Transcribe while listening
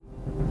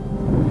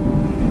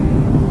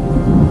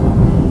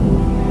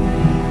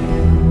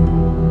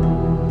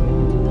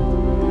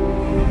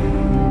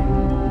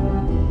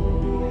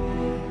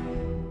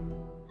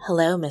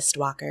Hello,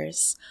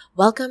 Mistwalkers.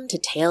 Welcome to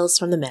Tales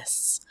from the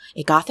Mists,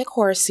 a gothic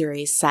horror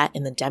series set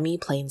in the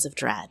demi-planes of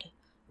dread,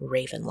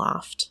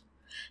 Ravenloft.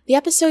 The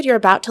episode you're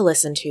about to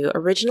listen to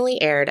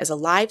originally aired as a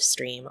live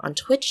stream on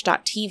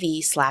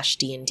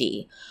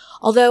twitch.tv/D&D.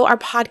 Although our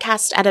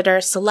podcast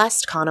editor,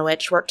 Celeste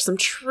Konowich, worked some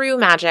true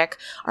magic,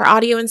 our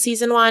audio in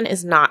Season 1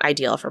 is not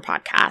ideal for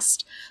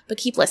podcast. But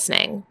keep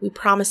listening. We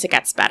promise it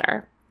gets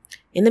better.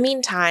 In the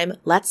meantime,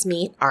 let's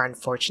meet our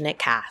unfortunate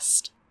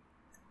cast.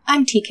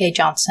 I'm TK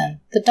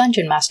Johnson, the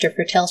Dungeon Master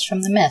for Tales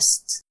from the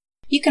Mists.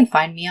 You can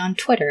find me on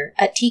Twitter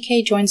at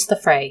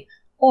TKJoinsTheFray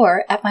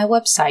or at my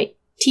website,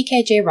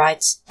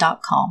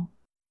 tkjwrites.com.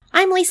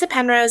 I'm Lisa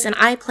Penrose, and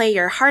I play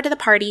your heart of the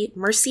party,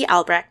 Mercy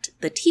Albrecht,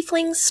 the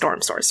Tiefling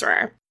Storm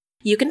Sorcerer.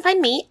 You can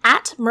find me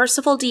at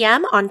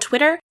MercifulDM on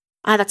Twitter,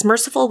 that's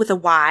Merciful with a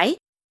Y,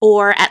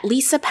 or at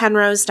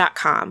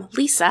lisapenrose.com.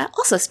 Lisa,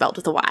 also spelled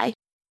with a Y.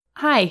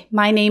 Hi,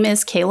 my name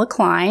is Kayla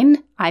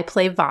Klein. I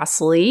play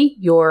Vasily,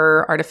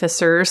 your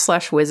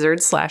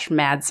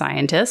artificer/wizard/mad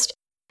scientist.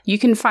 You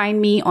can find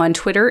me on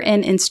Twitter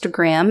and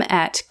Instagram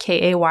at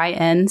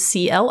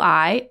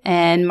KAYNCLI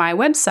and my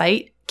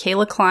website,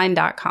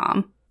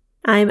 kaylaklein.com.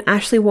 I'm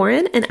Ashley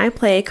Warren, and I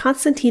play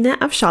Konstantina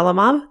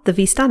Avshalomov, the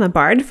Vistana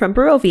Bard from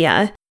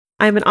Barovia.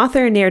 I'm an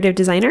author and narrative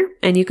designer,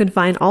 and you can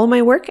find all of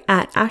my work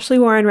at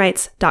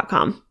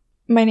ashleywarrenwrites.com.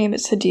 My name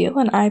is Hadil,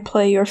 and I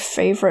play your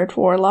favorite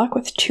warlock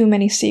with too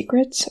many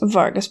secrets,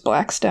 Vargas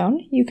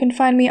Blackstone. You can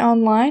find me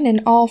online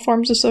in all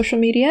forms of social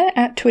media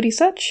at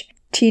TwittySuch,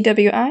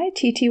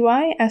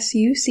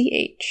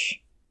 TwittySuch.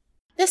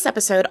 This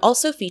episode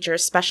also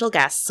features special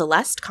guests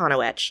Celeste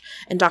Konowich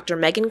and Dr.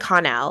 Megan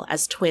Connell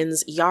as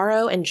twins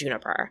Yarrow and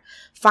Juniper.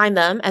 Find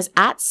them as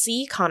at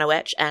C.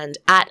 Konowich and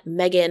at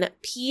Megan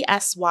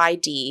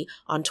PSYD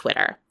on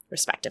Twitter,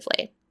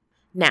 respectively.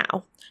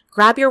 Now,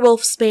 grab your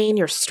wolfsbane,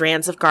 your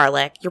strands of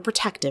garlic, your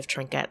protective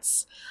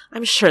trinkets.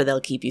 I'm sure they'll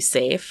keep you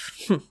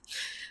safe.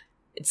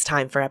 It's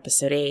time for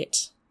episode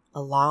 8,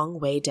 A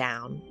Long Way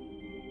Down.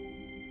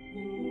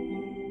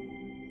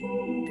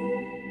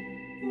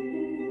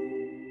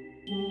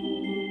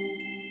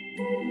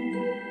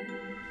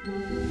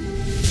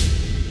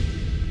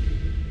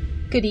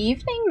 Good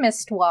evening,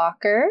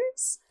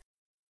 Mistwalkers.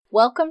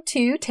 Welcome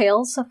to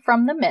Tales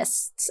from the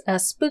Mists, a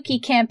spooky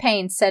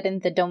campaign set in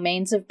the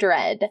domains of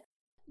dread.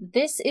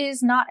 This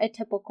is not a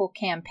typical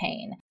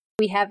campaign.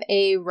 We have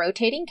a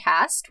rotating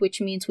cast,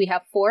 which means we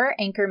have 4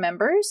 anchor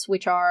members,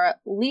 which are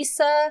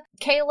Lisa,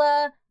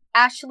 Kayla,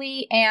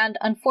 Ashley, and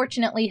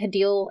unfortunately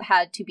Hadil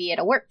had to be at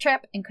a work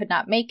trip and could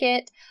not make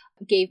it.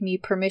 Gave me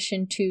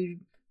permission to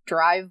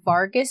drive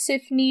Vargas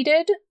if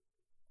needed.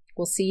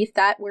 We'll see if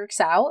that works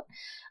out.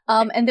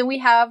 And then we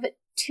have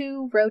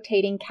 2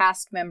 rotating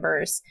cast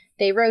members.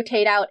 They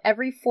rotate out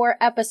every 4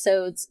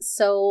 episodes,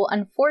 so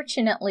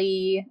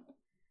unfortunately,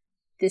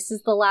 this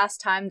is the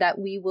last time that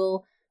we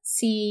will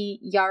see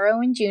Yarrow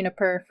and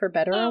Juniper, for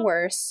better or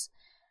worse.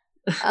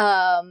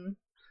 And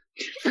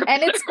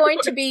it's going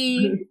to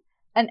be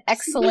an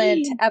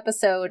excellent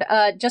episode.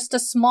 Just a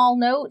small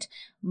note,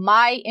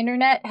 my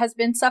internet has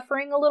been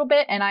suffering a little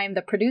bit, and I am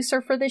the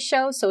producer for this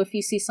show, so if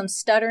you see some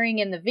stuttering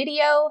in the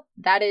video,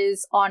 that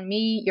is on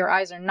me. Your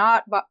eyes are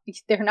not,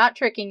 they're not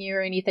tricking you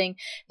or anything.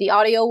 The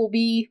audio will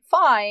be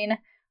fine,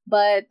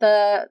 but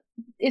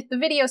if the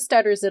video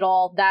stutters at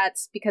all,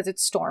 that's because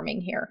it's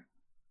storming here.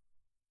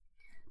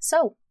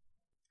 So,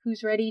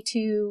 who's ready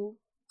to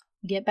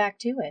get back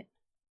to it?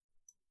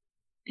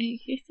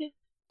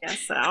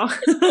 Guess so.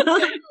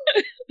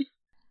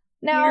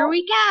 Now, here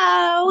we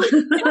go.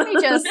 let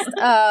me just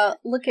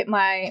look at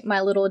my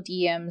little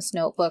DM's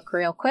notebook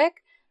real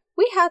quick.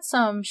 We had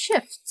some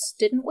shifts,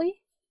 didn't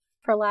we,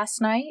 for last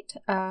night?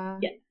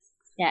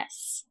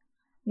 Yes.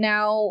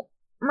 Now,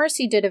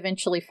 Mercy did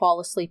eventually fall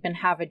asleep and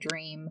have a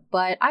dream,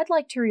 but I'd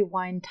like to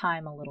rewind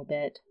time a little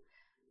bit.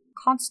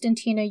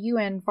 Konstantina, you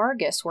and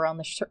Vargas were on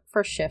the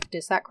first shift,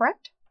 is that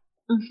correct?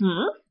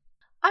 Mm-hmm.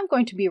 I'm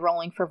going to be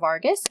rolling for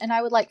Vargas, and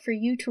I would like for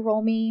you to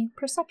roll me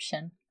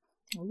perception.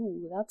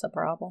 Ooh, that's a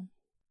problem.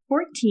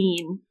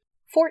 14.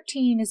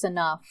 14 is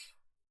enough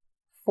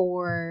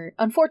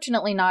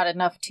unfortunately not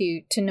enough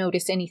to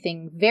notice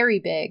anything very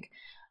big,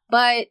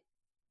 but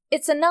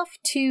it's enough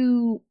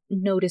to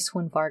notice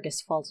when Vargas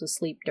falls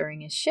asleep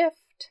during his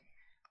shift,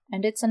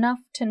 and it's enough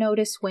to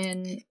notice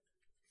when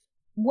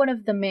one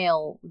of the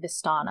male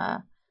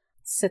Vistana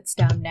sits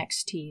down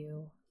next to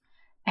you.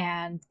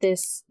 And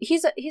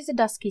he's a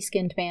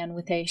dusky-skinned man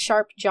with a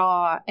sharp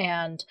jaw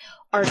and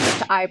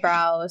arched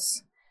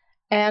eyebrows,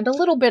 and a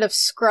little bit of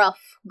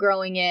scruff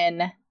growing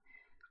in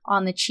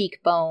on the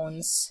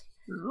cheekbones.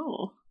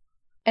 Oh.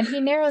 And he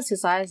narrows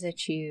his eyes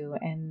at you,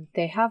 and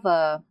they have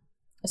a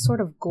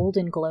sort of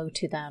golden glow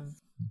to them.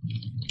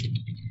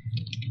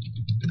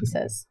 He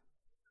says,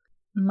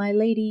 "My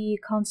lady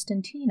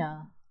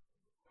Konstantina,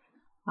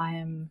 I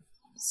am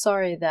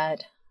sorry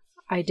that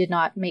I did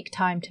not make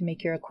time to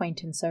make your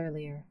acquaintance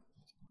earlier."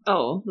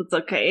 Oh, that's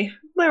okay.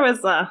 There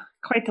was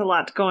quite a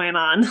lot going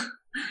on.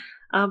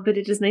 But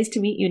it is nice to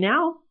meet you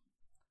now.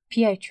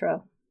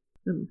 Pietro.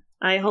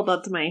 I hold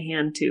out my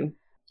hand too.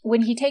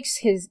 When he takes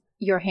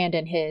your hand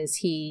in his,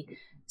 he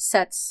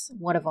sets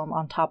one of them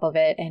on top of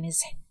it, and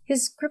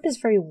his grip is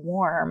very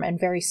warm and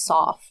very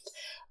soft.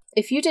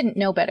 If you didn't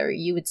know better,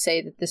 you would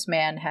say that this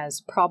man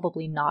has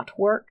probably not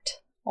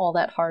worked all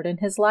that hard in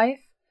his life.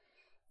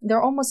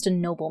 They're almost a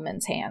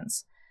nobleman's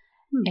hands.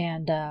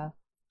 And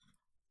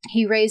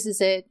he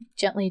raises it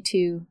gently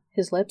to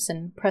his lips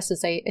and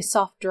presses a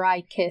soft,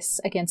 dry kiss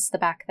against the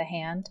back of the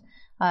hand,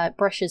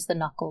 brushes the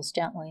knuckles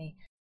gently,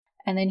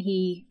 and then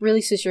he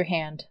releases your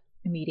hand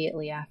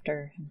immediately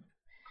after and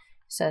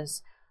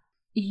says,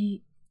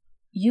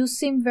 You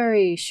seem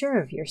very sure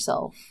of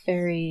yourself,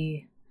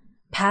 very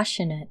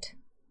passionate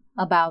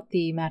about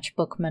the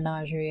Matchbook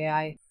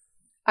Menagerie.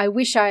 I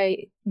wish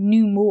I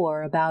knew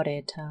more about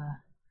it.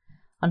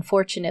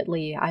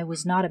 Unfortunately, I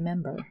was not a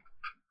member.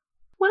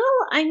 Well,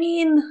 I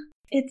mean,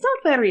 it's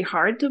not very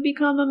hard to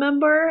become a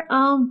member,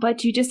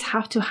 but you just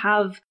have to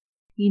have,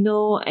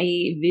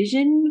 a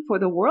vision for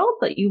the world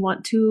that you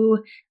want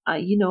to,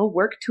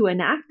 work to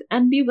enact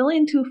and be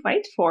willing to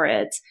fight for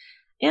it.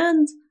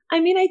 And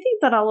I mean, I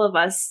think that all of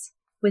us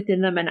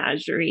within the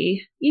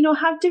menagerie,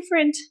 have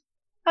different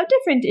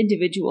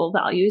individual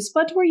values,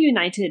 but we're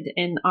united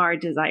in our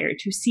desire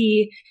to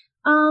see,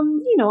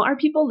 our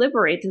people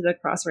liberated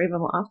across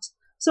Ravenloft.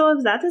 So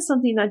if that is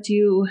something that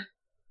you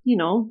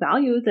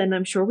value, then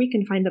I'm sure we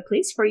can find a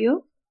place for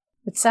you.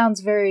 It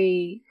sounds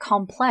very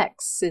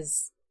complex.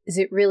 Is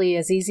it really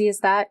as easy as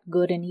that,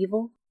 good and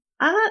evil?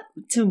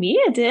 To me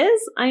it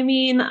is. I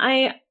mean,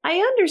 I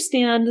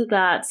understand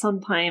that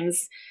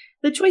sometimes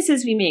the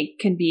choices we make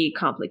can be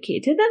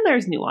complicated, and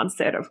there's nuance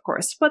there, of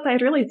course, but I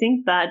really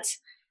think that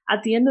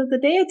at the end of the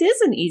day, it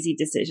is an easy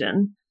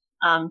decision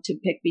to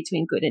pick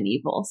between good and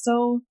evil.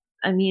 So,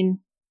 I mean,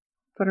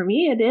 for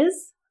me, it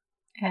is.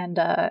 And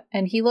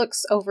he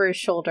looks over his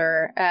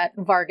shoulder at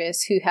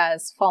Vargas, who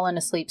has fallen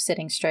asleep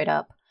sitting straight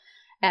up,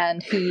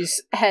 and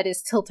whose head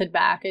is tilted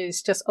back,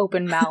 is just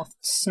open-mouthed,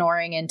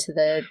 snoring into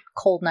the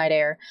cold night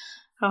air.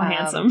 How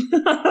handsome.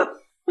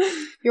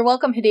 You're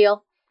welcome,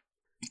 Hadil.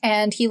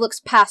 And he looks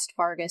past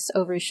Vargas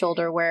over his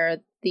shoulder where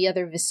the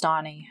other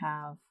Vistani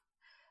have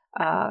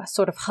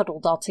sort of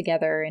huddled all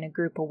together in a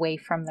group away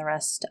from the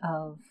rest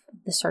of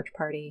the search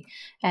party,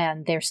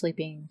 and they're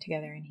sleeping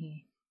together,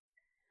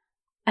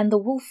 And the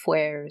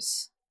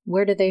Wolfwares,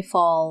 where do they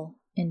fall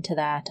into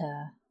that?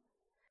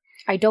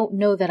 I don't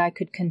know that I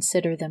could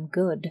consider them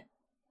good.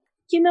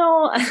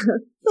 I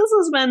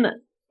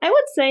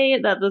would say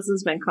that this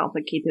has been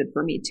complicated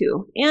for me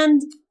too.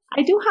 And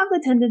I do have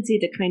the tendency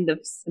to kind of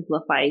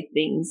simplify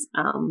things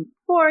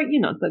for,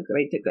 the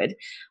greater good.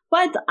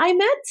 But I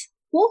met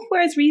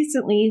Wolfwares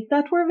recently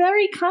that were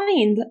very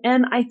kind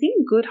and I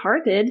think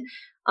good-hearted.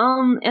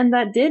 And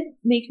that did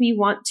make me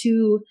want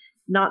to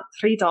not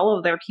treat all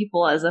of their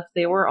people as if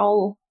they were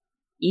all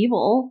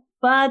evil.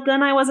 But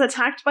then I was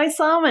attacked by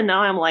some, and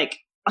now I'm like,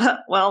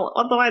 well,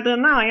 what do I do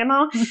now,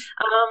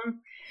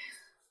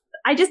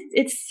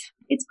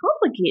 it's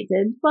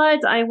complicated,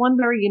 but I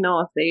wonder,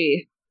 if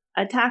they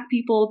attack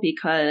people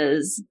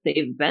because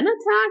they've been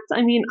attacked.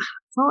 I mean,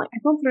 I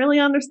don't really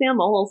understand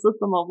the whole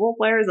system of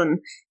Wolfwares, and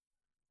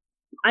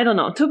I don't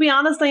know. To be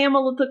honest, I am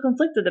a little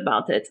conflicted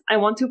about it. I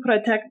want to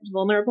protect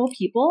vulnerable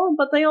people,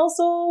 but I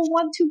also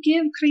want to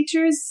give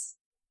creatures,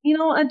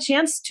 a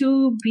chance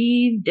to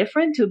be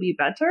different, to be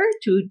better,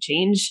 to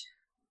change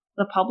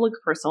the public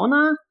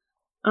persona.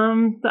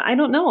 But I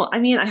don't know. I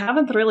mean, I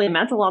haven't really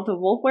met a lot of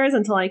Wolfwares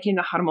until I came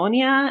to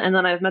Harmonia, and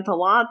then I've met a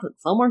lot.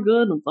 Some were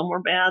good and some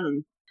were bad,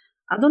 and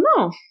I don't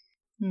know.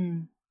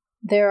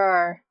 There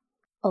are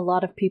a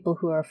lot of people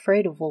who are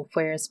afraid of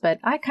Wolfwares, but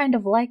I kind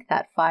of like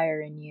that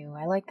fire in you.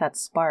 I like that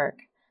spark.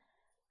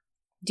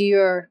 Do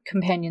your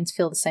companions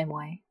feel the same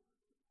way?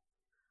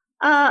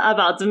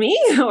 About me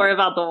or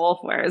about the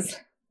Wolfwares?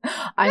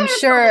 I'm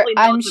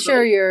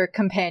sure your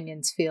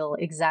companions feel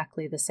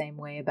exactly the same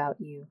way about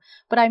you,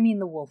 but I mean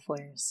the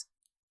Wolfwares.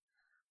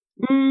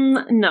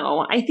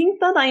 No, I think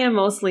that I am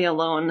mostly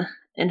alone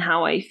in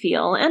how I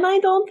feel, and I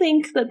don't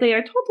think that they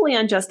are totally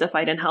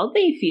unjustified in how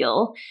they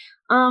feel.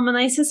 And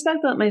I suspect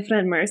that my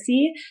friend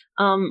Mercy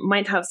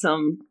might have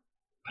some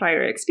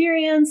prior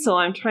experience, so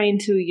I'm trying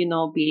to,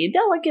 be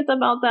delicate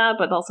about that,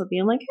 but also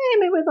being like, hey,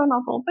 maybe they're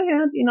not all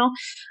bad,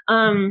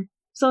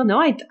 So no,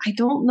 I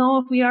don't know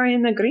if we are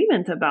in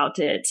agreement about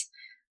it.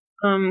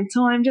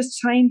 So I'm just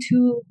trying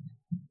to,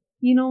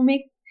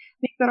 make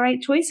the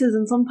right choices,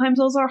 and sometimes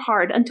those are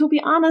hard. And to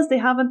be honest, they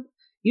haven't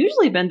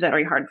usually been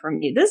very hard for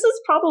me. This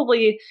is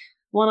probably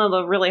one of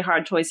the really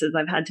hard choices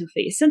I've had to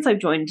face since I've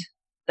joined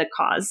the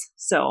cause.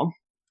 So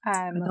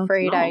I'm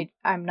afraid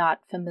I'm not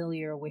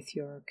familiar with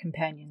your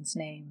companions'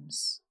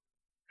 names.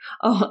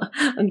 Oh,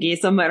 okay,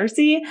 so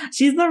Mercy,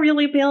 she's the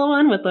really pale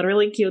one with the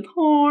really cute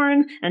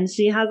horn, and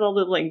she has all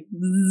the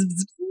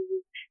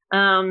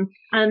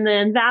and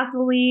then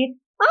Vasily,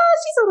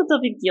 she's a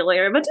little bit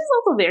peculiar, but she's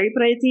also very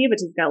pretty, but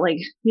she's got the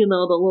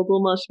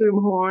little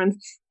mushroom horns,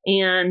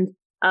 and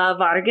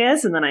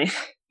Vargas, and then I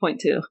point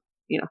to,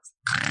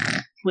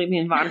 we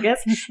mean Vargas,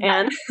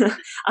 and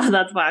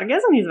that's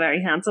Vargas, and he's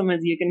very handsome, as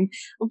you can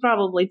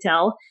probably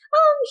tell.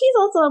 He's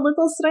also a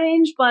little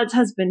strange, but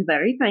has been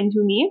very kind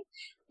to me.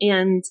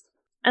 And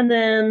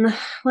then,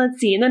 let's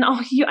see, and then,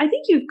 I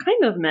think you've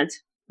kind of met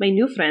my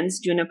new friends,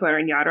 Juniper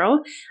and Yarrow.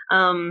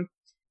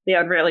 They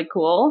are really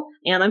cool,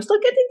 and I'm still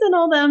getting to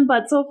know them,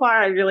 but so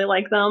far I really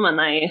like them, and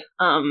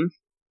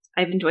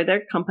I've enjoyed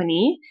their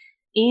company.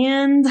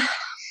 And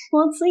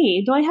let's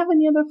see, do I have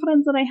any other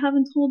friends that I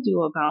haven't told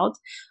you about?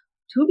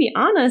 To be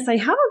honest, I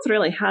haven't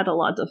really had a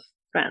lot of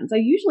friends. I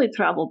usually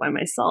travel by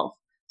myself.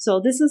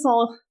 So this is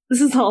all,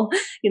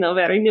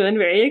 very new and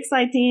very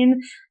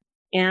exciting.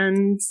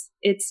 And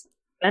it's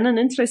been an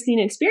interesting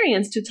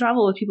experience to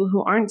travel with people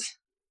who aren't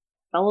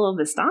fellow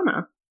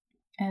Vistana.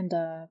 And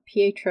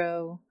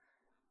Pietro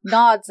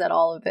nods at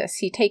all of this.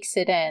 He takes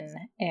it in,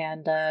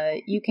 and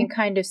you can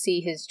kind of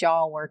see his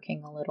jaw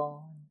working a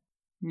little.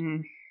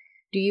 Mm.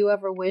 Do you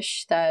ever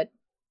wish that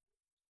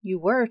you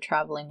were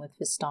traveling with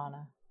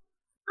Vistana?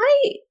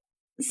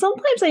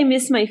 Sometimes I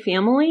miss my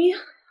family.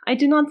 I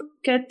do not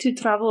get to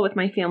travel with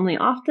my family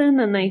often,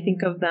 and I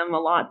think of them a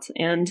lot.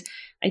 And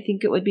I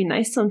think it would be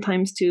nice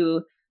sometimes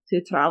to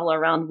travel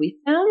around with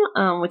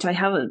them, which I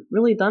haven't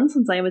really done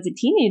since I was a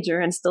teenager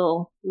and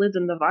still lived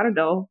in the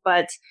Vardo.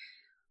 But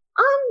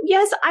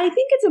yes, I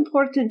think it's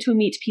important to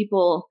meet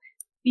people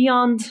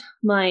beyond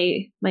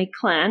my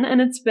clan,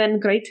 and it's been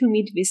great to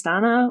meet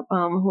Vistana,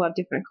 who have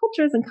different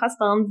cultures and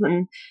customs.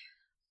 And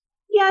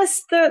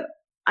yes,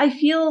 I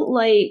feel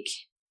like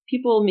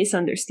people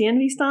misunderstand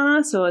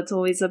Vistana, so it's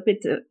always a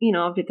bit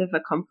of a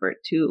comfort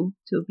to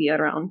be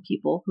around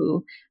people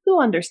who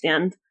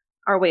understand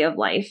our way of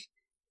life.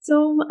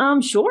 So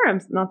sure,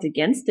 I'm not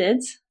against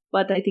it,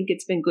 but I think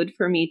it's been good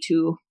for me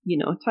to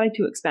try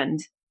to expand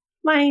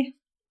my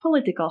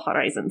political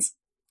horizons.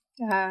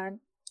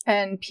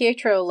 And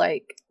Pietro,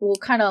 will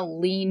kind of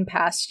lean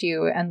past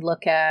you and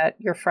look at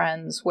your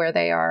friends where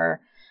they are,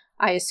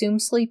 I assume,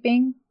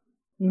 sleeping.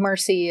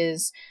 Mercy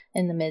is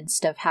in the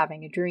midst of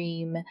having a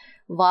dream.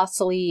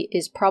 Vasily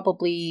is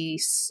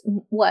probably,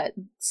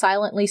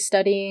 silently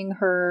studying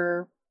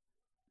her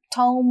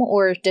tome,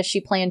 or does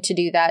she plan to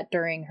do that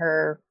during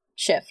her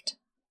shift?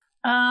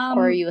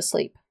 Or are you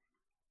asleep?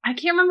 I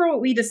can't remember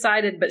what we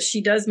decided, but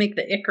she does make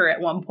the Ichor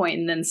at one point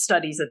and then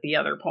studies at the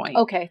other point.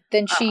 Okay,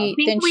 then I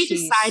think we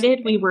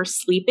decided we were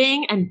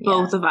sleeping, and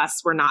both of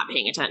us were not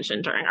paying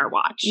attention during our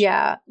watch.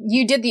 Yeah,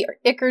 you did the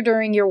Ichor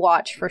during your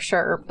watch for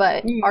sure,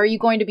 but are you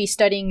going to be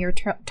studying your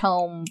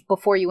tome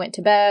before you went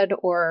to bed,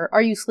 or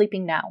are you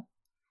sleeping now?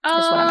 Is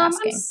what I'm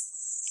asking. I'm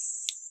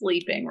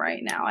sleeping right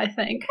now, I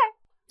think. Okay.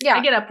 Yeah.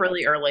 I get up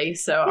really early,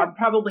 so I'll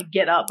probably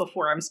get up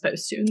before I'm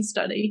supposed to and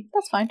study.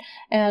 That's fine.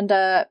 And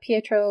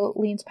Pietro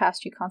leans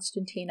past you,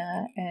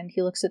 Constantina, and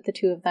he looks at the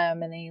two of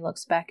them, and then he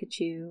looks back at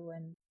you,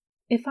 and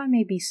if I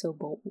may be so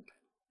bold,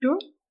 sure.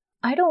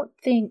 I don't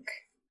think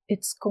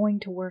it's going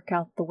to work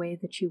out the way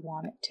that you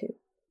want it to.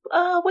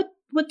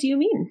 What do you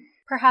mean?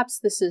 Perhaps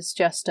this is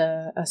just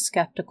a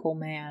skeptical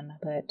man,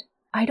 but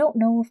I don't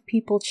know if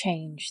people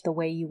change the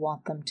way you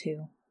want them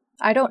to.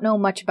 I don't know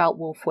much about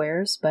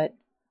wolfwares, but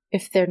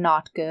if they're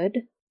not good,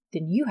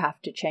 then you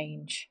have to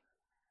change.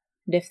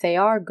 And if they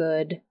are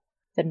good,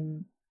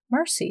 then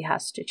Mercy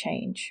has to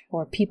change,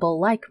 or people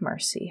like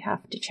Mercy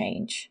have to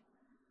change.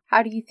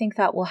 How do you think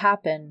that will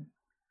happen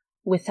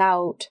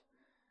without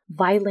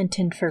violent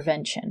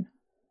intervention?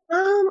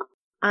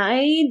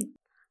 I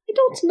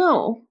don't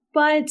know,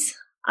 but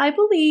I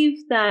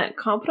believe that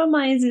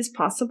compromise is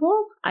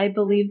possible. I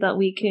believe that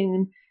we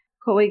can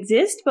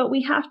coexist, but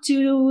we have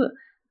to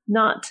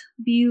not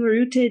be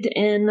rooted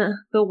in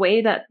the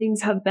way that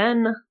things have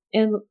been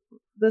in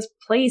this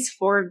place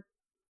for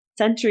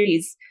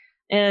centuries.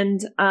 And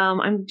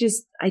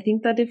I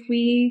think that if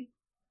we,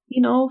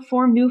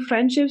 form new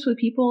friendships with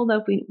people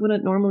that we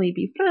wouldn't normally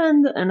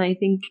befriend, and I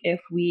think if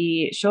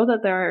we show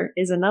that there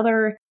is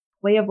another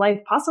way of life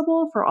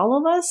possible for all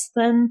of us,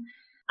 then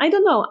I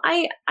don't know.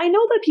 I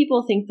know that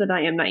people think that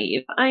I am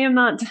naive. I am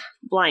not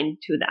blind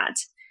to that.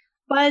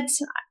 But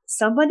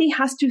somebody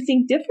has to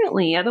think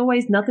differently.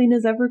 Otherwise, nothing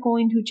is ever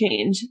going to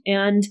change.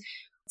 And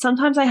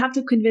sometimes I have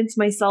to convince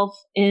myself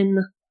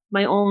in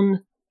my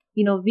own,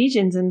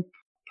 visions and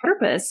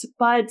purpose.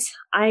 But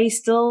I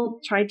still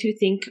try to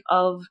think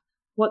of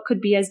what could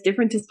be as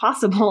different as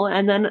possible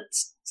and then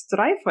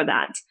strive for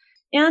that.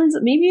 And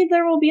maybe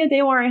there will be a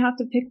day where I have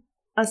to pick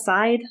a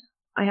side.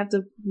 I have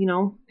to,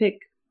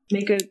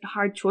 make a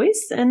hard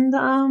choice. And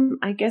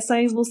I guess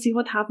I will see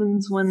what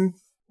happens when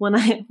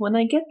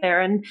I get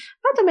there. And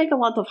I've had to make a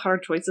lot of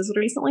hard choices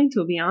recently,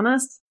 to be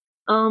honest.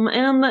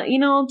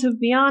 To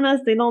be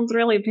honest, they don't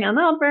really pan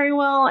out very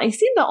well. I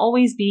seem to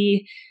always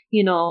be,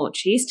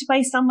 chased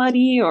by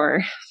somebody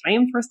or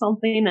framed for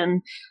something.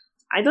 And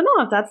I don't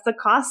know if that's the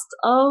cost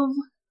of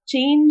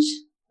change,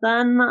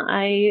 then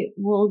I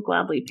will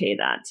gladly pay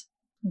that.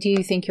 Do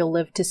you think you'll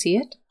live to see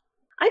it?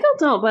 I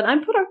don't know, but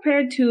I'm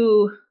prepared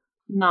to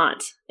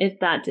not, if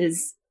that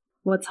is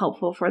what's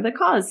helpful for the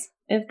cause.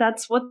 If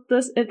that's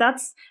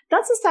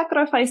a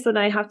sacrifice that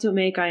I have to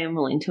make, I am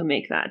willing to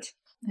make that.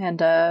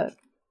 And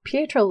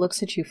Pietro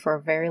looks at you for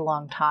a very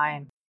long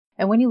time.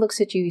 And when he looks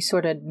at you, he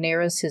sort of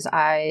narrows his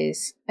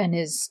eyes and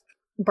his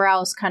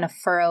brows kind of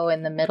furrow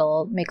in the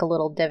middle, make a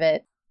little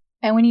divot.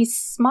 And when he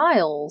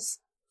smiles,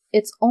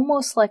 it's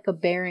almost like a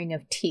baring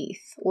of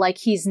teeth, like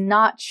he's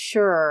not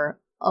sure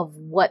of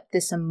what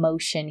this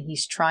emotion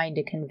he's trying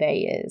to convey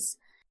is.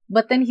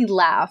 But then he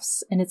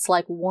laughs, and it's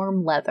like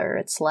warm leather.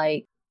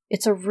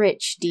 It's a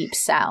rich, deep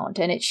sound,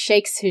 and it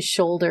shakes his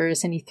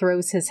shoulders, and he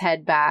throws his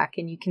head back,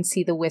 and you can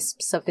see the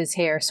wisps of his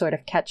hair sort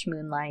of catch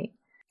moonlight.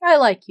 I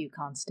like you,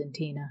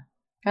 Constantina.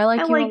 I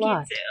like you a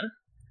lot. You too.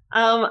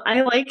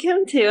 I like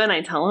him too, and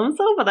I tell him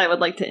so, but I would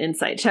like to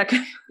insight check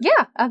him.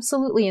 Yeah,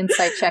 absolutely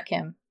insight check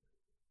him.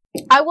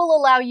 I will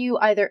allow you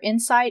either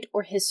insight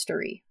or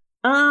history.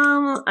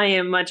 I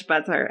am much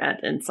better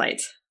at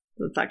insight.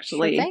 That's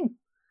actually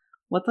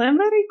what I'm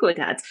very good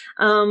at.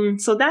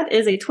 So that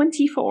is a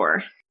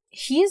 24.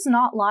 He is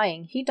not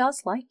lying. He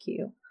does like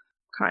you.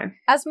 Okay.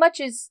 As much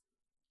as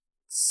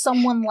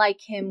someone like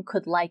him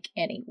could like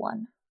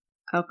anyone.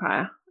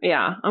 Okay.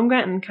 Yeah, I'm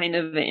getting kind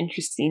of an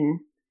interesting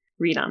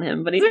read on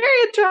him, but he's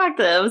very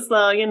attractive, so,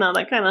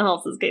 that kind of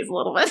helps his case a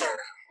little bit.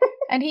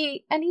 and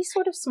he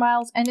sort of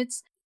smiles, and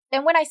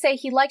when I say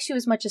he likes you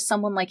as much as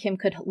someone like him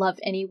could love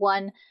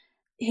anyone,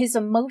 his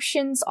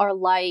emotions are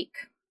like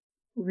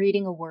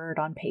reading a word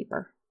on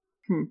paper.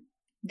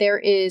 There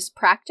is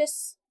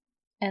practice,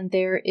 and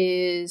there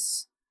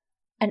is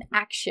an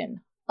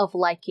action of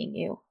liking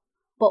you.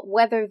 But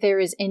whether there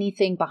is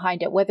anything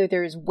behind it, whether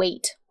there is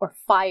weight or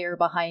fire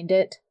behind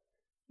it,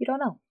 you don't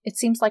know. It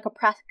seems like a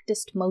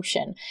practiced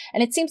motion.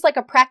 And it seems like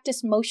a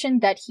practiced motion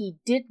that he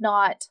did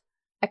not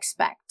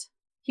expect.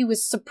 He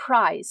was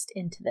surprised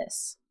into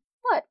this.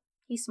 But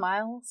he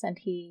smiles and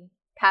he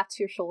pats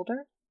your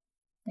shoulder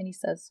and he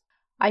says,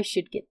 I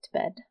should get to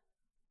bed.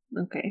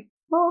 Okay.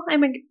 Well, I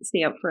might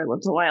stay up for a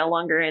little while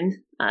longer and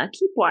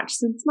keep watch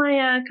since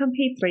my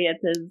compatriot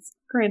is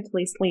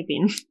currently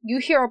sleeping. You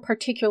hear a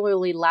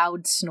particularly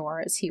loud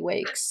snore as he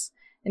wakes.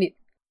 And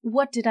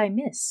what did I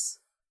miss?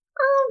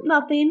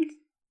 Nothing.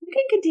 You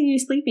can continue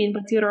sleeping,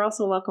 but you're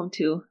also welcome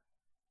to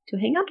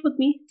hang out with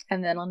me.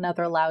 And then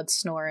another loud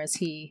snore as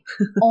he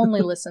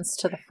only listens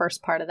to the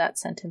first part of that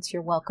sentence.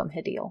 You're welcome,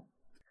 Hidiel.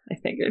 I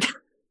figured.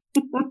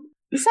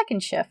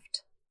 Second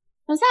shift.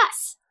 Who's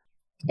us?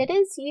 It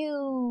is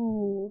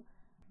you.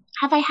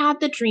 Have I had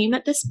the dream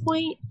at this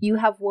point? You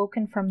have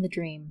woken from the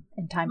dream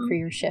in time for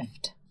your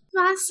shift.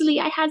 Lastly,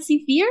 I had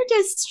the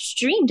weirdest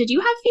dream. Did you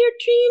have weird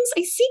dreams?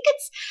 I think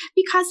it's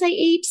because I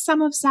ate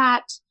some of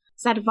that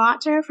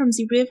water from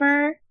the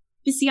river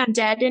with the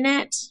undead in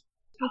it.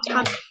 My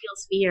tongue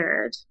feels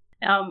weird.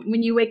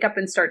 When you wake up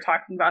and start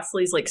talking,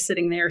 Vasily's like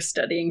sitting there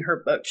studying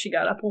her book. She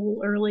got up a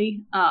little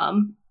early.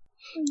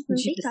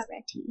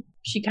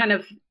 She kind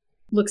of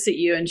looks at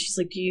you and she's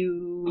like, do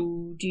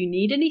you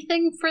need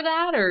anything for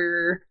that,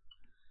 or?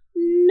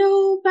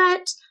 No,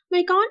 but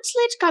my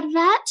gauntlet got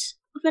wet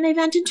when I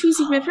went into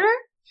the river.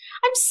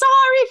 I'm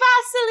sorry,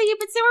 Vasily,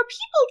 but there were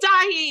people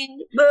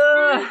dying.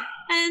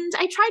 And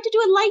I tried to do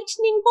a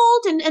lightning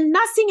bolt and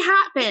nothing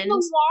happened.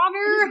 The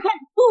water?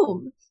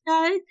 Boom.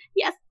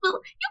 Yes,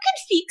 well, you can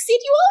fix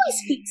it. You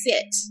always fix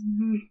it.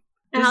 Mm-hmm.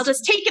 And I'll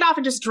just take it off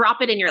and just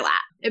drop it in your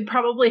lap. It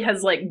probably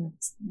has like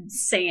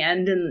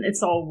sand and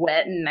it's all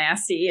wet and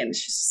nasty. And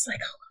she's just like,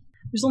 oh,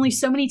 there's only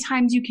so many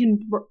times you can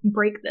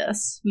break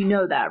this. You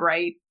know that,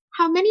 right?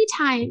 How many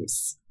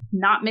times?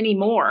 Not many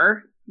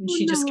more. And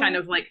she just kind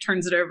of like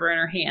turns it over in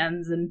her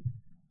hands and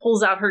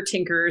pulls out her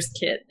Tinker's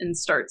kit and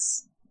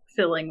starts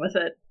filling with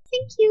it.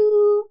 Thank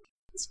you.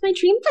 My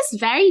dream was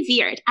very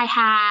weird. I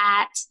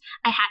had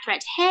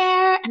red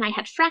hair and I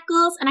had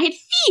freckles and I had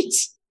feet.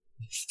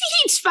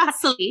 Feet,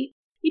 Vasily.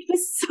 It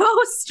was so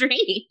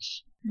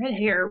strange. Red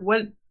hair.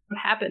 What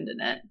happened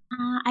in it?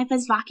 I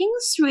was walking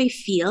through a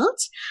field,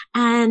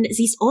 and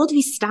this old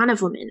Vistana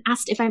woman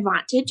asked if I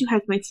wanted to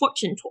have my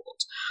fortune told.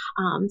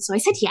 So I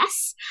said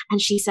yes,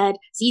 and she said,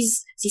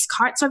 "These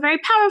cards are very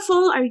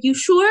powerful. Are you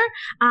sure?"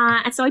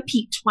 And so I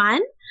picked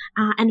one,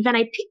 and when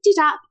I picked it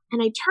up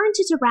and I turned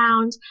it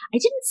around, I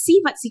didn't see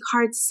what the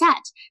card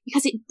said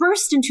because it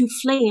burst into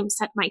flames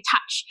at my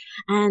touch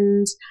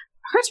and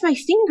hurt my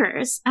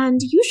fingers.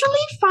 And usually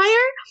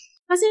fire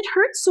doesn't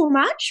hurt so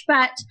much,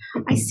 but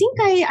I think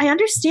I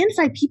understand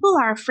why people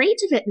are afraid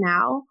of it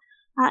now.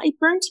 It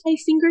burnt my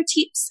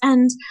fingertips,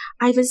 and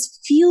I was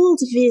filled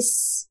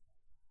with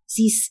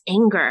this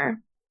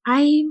anger.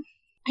 I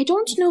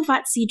don't know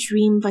what the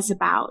dream was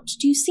about.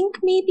 Do you think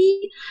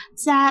maybe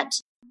that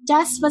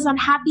Death was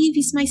unhappy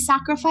with my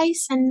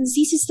sacrifice, and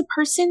this is the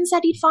person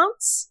that it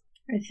wants?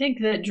 I think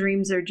that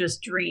dreams are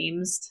just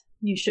dreams.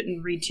 You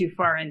shouldn't read too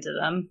far into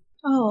them.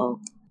 Oh,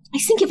 I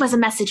think it was a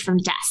message from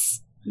Death.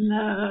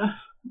 No.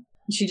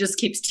 She just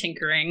keeps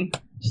tinkering.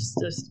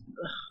 Just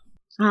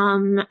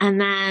and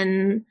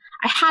then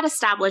I had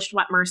established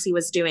what Mercy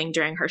was doing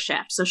during her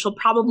shift. So she'll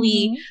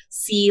probably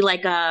see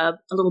like a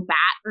little bat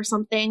or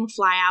something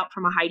fly out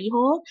from a hidey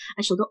hole,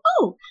 and she'll go,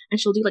 oh, and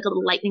she'll do like a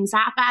little lightning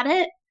zap at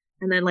it,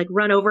 and then like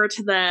run over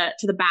to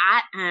the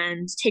bat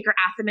and take her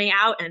athame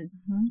out and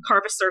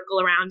carve a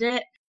circle around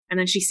it. And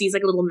then she sees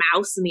like a little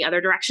mouse in the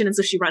other direction, and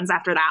so she runs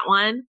after that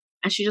one.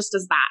 And she just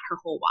does that her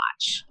whole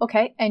watch.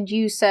 Okay, and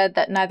you said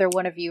that neither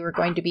one of you are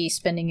going to be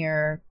spending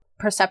your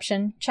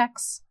perception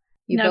checks?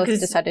 You No, both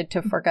 'cause- decided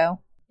to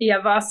forgo? Yeah,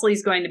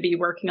 Vosley's going to be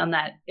working on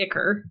that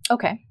ichor.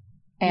 Okay.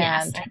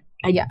 And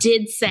Yes, I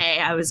did say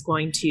I was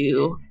going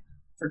to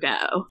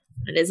forgo.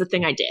 It is a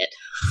thing I did.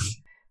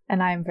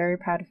 And I'm very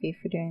proud of you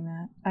for doing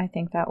that. I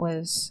think that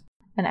was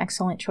an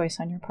excellent choice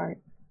on your part.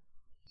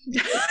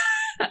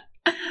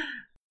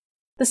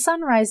 The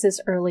sun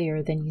rises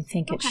earlier than you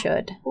think it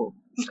should. Cool.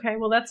 Okay,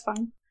 well, that's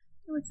fine.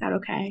 Is that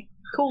okay?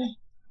 Cool.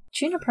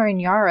 Juniper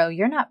and Yarrow,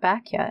 you're not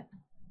back yet.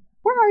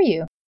 Where are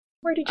you?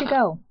 Where did you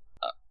go?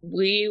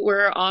 We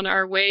were on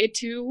our way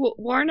to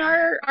warn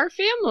our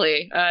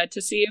family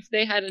to see if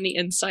they had any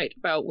insight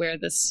about where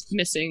this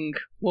missing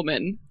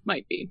woman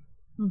might be.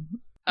 Mm-hmm.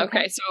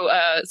 Okay,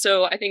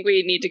 so I think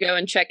we need to go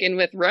and check in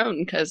with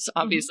Roan, because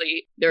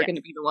obviously they're going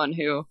to be the one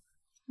who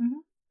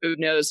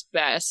knows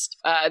best.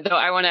 Though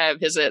I want to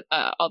visit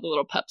all the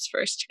little pups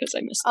first, because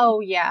I miss them.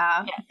 Oh,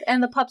 yeah.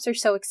 And the pups are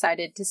so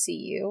excited to see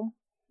you.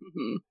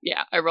 Mm-hmm.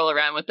 Yeah, I roll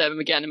around with them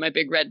again in my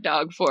big red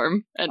dog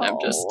form, and I'm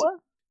just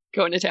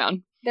going to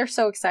town. They're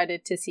so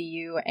excited to see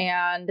you,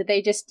 and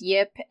they just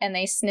yip and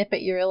they snip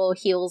at your little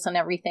heels and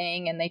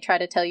everything, and they try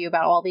to tell you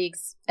about all the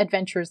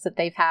adventures that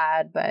they've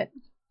had, but...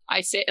 I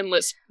sit and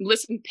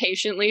listen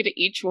patiently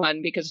to each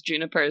one, because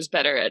Juniper is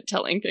better at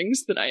telling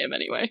things than I am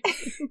anyway.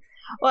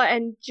 Well,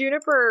 and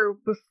Juniper,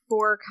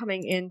 before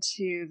coming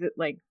into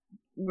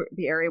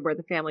the area where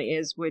the family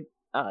is, would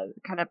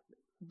kind of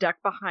duck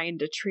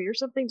behind a tree or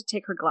something to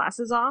take her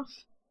glasses off,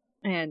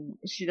 and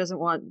she doesn't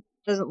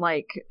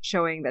like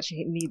showing that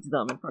she needs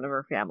them in front of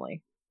her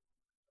family.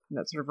 And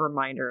that's sort of a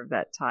reminder of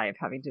that tie of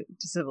having to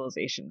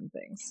civilization and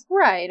things.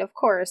 Right, of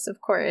course.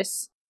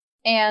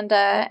 And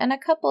a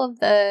couple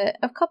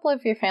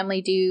of your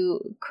family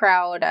do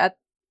crowd at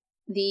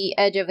the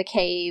edge of a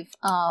cave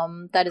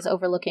that is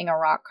overlooking a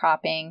rock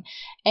cropping,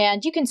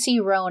 and you can see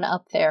Roan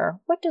up there.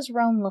 What does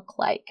Roan look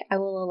like? I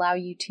will allow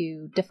you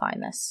to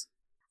define this.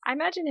 I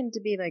imagine him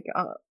to be like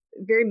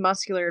very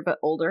muscular but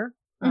older,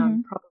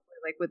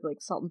 probably with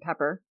salt and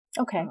pepper.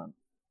 Okay.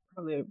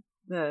 Probably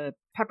the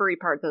peppery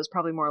part, though, is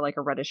probably more like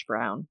a reddish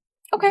brown.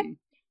 Okay.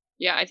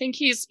 Yeah, I think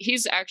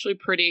he's actually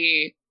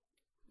pretty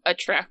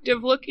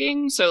attractive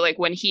looking, so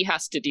when he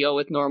has to deal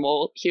with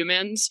normal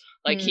humans,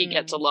 he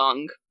gets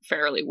along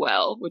fairly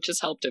well, which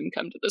has helped him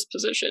come to this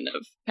position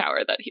of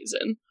power that he's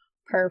in.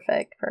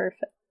 Perfect.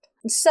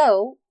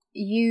 So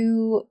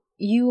you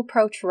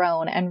approach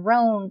Roan, and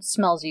Roan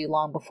smells you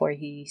long before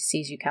he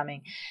sees you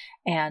coming,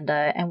 and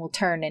will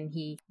turn, and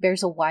he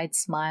bears a wide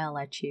smile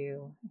at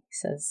you. He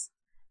says,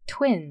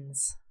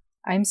 "Twins,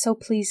 I'm so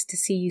pleased to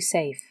see you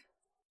safe."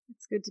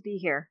 It's good to be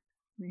here.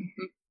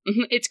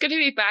 It's good to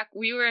be back.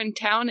 We were in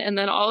town, and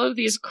then all of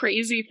these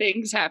crazy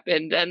things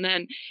happened, and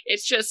then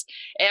it's just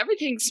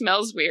everything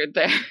smells weird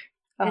there.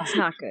 It's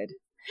not good.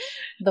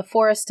 The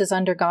forest has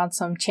undergone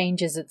some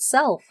changes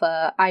itself.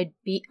 I'm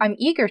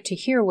eager to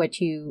hear what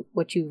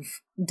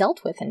you've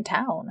dealt with in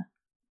town.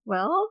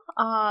 Well,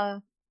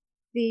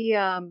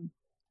 the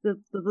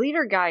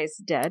leader guy is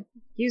dead.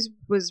 He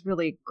was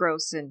really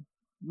gross and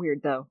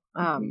weird, though.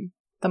 The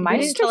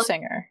Meister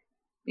singer.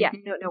 Yeah,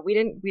 no, we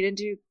didn't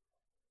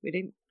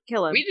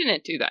kill him. We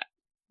didn't do that.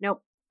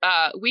 Nope.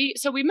 We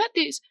met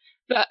these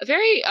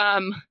very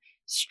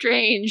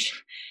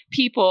strange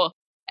people,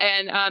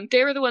 and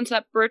they were the ones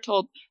that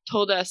Bertold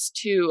told us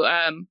to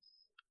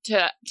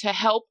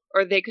help,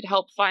 or they could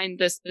help find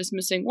this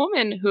missing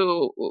woman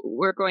who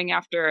we're going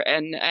after,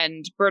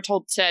 and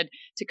Bertold said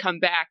to come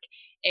back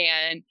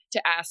and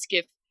to ask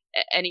if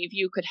any of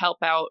you could help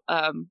out,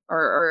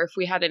 or if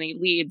we had any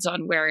leads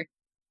on where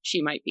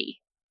she might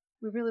be.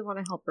 We really want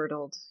to help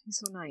Bertold. He's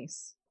so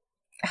nice.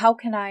 How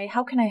can I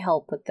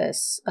help with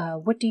this?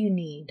 What do you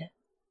need?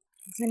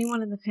 Has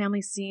anyone in the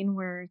family seen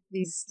where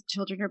these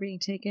children are being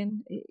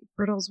taken?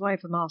 Bertold's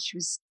wife, Amal, she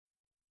was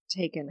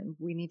taken, and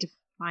we need to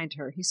find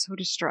her. He's so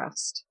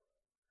distressed.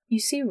 You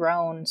see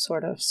Roan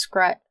sort of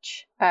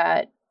scratch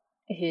at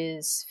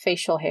his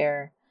facial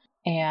hair,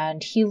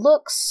 and he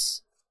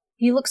looks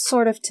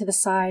sort of to the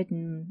side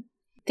and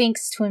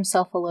thinks to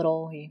himself a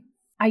little.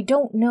 I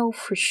don't know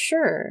for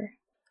sure.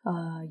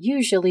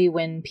 Usually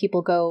when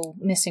people go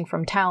missing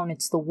from town,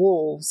 it's the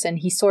wolves, and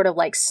he sort of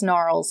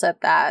snarls at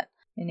that,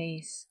 and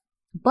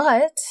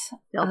but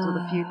dealt with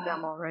a few of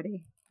them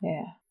already.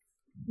 Yeah.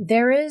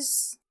 There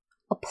is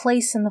a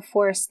place in the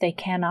forest they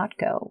cannot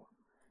go.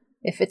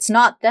 If it's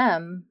not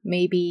them,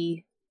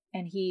 maybe,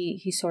 and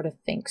he sort of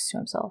thinks to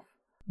himself,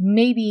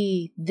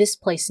 maybe this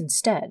place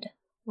instead.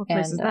 What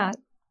place is that?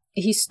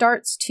 He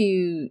starts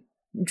to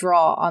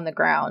draw on the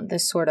ground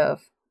this sort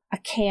of a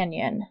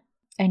canyon.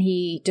 And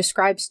he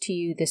describes to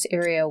you this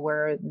area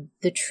where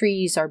the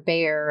trees are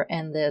bare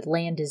and the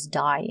land is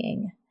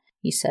dying.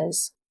 He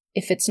says,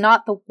 if it's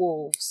not the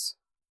wolves,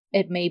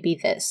 it may be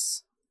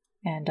this.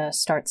 And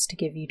starts to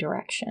give you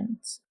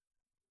directions.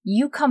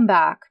 You come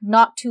back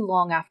not too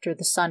long after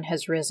the sun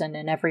has risen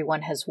and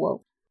everyone has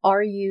woke.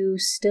 Are you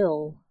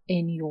still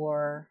in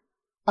your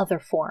other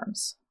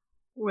forms.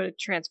 Would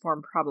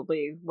transform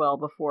probably well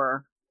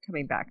before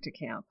coming back to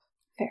camp.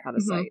 Fair. Out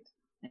of sight.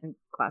 And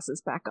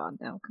glasses back on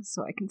now,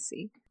 so I can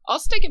see. I'll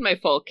stick in my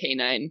full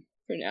canine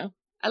for now.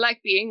 I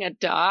like being a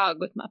dog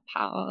with my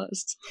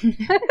paws.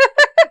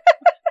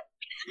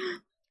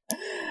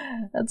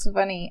 That's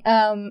funny.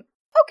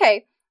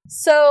 Okay.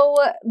 So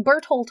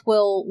Bertolt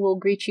will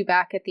greet you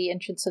back at the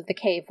entrance of the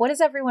cave. What is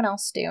everyone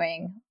else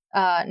doing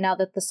now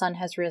that the sun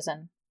has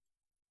risen?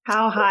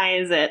 How high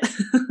is it?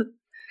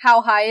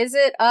 How high is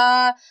it?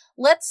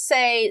 Let's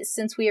say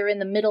since we are in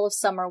the middle of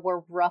summer,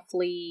 we're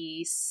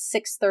roughly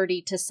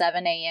 6:30 to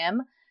 7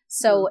 a.m.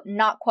 So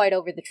not quite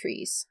over the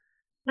trees.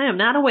 I am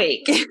not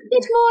awake. Good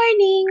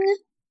morning.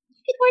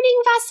 Good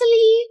morning,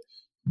 Vasily.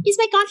 Is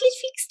my gauntlet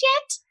fixed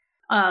yet?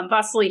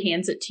 Vasily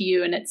hands it to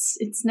you, and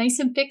it's nice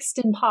and fixed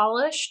and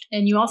polished.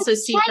 And you also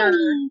see her.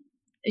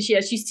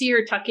 Yes, you see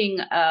her tucking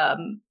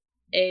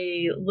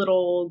a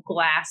little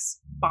glass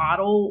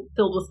bottle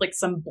filled with like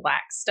some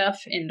black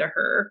stuff into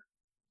her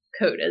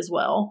coat as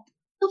well.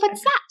 Oh,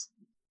 what's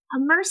that?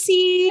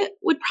 Mercy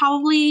would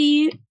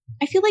probably,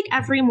 I feel like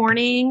every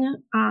morning,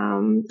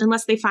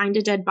 unless they find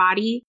a dead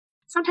body,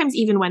 sometimes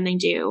even when they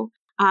do,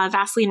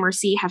 Vasily and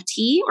Mercy have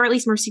tea, or at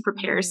least Mercy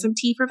prepares some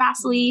tea for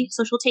Vasily.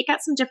 So she'll take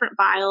out some different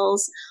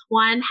vials.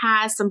 One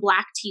has some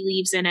black tea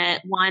leaves in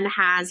it. One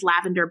has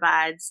lavender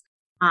buds.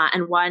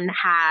 And one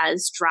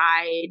has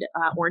dried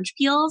orange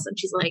peels. And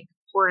she's like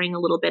pouring a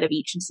little bit of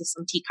each into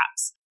some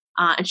teacups.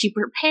 And she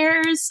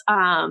prepares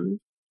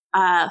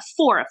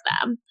 4 of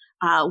them.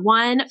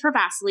 One for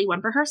Vasily,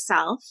 one for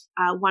herself,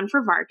 one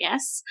for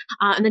Vargas.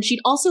 And then she'd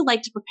also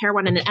like to prepare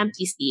one in an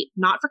empty seat,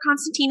 not for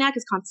Constantina,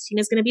 because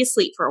Constantina's going to be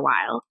asleep for a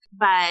while.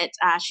 But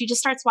she just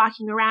starts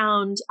walking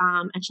around,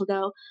 and she'll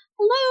go,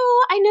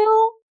 "Hello, I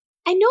know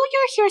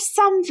you're here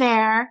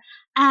somewhere,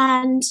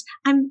 and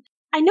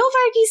I know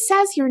Vargas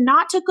says you're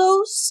not a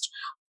ghost,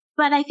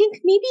 but I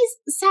think maybe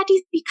that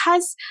is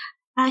because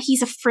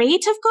he's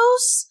afraid of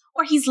ghosts,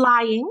 or he's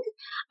lying.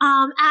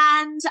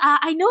 And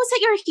I know that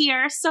you're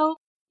here, so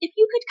if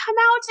you could come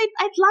out,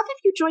 I'd love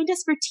if you joined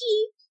us for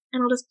tea."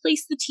 And I'll just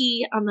place the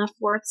tea on the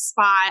 4th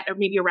spot, or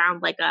maybe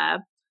around like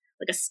a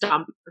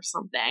stump or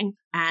something.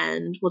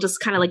 And we'll just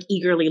kind of like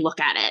eagerly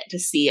look at it to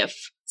see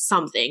if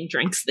something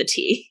drinks the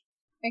tea.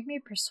 Make me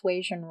a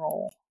persuasion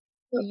roll.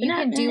 You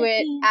can do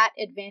it at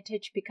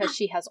advantage because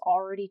she has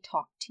already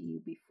talked to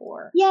you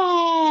before.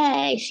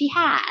 Yay, she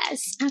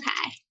has.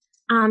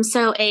 Okay.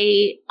 So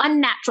a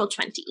unnatural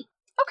 20.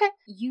 Okay.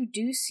 You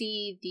do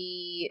see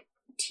the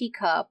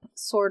teacup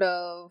sort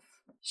of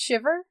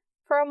shiver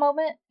for a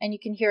moment, and you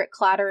can hear it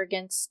clatter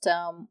against,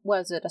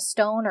 was it a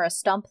stone or a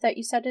stump that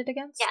you set it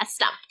against? Yeah,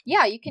 stump.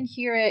 Yeah, you can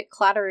hear it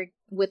clatter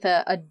with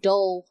a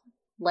dull,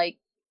 like,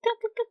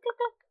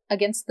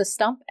 against the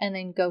stump and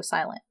then go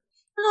silent.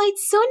 Oh,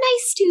 it's so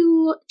nice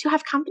to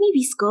have company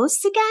with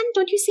ghosts again,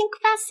 don't you think,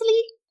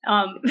 Vasily?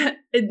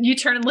 You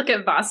turn and look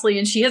at Vasily,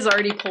 and she has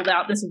already pulled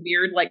out this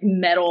weird, like,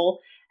 metal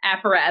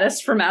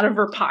apparatus from out of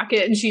her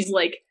pocket, and she's,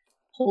 like,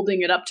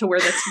 holding it up to where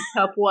the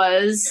teacup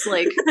was,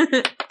 like...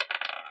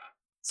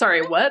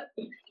 Sorry, what?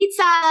 It's,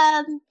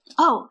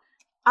 I'll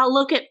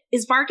look at...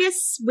 Is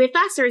Vargas with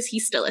us, or is he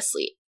still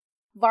asleep?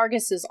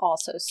 Vargas is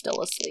also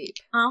still asleep.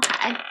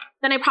 Okay.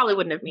 Then I probably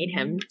wouldn't have made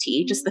him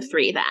tea, just the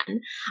 3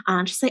 then.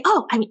 Just say,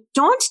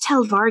 don't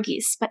tell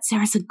Vargas, but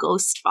Sarah's a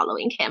ghost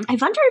following him. I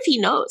wonder if he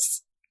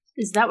knows.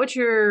 Is that what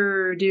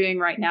you're doing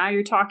right now?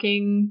 You're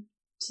talking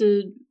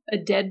to a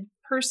dead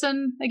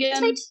person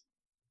again?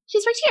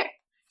 She's right here.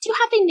 Do you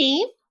have a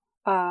name?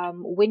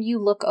 When you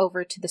look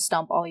over to the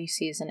stump, all you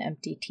see is an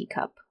empty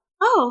teacup.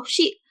 Oh,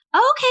 okay.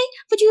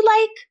 Would you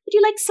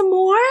like some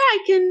more?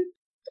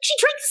 She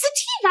drinks the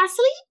tea,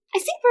 Vasily. I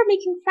think we're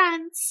making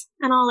friends.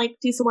 And I'll like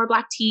do some more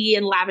black tea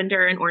and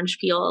lavender and orange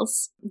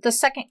peels. The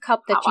second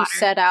cup that you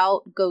set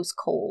out goes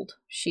cold.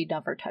 She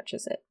never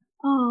touches it.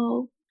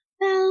 Oh,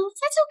 well,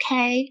 that's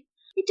okay.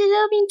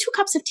 2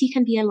 cups of tea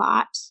can be a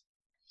lot.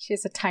 She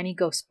has a tiny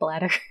ghost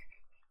bladder.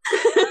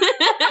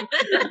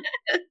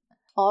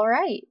 All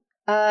right.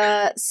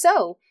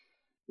 So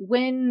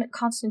when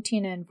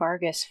Constantina and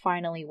Vargas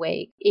finally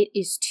wake, it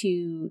is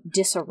to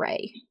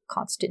disarray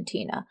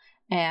Constantina,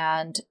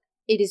 and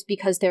it is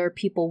because there are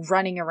people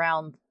running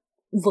around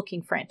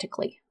looking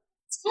frantically.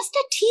 It's just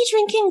a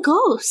tea-drinking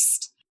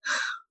ghost.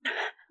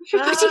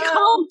 Everybody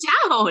calm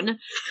down.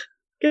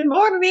 Good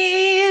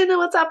morning.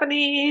 What's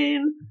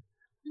happening?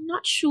 I'm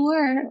not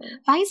sure.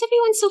 Why is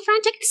everyone so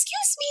frantic?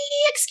 Excuse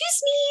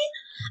me.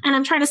 And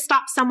I'm trying to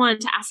stop someone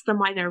to ask them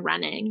why they're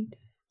running.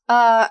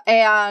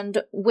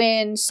 And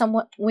when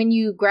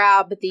you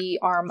grab the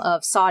arm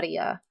of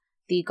Sadia,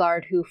 the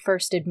guard who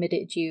first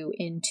admitted you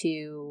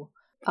into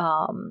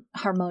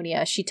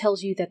Harmonia, she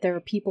tells you that there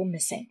are people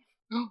missing.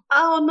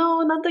 Oh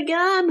no, not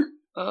again.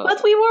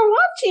 But we were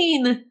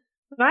watching,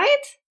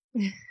 right?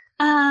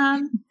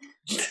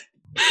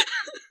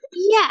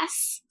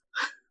 Yes.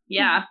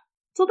 Yeah.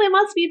 So they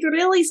must be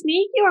really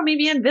sneaky or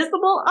maybe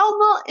invisible.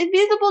 Oh no,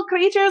 invisible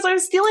creatures are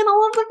stealing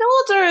all of the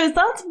villagers.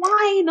 That's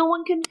why no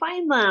one can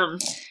find them.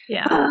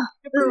 Yeah.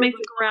 This makes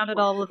look around at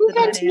all of Who the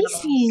dead went animals.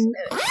 missing?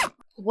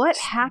 What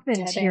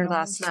happened Dead here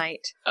animals. last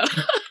night?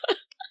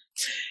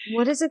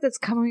 What is it that's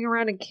coming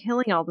around and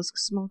killing all those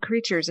small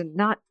creatures and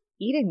not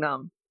eating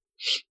them?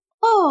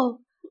 Oh,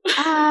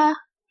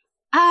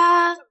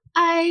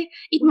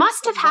 it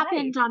must have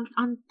happened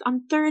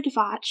on third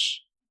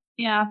watch.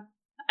 Yeah,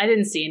 I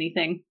didn't see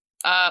anything.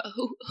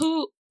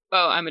 Who?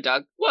 Oh, I'm a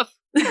dog. Woof.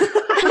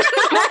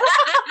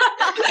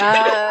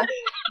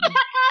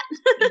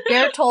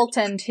 Bertolt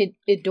and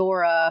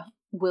Idora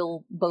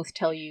will both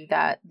tell you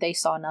that they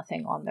saw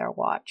nothing on their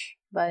watch,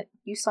 but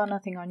you saw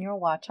nothing on your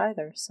watch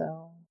either,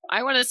 so...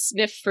 I want to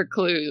sniff for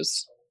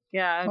clues.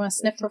 Yeah. You want to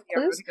sniff for yeah,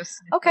 I'm clues? gonna go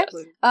sniff Okay. for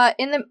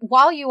clues.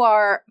 While you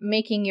are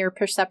making your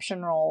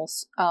perception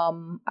rolls,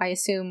 I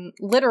assume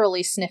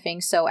literally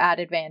sniffing, so at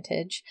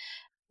advantage,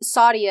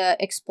 Sadia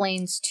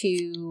explains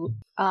to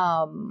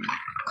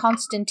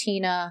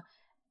Constantina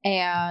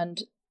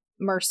and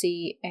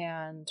Mercy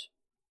and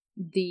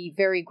the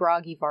very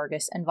groggy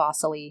Vargas and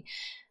Vasily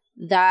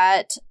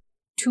that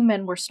 2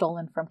 men were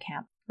stolen from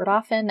camp.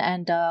 Rodolphin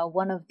and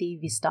one of the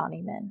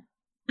Vistani men.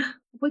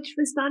 Which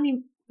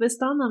Vistana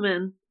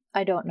man?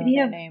 I don't know Did he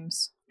their have-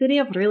 names. Did he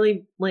have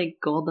really,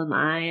 golden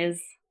eyes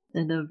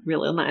and a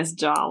really nice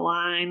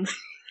jawline?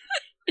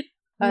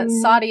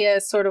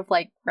 Sadia sort of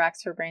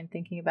racks her brain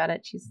thinking about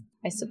it.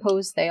 I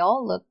suppose they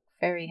all look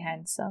very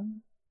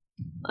handsome.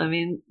 I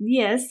mean,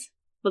 yes,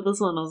 but this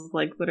one was,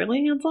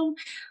 literally handsome?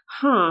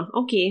 Huh,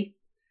 okay.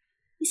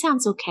 He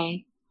sounds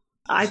okay.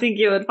 I think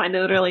you would find it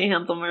really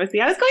handsome,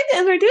 Mercy. I was going to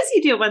introduce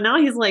you to it, but now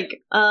he's,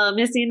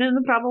 missing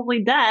and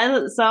probably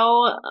dead,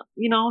 so,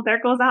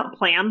 there goes that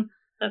plan.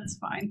 That's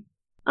fine.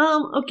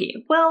 Okay,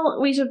 well,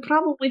 we should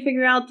probably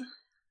figure out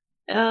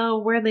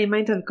where they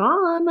might have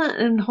gone,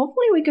 and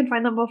hopefully we can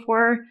find them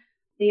before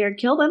they are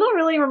killed. I don't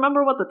really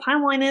remember what the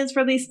timeline is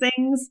for these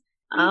things.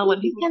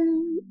 Maybe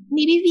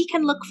we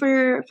can look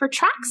for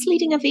tracks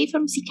leading away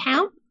from the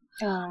camp.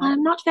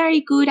 I'm not very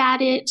good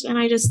at it, and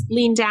I just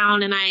lean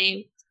down and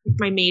I, with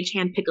my mage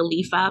hand, pick a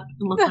leaf up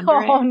and look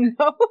under it.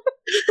 No.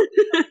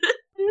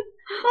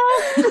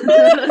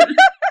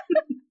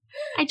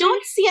 I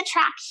don't see a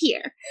track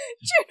here.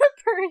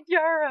 Juniper and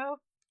Yarrow.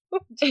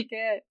 What'd you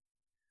get?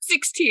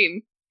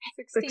 16.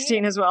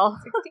 16 as well.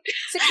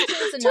 16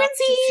 is enough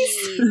to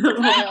see the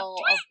trail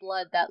of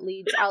blood that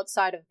leads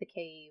outside of the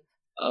cave.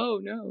 Oh,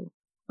 no.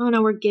 Oh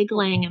no, we're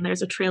giggling and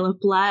there's a trail of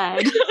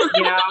blood.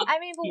 Yeah. I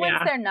mean, but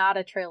when's there not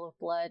a trail of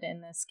blood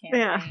in this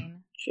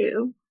campaign?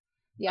 True.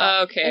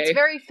 Yeah. Okay. It's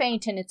very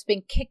faint and it's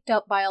been kicked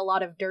up by a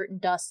lot of dirt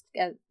and dust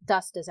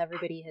as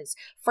everybody has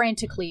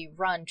frantically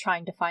run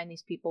trying to find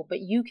these people. But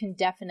you can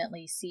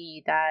definitely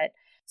see that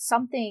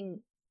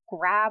something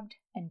grabbed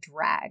and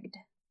dragged.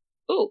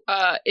 Oh,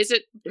 is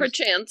it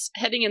perchance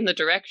heading in the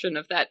direction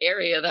of that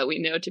area that we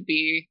know to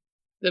be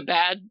the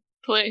bad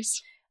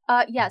place?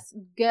 Yes.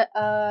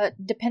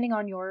 Depending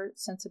on your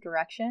sense of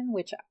direction,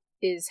 which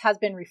has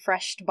been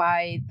refreshed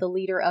by the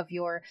leader of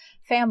your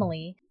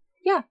family,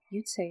 yeah,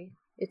 you'd say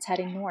it's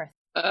heading north.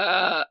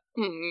 I'm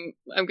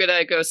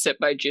gonna go sit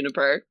by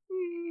Juniper.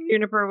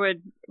 Juniper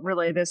would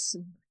relay this.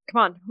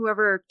 Come on,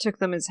 whoever took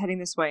them is heading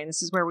this way, and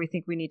this is where we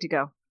think we need to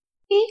go.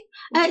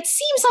 It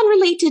seems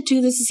unrelated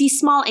to these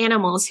small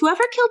animals.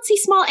 Whoever killed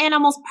these small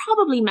animals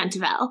probably meant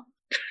well.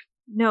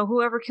 No,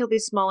 whoever killed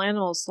these small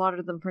animals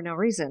slaughtered them for no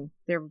reason.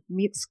 Their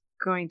meat's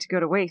going to go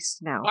to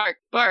waste now. Bark,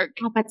 bark.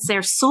 Oh, but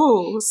their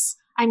souls.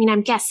 I mean,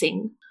 I'm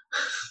guessing.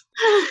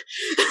 They're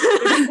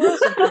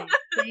squirrels and things.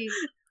 They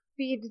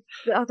feed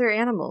the other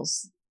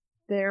animals.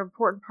 They're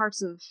important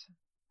parts of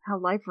how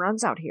life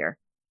runs out here.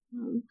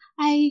 There's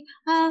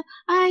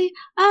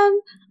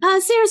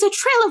a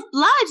trail of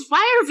blood.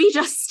 Why are we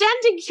just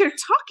standing here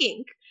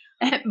talking?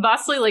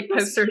 Vasily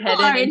pokes her head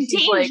People are in, and in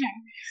she's danger.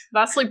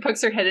 Vasily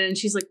pokes her head in, and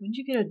she's like, "When'd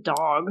you get a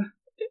dog?"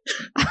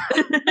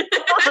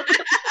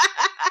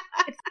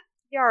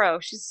 Yarrow,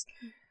 she's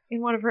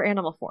in one of her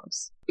animal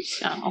forms.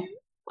 Oh.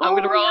 I'm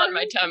gonna roll on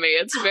my tummy.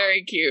 It's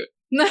very cute.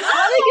 I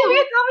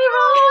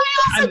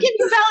also give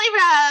you belly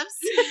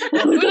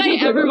rubs. Would I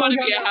ever want to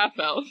be a half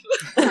elf?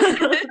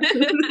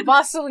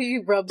 Vasily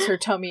rubs her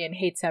tummy and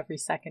hates every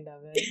second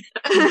of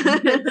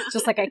it.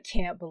 Just I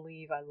can't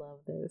believe I love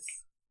this.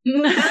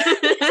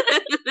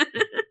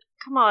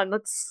 Come on,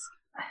 let's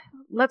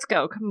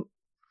go. Come,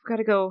 we've got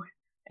to go.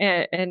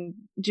 And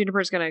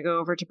Juniper's gonna go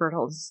over to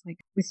Berthold. We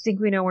think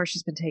we know where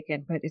she's been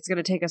taken, but it's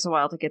gonna take us a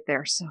while to get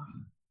there. So,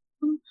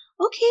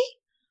 Okay.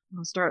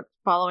 I'll start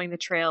following the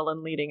trail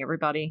and leading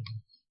everybody.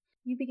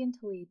 You begin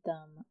to lead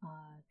them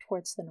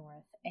towards the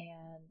north,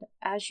 and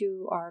as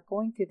you are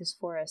going through this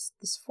forest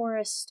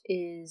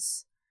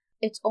is,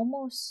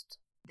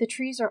 the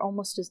trees are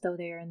almost as though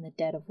they are in the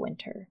dead of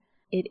winter.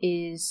 It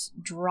is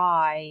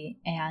dry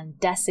and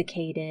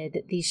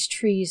desiccated. These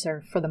trees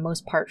are, for the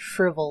most part,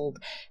 shriveled.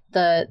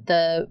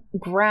 The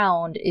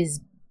ground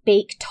is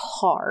baked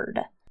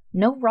hard.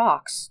 No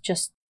rocks,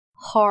 just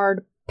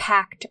hard,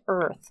 packed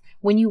earth.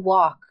 When you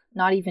walk,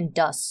 not even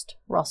dust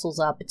rustles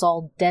up. It's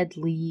all dead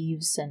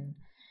leaves and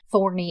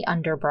thorny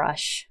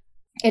underbrush.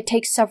 It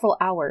takes several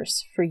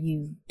hours for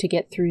you to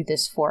get through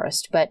this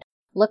forest, but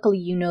luckily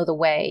you know the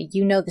way.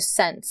 You know the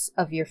sense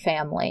of your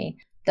family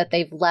that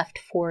they've left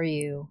for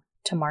you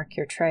to mark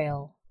your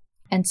trail.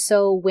 And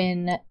so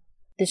when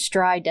this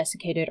dry,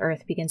 desiccated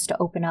earth begins to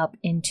open up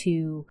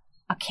into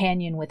a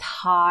canyon with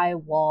high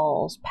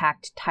walls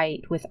packed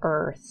tight with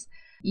earth,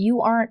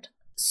 you aren't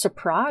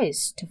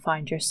surprised to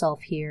find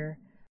yourself here,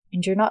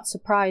 and you're not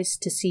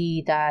surprised to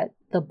see that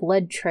the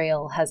blood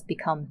trail has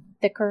become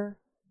thicker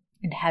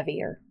and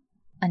heavier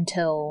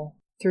until,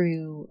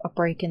 through a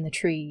break in the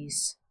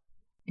trees,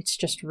 it's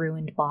just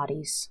ruined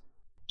bodies.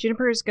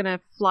 Juniper is going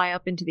to fly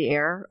up into the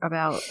air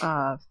about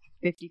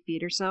 50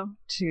 feet or so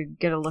to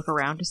get a look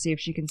around to see if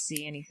she can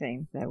see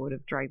anything that would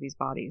have dragged these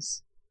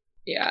bodies.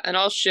 Yeah, and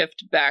I'll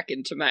shift back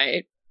into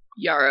my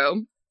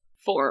Yarrow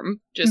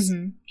form, just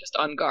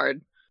on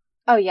guard.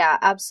 Oh yeah,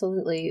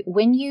 absolutely.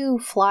 When you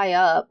fly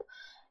up,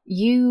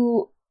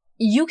 you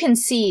can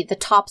see the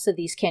tops of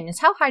these canyons.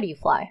 How high do you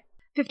fly?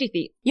 50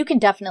 feet. You can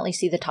definitely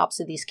see the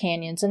tops of these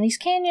canyons, and these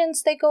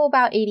canyons, they go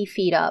about 80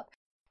 feet up.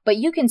 But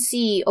you can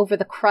see over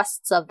the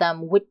crusts of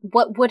them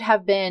what would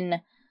have been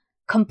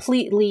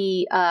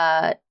completely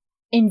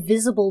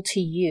invisible to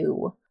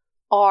you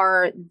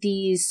are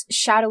these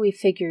shadowy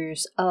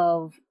figures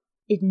of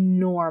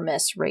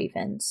enormous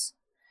ravens.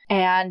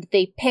 And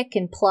they pick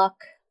and pluck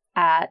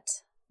at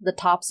the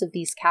tops of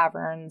these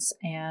caverns,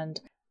 and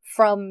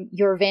from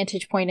your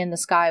vantage point in the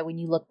sky, when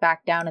you look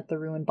back down at the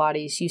ruined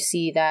bodies, you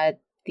see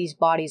that these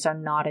bodies are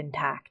not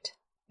intact.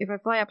 If I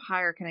fly up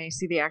higher, can I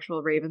see the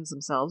actual ravens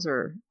themselves,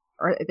 or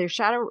are they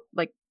shadow,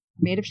 like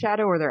made of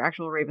shadow, or they're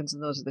actual ravens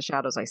and those are the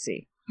shadows I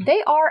see?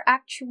 They are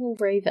actual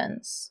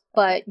ravens,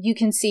 but you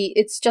can see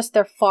it's just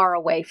they're far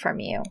away from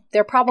you.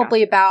 They're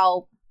probably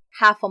about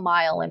half a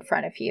mile in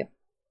front of you.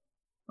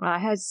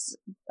 Has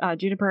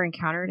Juniper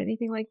encountered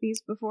anything like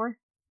these before?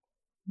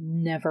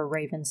 Never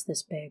ravens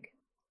this big.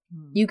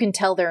 You can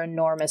tell they're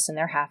enormous and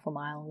they're half a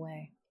mile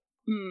away.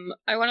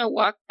 I want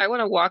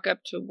to walk up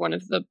to one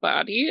of the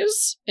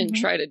bodies and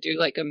try to do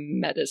like a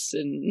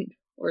medicine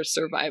or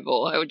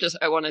survival.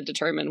 I want to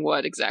determine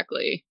what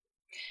exactly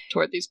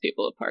tore these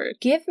people apart.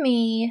 Give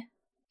me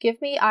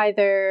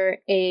either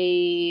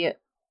a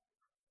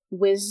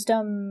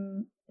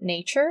wisdom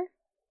nature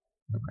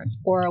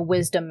or a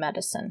wisdom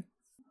medicine.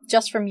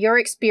 Just from your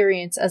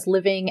experience as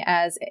living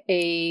as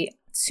a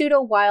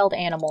pseudo-wild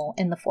animal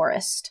in the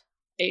forest.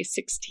 A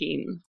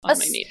 16 on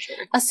my nature.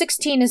 A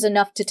 16 is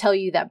enough to tell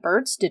you that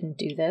birds didn't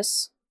do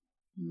this.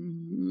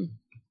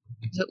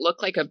 Does it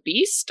look like a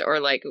beast or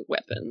like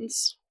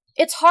weapons?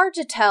 It's hard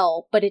to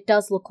tell, but it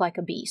does look like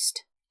a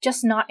beast.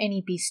 Just not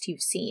any beast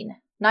you've seen.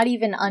 Not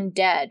even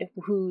undead,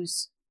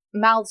 whose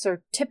mouths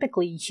are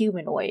typically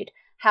humanoid,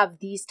 have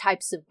these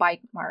types of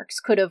bite marks.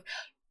 Could have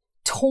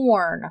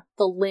torn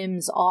the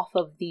limbs off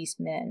of these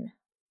men.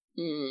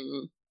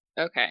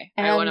 Okay.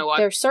 And I want to walk.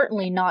 They're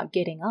certainly not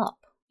getting up.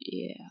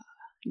 Yeah.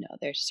 No,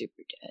 they're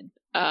super dead.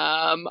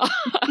 Well,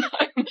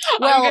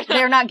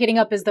 they're not getting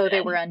up as though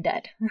they were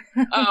undead.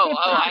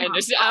 I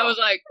understand. I was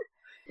like,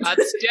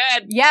 that's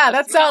dead. Yeah,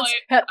 that sounds...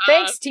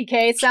 thanks,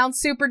 TK. It sounds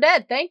super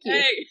dead. Thank you.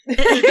 Hey.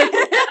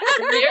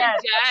 They're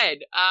dead.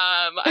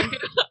 I'm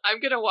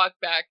gonna walk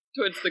back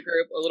towards the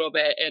group a little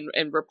bit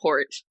and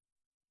report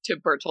to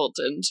Bertolt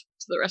and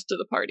to the rest of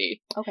the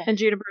party. Okay. And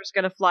Juniper's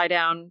gonna fly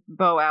down,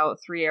 bow out,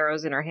 3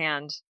 arrows in her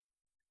hand,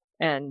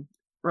 and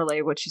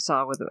relay what she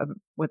saw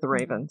with the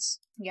ravens.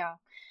 Yeah.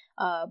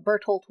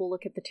 Bertolt will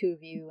look at the two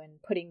of you and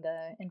putting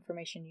the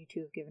information you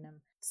two have given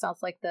him. Sounds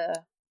like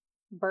the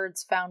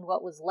birds found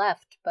what was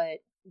left, but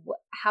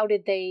how'd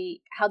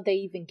they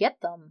even get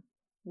them?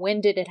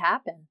 When did it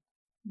happen?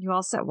 You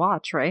all set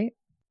watch, right?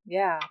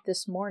 Yeah,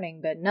 this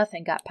morning, but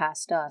nothing got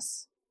past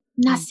us.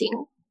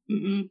 Nothing.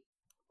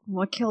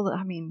 What killed...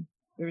 I mean,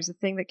 there was a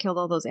thing that killed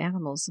all those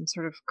animals. Some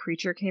sort of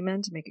creature came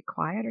in to make it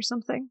quiet or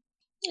something?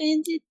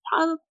 And it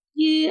probably...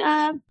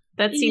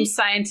 that seems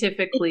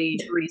scientifically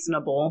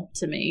reasonable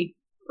to me.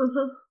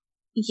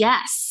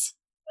 Yes.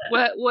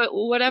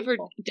 Whatever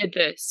did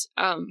this,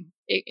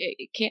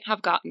 it can't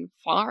have gotten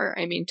far.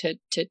 I mean,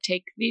 to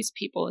take these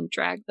people and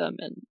drag them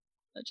and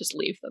just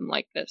leave them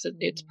like this,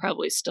 it's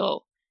probably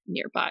still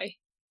nearby.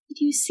 Did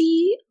you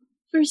see,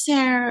 was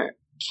there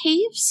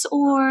caves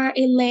or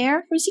a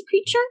lair for the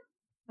creature?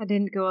 I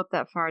didn't go up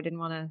that far. I didn't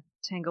want to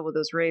tangle with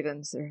those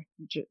ravens. They're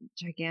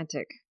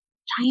gigantic.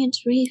 Giant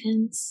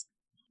ravens.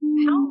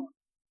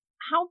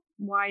 How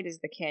wide is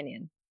the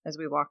canyon as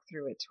we walk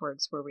through it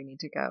towards where we need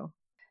to go?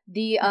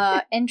 The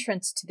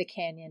entrance to the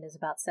canyon is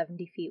about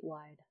 70 feet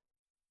wide.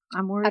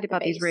 I'm worried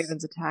about these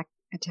ravens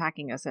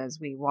attacking us as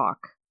we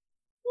walk.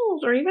 Well,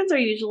 the ravens are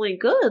usually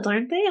good,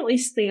 aren't they? At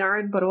least they are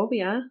in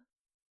Barovia.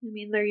 I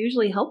mean, they're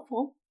usually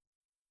helpful.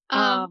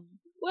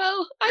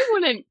 Well, I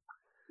wouldn't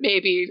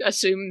maybe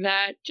assume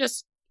that.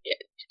 Just,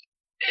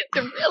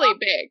 they're really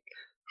big.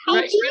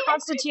 Right?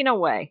 Constantina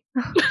way.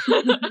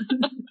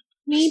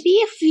 Maybe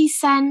if we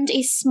send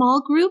a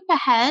small group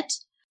ahead,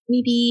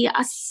 maybe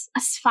us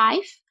 5,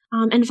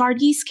 and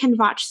Varghese can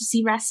watch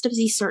the rest of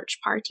the search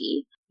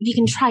party. we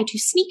can try to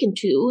sneak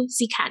into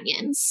the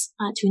canyons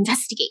to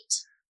investigate.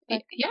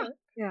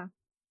 Yeah.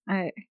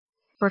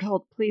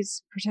 Berthold,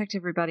 please protect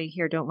everybody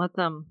here. Don't let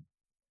them.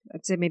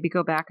 I'd say maybe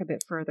go back a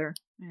bit further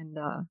and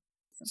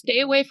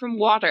Stay away from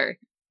water.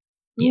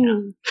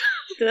 Yeah.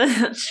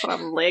 That's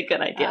probably a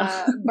good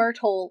idea.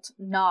 Berthold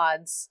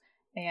nods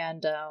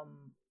and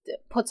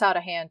puts out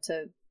a hand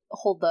to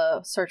hold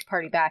the search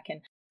party back,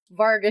 and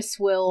Vargas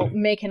will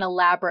make an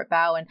elaborate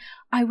bow, and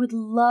I would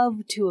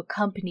love to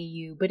accompany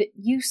you, but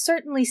you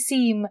certainly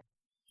seem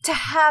to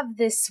have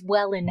this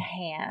well in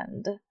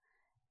hand.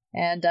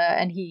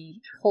 And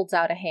he holds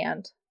out a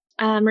hand.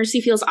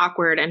 Mercy feels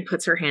awkward and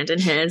puts her hand in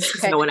his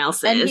because no one else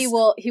is. And he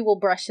will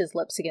brush his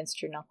lips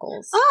against your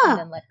knuckles and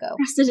then let go.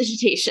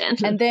 Prestidigitation.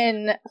 And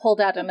then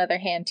hold out another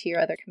hand to your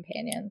other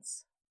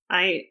companions.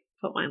 I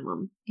put mine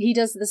on. He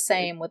does the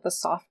same with a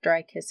soft,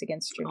 dry kiss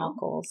against your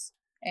knuckles.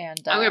 And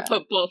I'm going to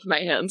put both my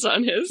hands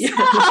on his.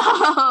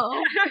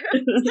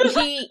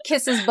 He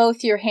kisses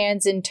both your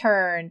hands in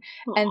turn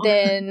and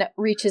then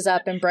reaches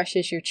up and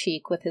brushes your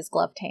cheek with his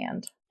gloved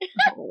hand.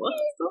 That's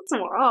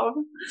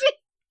wrong.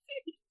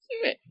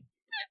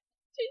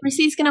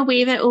 Mercy's gonna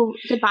wave it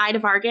goodbye to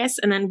Vargas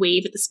and then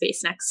wave at the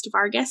space next to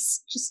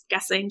Vargas. Just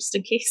guessing, just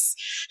in case.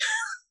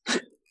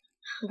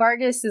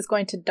 Vargas is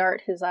going to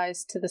dart his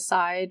eyes to the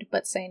side,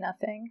 but say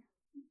nothing.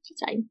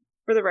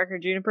 For the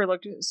record, Juniper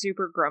looked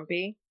super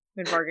grumpy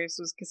when Vargas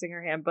was kissing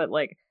her hand, but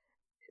like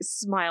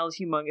smiled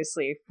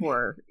humongously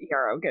for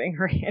Yarrow getting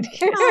her hand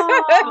kissed.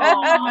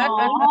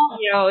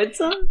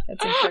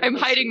 I'm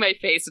hiding my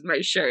face in my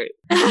shirt.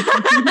 Kind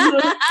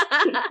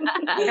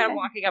of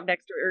walking up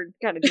next to her,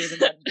 kind of doing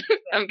the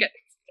I'm good.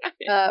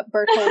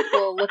 Bertolt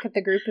will look at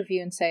the group of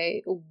you and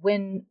say,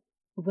 when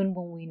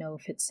will we know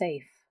if it's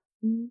safe?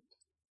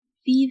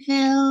 We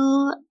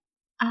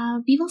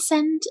will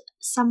send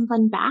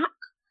someone back.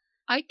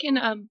 I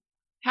can,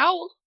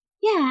 howl.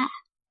 Yeah.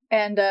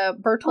 And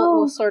Bertolt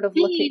will sort of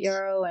look at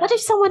Yarrow and... What if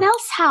someone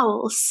else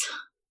howls?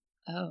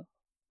 Oh.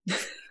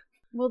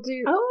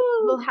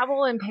 We'll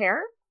howl in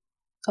pair.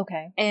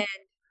 Okay. And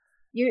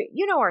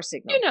you know our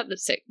signal. You know the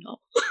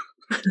signal.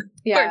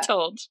 Yeah.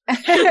 Bertolt.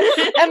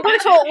 And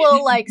Bertolt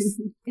will,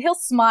 he'll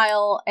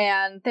smile,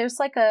 and there's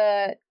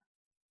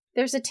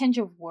a tinge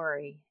of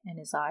worry in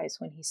his eyes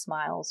when he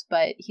smiles,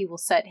 but he will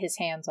set his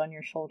hands on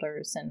your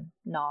shoulders and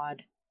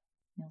nod.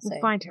 He'll say,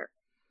 we'll find her.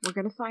 We're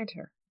going to find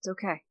her. It's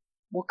okay.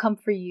 We'll come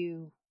for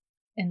you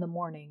in the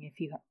morning if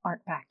you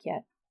aren't back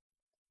yet.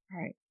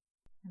 All right.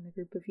 And the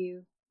group of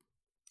you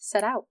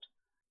set out.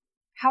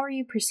 How are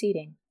you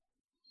proceeding?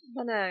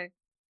 I'm gonna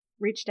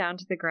reach down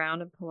to the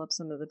ground and pull up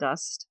some of the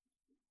dust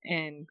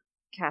and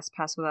cast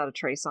Pass Without a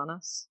Trace on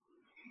us.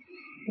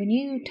 When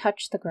you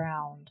touch the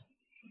ground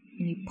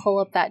and you pull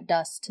up that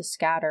dust to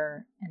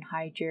scatter and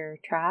hide your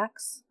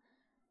tracks,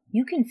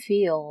 you can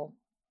feel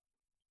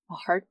a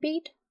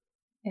heartbeat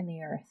in the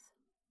earth.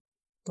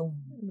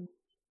 Boom.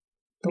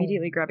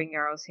 Immediately grabbing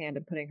Yarrow's hand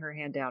and putting her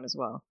hand down as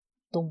well.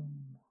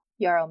 Boom.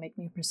 Yarrow, make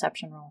me a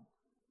perception roll.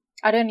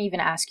 I didn't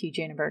even ask you,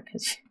 Janiber,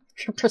 because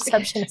your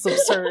perception is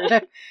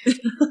absurd.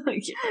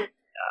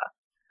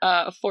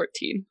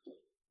 14.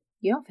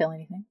 You don't feel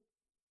anything.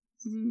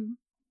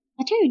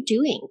 What are you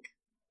doing?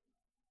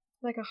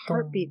 Like a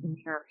heartbeat in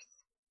the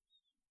earth.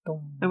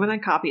 Boom. I want to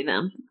copy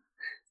them.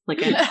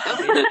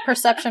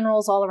 Perception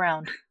rolls all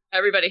around.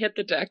 Everybody hit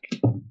the deck.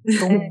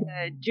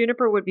 And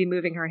Juniper would be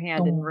moving her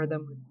hand and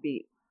Rhythm would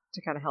be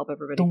to kind of help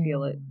everybody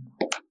feel it.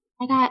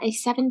 I got a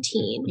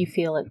 17. You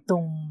feel it.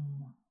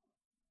 Boom.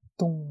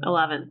 Boom.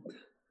 11.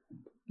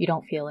 You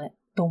don't feel it.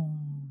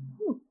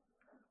 Boom.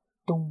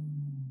 Boom.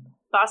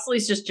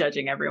 Vasili's just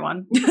judging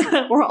everyone.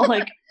 We're all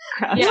like,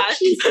 crap. Yeah.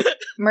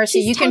 Mercy,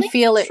 She's you can telling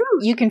feel the it.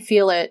 truth. You can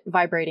feel it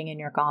vibrating in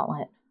your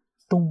gauntlet.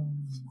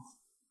 Boom.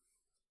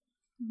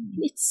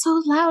 It's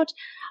so loud.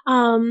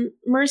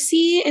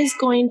 Mercy is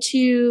going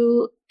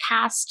to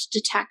cast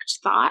Detect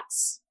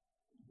Thoughts,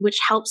 which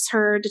helps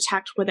her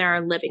detect where there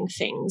are living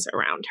things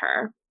around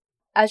her.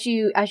 As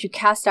you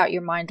cast out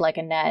your mind like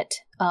a net,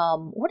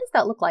 what does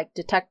that look like?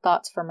 Detect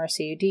thoughts for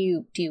Mercy. Do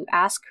you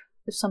ask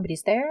if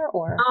somebody's there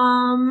or?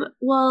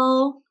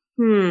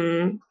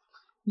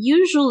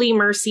 Usually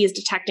Mercy is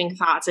detecting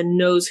thoughts and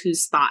knows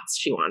whose thoughts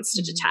she wants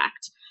to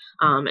detect.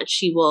 And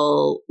she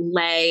will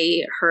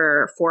lay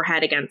her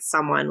forehead against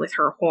someone with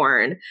her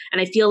horn.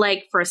 And I feel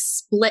like for a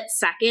split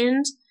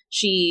second,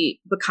 she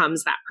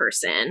becomes that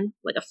person,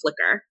 like a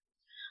flicker.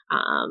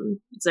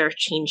 It's their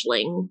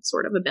changeling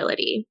sort of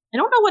ability. I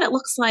don't know what it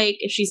looks like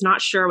if she's not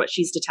sure what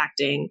she's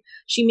detecting.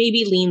 She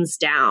maybe leans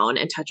down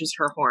and touches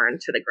her horn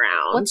to the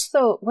ground.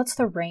 What's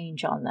the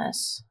range on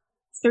this?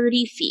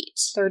 30 feet.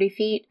 30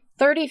 feet?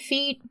 30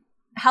 feet,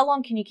 how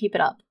long can you keep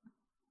it up?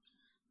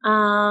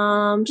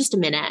 Just a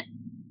minute.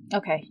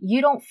 Okay,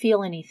 you don't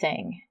feel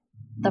anything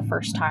the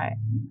first time.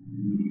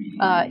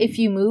 If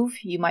you move,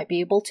 you might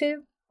be able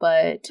to,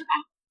 but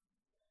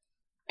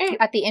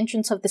at the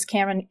entrance of this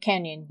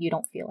canyon, you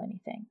don't feel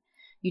anything.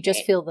 You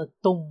just feel the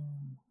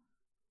dum,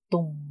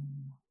 dum,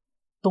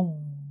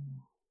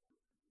 dum.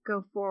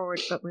 Go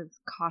forward, but with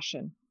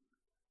caution.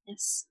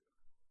 Yes.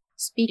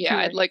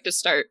 I'd like to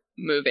start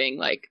moving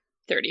like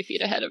 30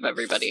 feet ahead of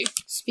everybody.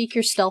 Speak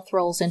your stealth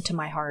rolls into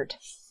my heart.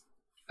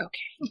 Okay.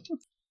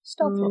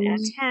 Stealth roll. Yeah,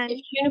 10.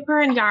 If Juniper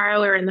and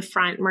Yarrow are in the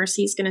front,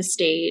 Mercy's going to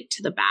stay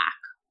to the back.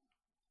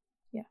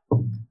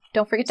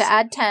 Don't forget to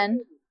add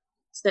 10.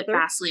 So that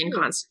Vasily and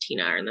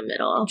Constantina are in the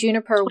middle.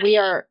 Juniper, we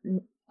are...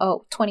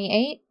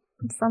 28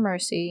 for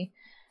Mercy.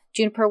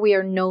 Juniper, we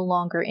are no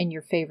longer in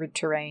your favored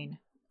terrain.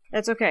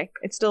 That's okay.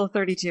 It's still a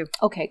 32.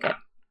 Okay, good.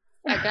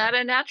 I got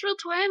a natural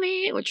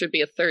 20, which would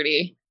be a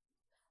 30.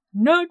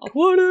 Nat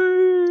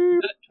 20!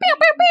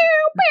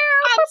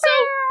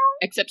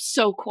 Except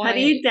so quiet. How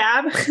do you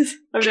dab?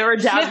 I've never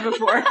dabbed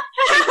before.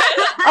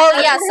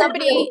 Oh yeah,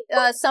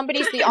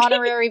 somebody's the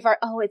honorary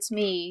it's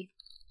me.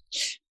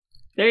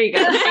 There you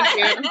go. Thank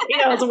you.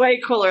 Yeah, it's way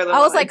cooler than I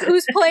was what like, did.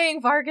 who's playing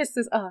Vargas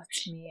this? Oh,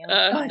 it's me.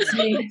 It's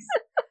me.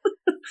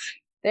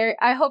 There,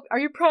 I hope, are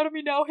you proud of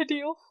me now,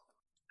 Hadil?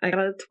 I got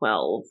a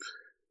 12.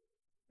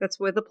 That's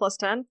with a plus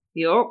 10?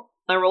 Yup.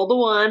 I rolled a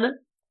 1,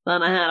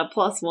 then I had a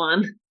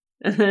 +1,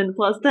 and then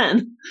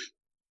 +10.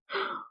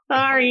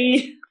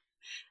 Sorry.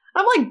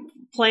 I'm like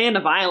playing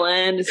the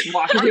violin, just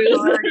walking through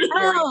this.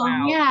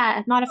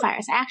 Yeah,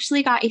 modifiers. I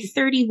actually got a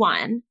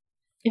 31,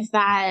 if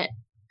that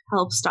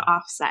helps to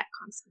offset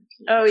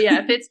Constantine. Oh, yeah.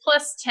 If it's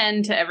plus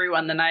 10 to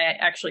everyone, then I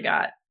actually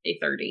got a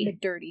 30. A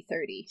dirty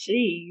 30.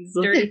 Jeez.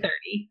 Dirty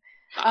 30.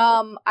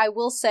 I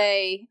will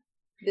say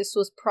this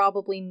was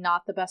probably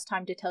not the best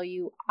time to tell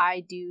you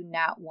I do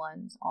nat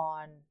 1s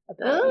on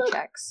ability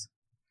checks.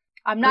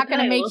 I'm not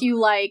going to make you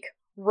like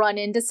run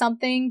into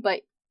something,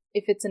 but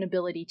if it's an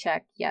ability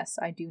check, yes,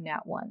 I do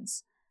nat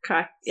 1s.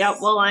 Okay. Yeah,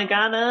 well, I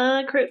got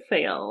a crit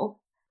fail.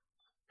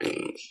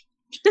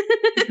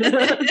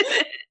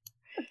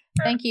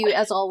 Thank you,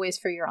 as always,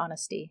 for your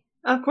honesty.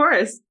 Of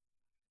course.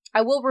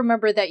 I will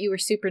remember that you were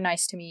super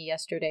nice to me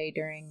yesterday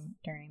during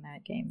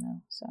that game,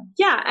 though. So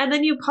Yeah, and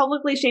then you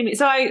publicly shame me.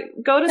 So I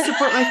go to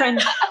support my friend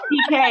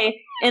TK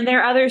in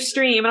their other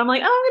stream, and I'm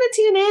like, oh, I'm going to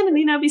tune in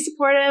and, be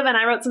supportive. And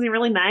I wrote something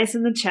really nice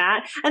in the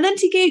chat. And then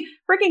TK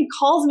freaking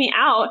calls me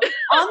out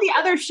on the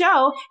other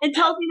show and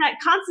tells me that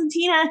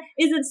Constantina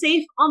isn't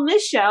safe on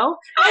this show.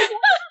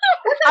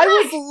 I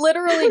was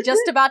literally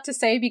just about to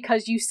say,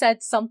 because you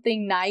said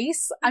something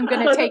nice, I'm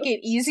going to take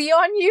it easy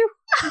on you.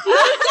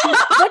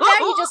 But now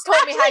you just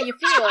told me how you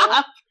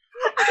feel.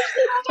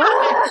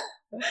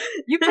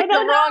 You picked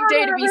the wrong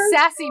day to be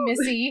sassy,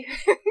 Missy.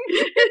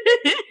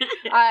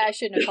 I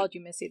shouldn't have called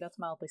you Missy. That's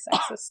mildly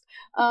sexist.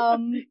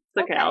 It's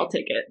okay, I'll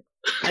take it.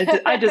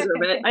 I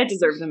deserve it. I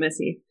deserve the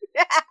Missy.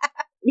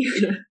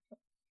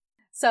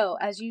 So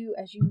as you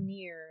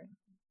near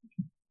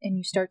and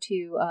you start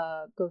to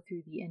go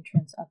through the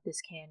entrance of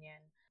this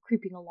canyon,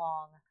 creeping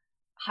along,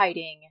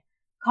 hiding,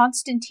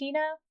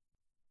 Constantina,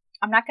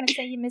 I'm not going to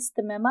say you missed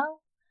the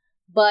memo,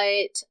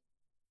 but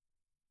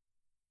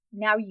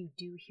now you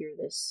do hear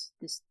this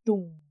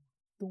doom,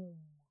 doom,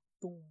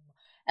 doom.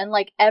 And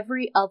like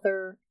every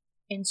other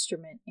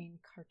instrument in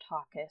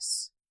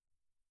Cartacus,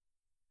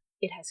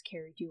 it has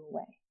carried you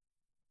away.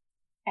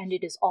 And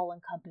it is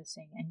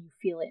all-encompassing, and you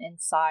feel it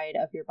inside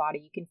of your body.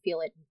 You can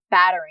feel it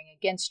battering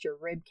against your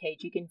rib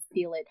cage. You can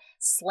feel it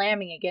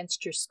slamming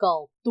against your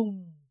skull.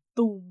 Doom,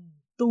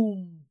 doom,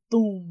 doom,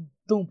 doom,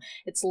 doom.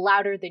 It's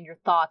louder than your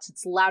thoughts.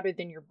 It's louder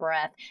than your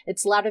breath.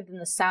 It's louder than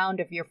the sound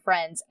of your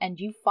friends. And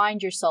you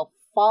find yourself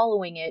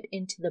following it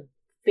into the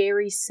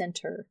very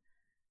center,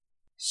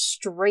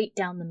 straight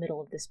down the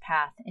middle of this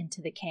path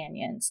into the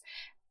canyons.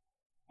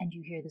 And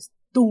you hear this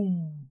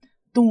doom,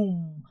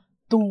 doom,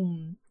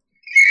 doom,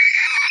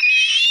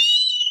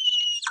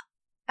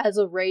 as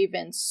a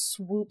raven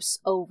swoops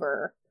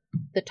over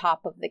the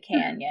top of the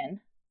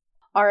canyon.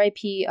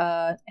 R.I.P.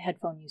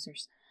 Headphone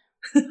users.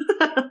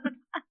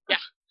 Yeah.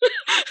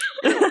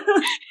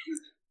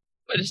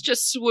 But it's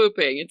just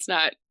swooping. It's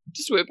not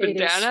swooping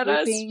down at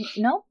us.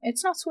 No,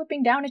 it's not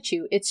swooping down at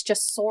you. It's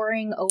just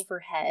soaring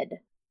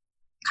overhead.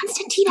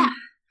 Constantina!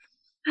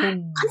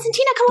 Boom,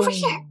 Constantina, come over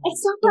here!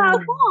 It's so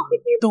loud! I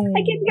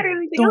can't hear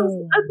anything else.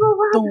 I'm so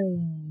loud.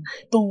 Boom,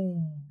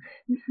 boom.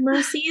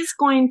 Mercy is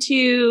going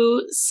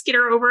to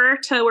skitter over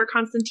to where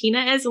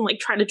Constantina is and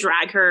try to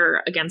drag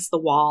her against the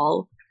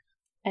wall.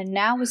 And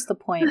now is the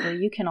point where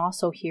you can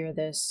also hear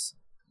this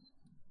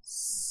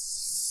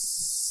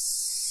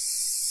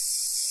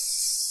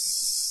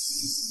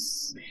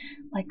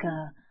like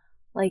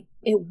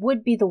it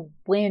would be the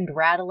wind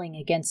rattling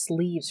against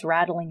leaves,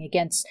 rattling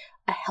against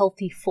a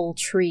healthy full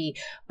tree,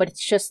 but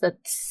it's just the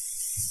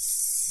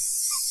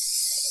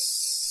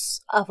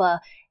of a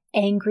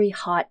angry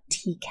hot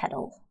tea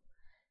kettle.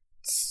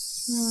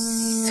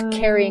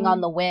 Carrying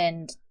on the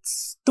wind.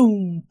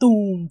 Doom,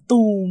 doom,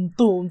 doom,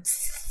 doom.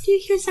 Do you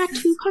hear that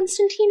too,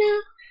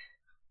 Constantina?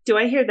 Do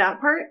I hear that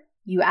part?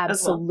 You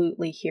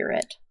absolutely hear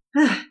it.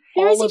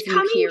 Where is All it of you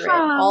coming hear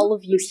from? it. All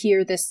of you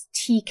hear this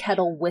tea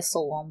kettle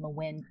whistle on the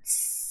wind.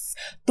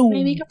 Doom,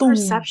 Can I make a doom,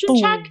 perception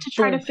doom, check to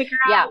try doom. to figure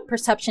Yeah, out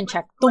perception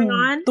check. what's Doom,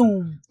 going on?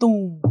 doom,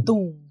 doom,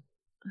 doom.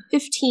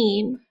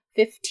 15.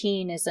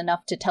 15 is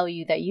enough to tell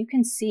you that you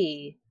can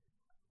see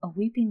a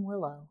weeping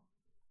willow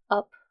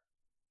up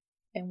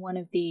in one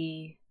of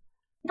the,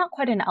 not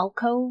quite an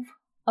alcove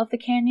of the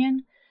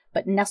canyon,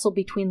 but nestled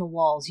between the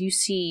walls, you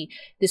see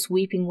this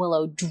weeping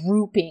willow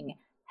drooping,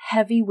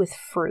 heavy with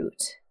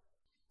fruit.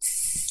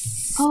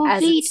 Oh,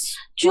 wait.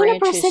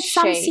 Juniper said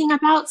something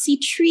about the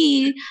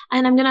tree,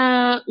 and I'm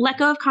gonna let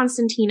go of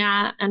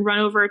Constantina and run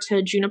over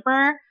to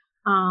Juniper.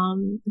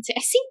 And say, I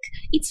think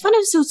it's one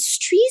of those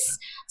trees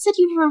that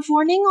you were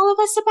warning all of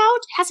us about.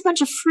 It has a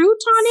bunch of fruit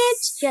on it.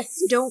 Yes,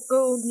 don't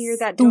go near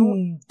that.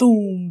 Doom,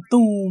 doom,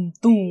 doom,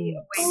 doom.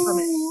 Away from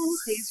it.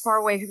 Stay as far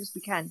away as we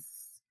can.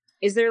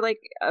 Is there like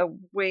a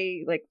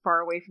way like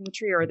far away from the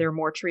tree, or are there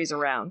more trees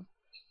around?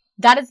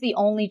 That is the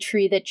only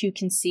tree that you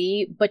can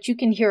see, but you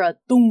can hear a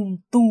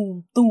doom,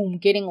 doom, doom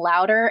getting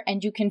louder,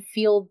 and you can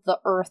feel the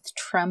earth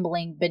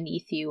trembling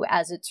beneath you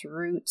as its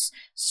roots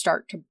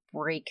start to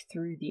break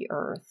through the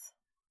earth.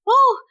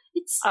 Oh,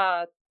 it's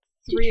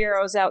 3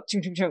 arrows out.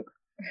 Chunk, chunk, chunk.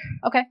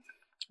 Okay.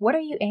 What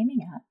are you aiming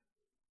at?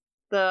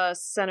 The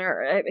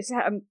center.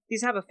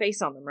 These have a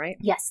face on them, right?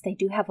 Yes, they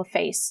do have a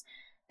face.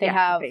 They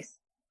have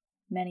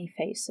many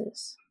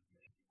faces.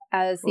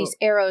 As these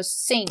arrows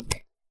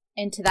sink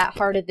into that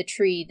heart of the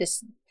tree,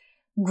 this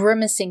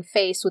grimacing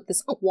face with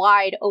this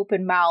wide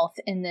open mouth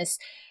and this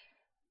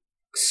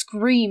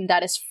scream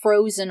that is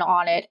frozen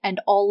on it,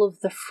 and all of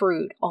the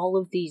fruit, all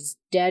of these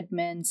dead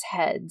men's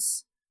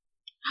heads,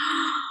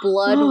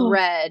 blood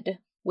red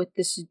with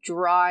this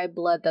dry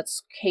blood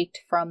that's caked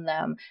from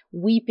them,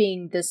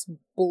 weeping this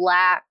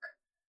black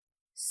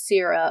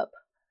syrup,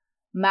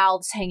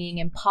 mouths hanging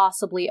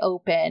impossibly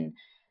open.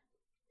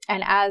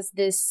 And as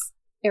this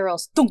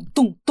arrows thunk,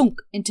 thunk,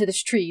 thunk into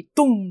this tree,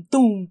 thunk,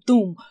 thunk,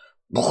 thunk,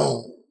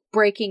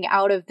 breaking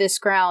out of this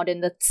ground,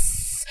 and the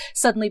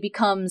suddenly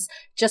becomes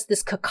just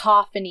this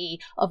cacophony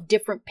of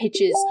different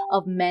pitches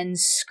of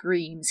men's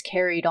screams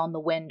carried on the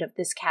wind of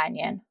this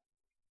canyon.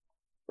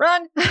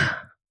 Run!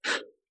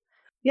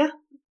 Yeah.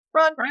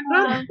 Run!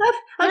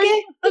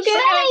 Okay.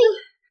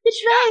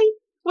 It's right.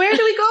 Where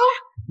do we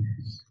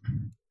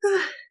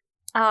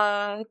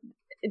go?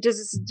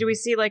 Do we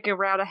see like a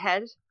route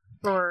ahead?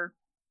 Or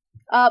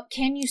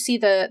can you see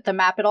the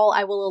map at all?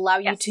 I will allow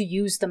you to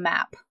use the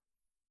map.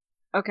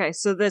 Okay,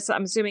 so this,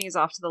 I'm assuming, is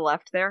off to the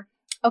left there?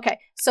 Okay,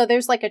 so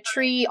there's like a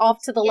tree off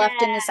to the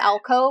left in this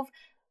alcove.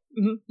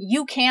 Mm-hmm.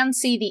 You can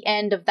see the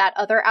end of that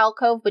other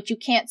alcove, but you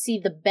can't see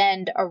the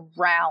bend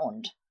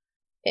around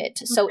it.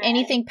 So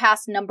anything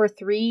past number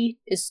 3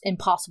 is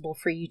impossible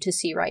for you to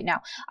see right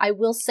now. I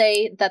will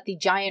say that the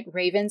giant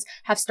ravens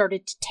have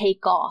started to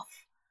take off,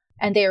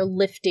 and they are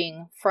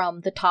lifting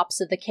from the tops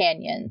of the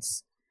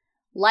canyons.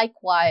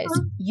 Likewise,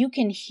 you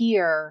can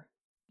hear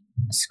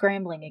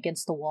scrambling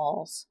against the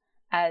walls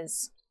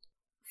as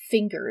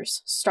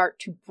fingers start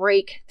to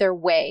break their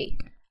way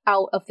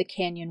out of the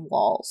canyon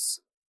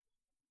walls.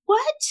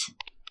 What?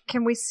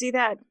 Can we see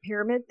that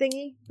pyramid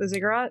thingy? The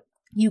ziggurat?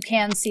 You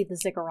can see the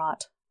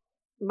ziggurat.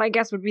 My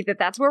guess would be that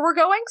that's where we're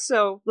going,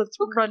 so let's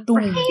run.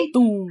 Doom,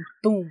 doom,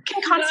 doom.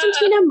 Can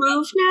Constantina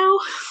move now?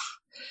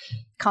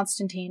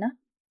 Constantina?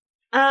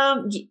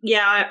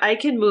 Yeah, I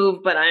can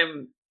move, but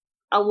I'm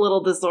a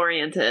little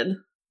disoriented.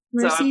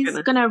 Mercy's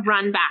gonna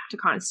run back to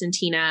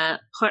Constantina,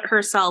 put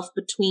herself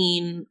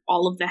between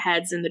all of the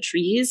heads in the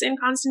trees in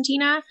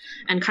Constantina,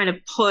 and kind of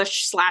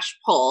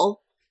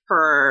push/pull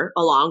her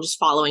along, just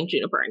following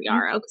Juniper and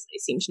Yarrow, because they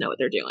seem to know what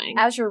they're doing.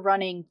 As you're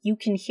running, you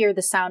can hear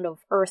the sound of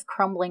earth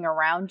crumbling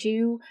around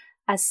you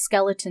as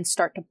skeletons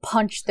start to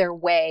punch their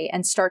way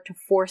and start to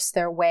force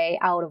their way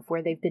out of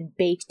where they've been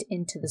baked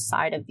into the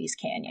side of these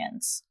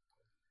canyons.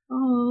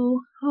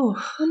 Oh,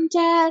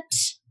 undead.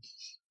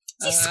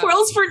 These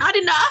squirrels were not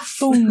enough.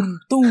 Doom,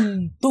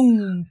 doom,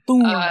 doom,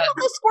 doom.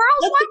 The squirrels?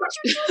 Why would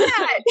you do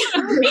that?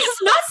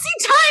 It's not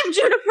the time,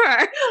 Juniper.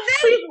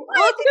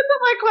 Let's get to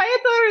my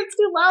quiet door. It's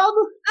too loud.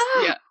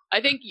 Yeah,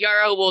 I think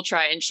Yarrow will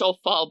try, and she'll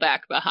fall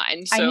back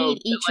behind. So I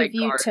need each of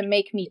you to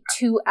make me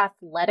 2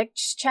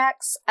 athletics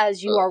checks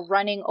as you are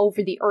running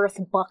over the earth,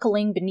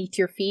 buckling beneath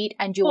your feet,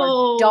 and you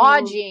are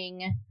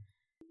dodging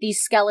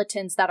these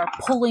skeletons that are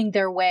pulling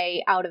their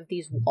way out of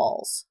these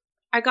walls.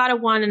 I got a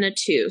 1 and a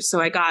 2, so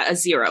I got a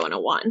 0 and a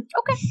 1.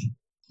 Okay.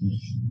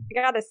 I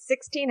got a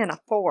 16 and a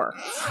 4.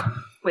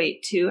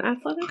 Wait, 2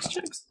 athletics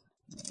checks?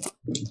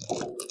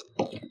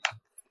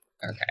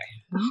 Okay.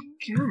 Oh,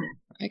 God.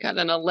 I got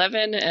an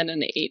 11 and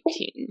an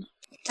 18.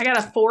 I got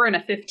a 4 and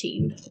a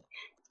 15.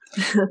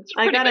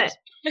 I got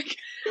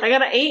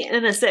an 8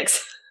 and a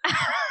 6.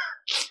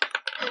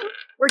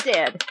 We're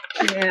dead.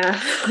 Yeah.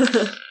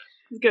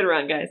 Good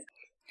run, guys.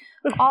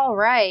 All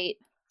right.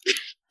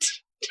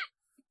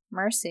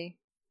 Mercy.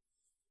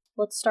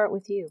 Let's start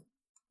with you.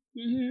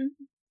 Mm-hmm.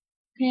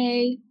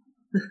 Okay.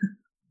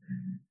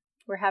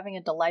 We're having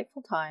a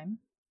delightful time.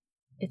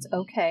 It's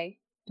okay.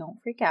 Don't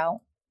freak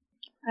out.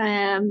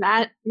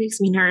 That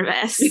makes me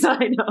nervous.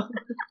 I know.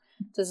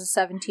 Does a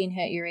 17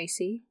 hit your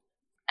AC?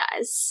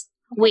 Does.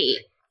 Wait.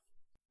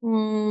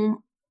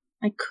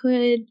 I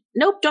could...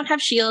 Nope, don't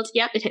have shield.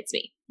 Yep, it hits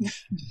me.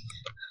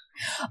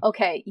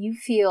 Okay, you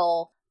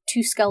feel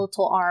 2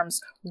 skeletal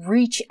arms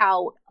reach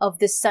out of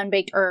this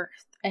sun-baked earth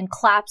and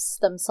claps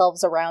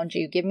themselves around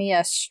you. Give me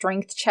a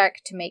strength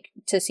check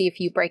to see if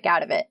you break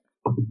out of it.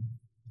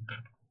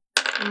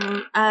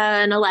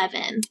 An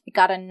 11. It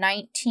got a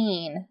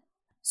 19.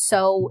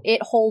 So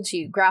it holds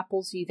you,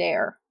 grapples you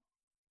there.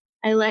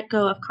 I let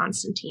go of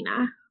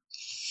Constantina.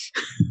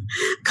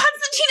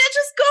 Constantina,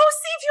 just go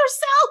save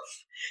yourself!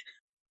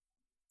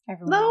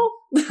 Everyone. No.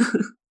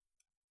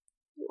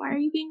 Why are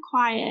you being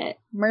quiet?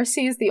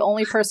 Mercy is the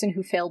only person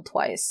who failed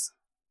twice.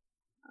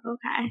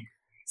 Okay.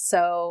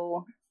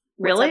 So...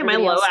 Really? My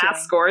low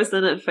ass scores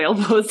didn't fail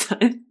both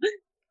times?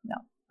 No.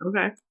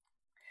 Okay.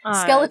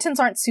 Skeletons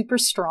aren't super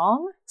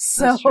strong,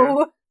 so... That's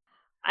true.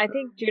 I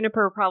think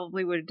Juniper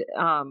probably would,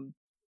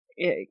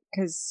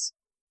 because...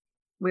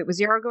 Wait,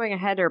 was Yarrow going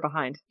ahead or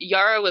behind?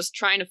 Yara was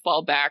trying to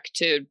fall back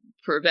to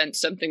prevent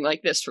something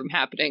like this from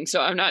happening, so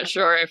I'm not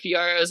sure if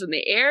Yara's in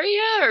the area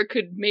or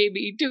could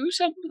maybe do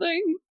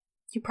something.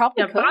 You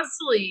probably could.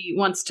 Vasily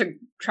wants to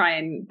try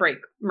and break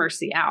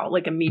Mercy out,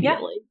 like,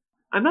 immediately. Yeah.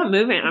 I'm not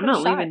moving. Give I'm it a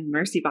not shot. leaving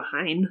Mercy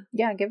behind.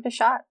 Yeah, give it a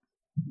shot.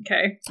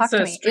 Okay. Talk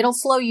to me. It'll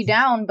slow you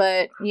down,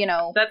 but,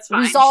 that's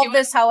fine. resolve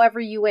this however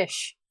you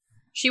wish.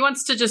 She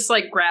wants to just,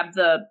 grab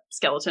the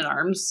skeleton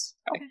arms.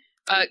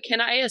 Okay.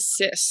 Can I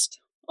assist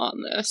on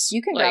this?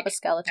 You can grab a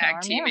skeleton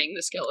arm, teaming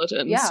the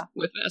skeletons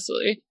with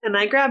Vasily. Can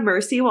I grab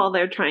Mercy while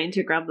they're trying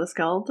to grab the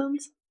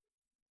skeletons?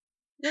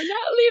 We're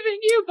not leaving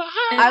you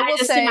behind. I will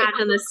just say-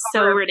 imagine this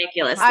so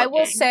ridiculous. I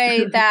will looking.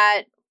 say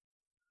that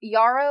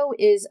Yarrow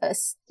is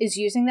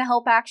using the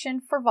help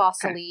action for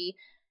Vasily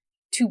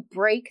to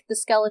break the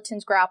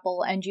skeleton's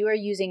grapple, and you are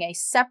using a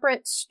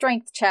separate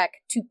strength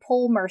check to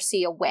pull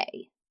Mercy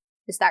away.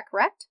 Is that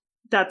correct?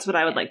 That's what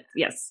I would like.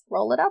 Yes.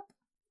 Roll it up.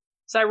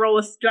 So do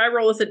I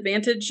roll with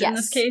advantage in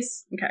this Yes.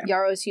 case? Okay.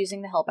 Yarrow's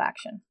using the help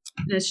action.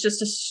 And it's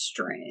just a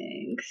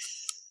strength.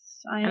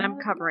 And I'm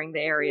covering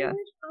the area.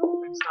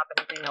 Stop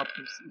anything else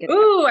from getting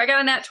Ooh, I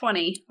got a nat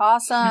 20.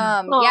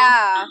 Awesome. Oh.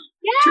 Yeah.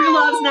 True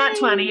love's nat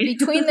 20.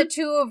 Between the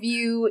two of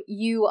you,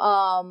 you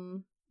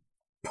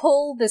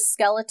pull the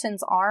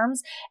skeleton's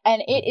arms,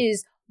 and it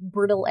is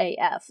brittle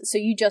AF. So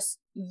you just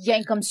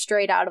yank them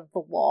straight out of the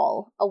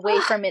wall, away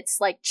from its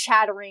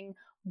chattering,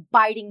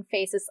 biting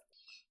faces.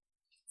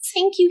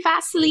 Thank you,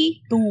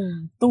 Vasily.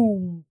 Boom,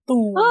 boom,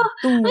 boom, Oh,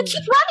 boom.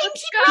 Keep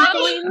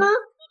running.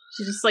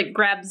 She just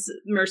grabs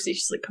Mercy.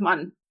 She's like, come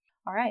on.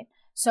 All right.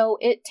 So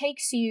it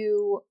takes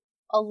you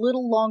a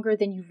little longer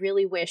than you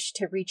really wish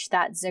to reach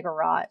that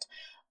ziggurat.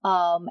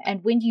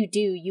 And when you do,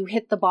 you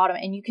hit the bottom,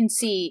 and you can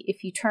see,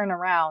 if you turn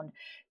around,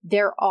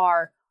 there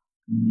are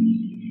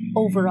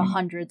over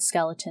 100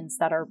 skeletons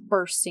that are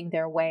bursting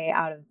their way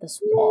out of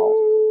this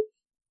wall.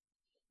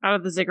 Out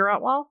of the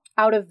ziggurat wall?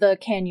 Out of the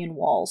canyon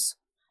walls.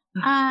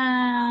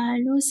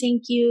 No,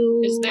 thank you.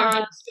 Is there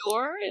a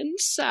door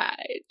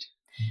inside?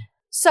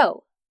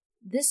 So,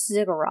 this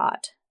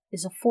ziggurat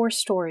is a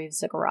 4-story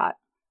ziggurat,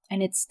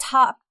 and it's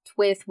topped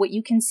with what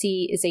you can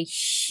see is a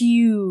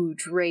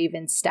huge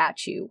raven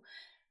statue.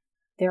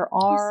 There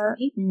are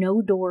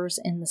no doors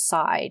in the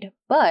side,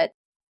 but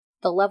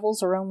the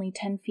levels are only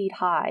 10 feet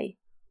high,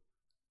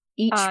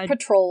 each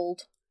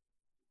patrolled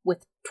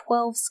with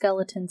 12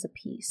 skeletons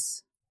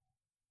apiece.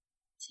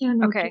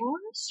 Okay.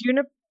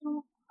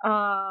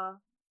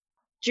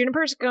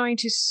 Juniper's going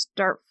to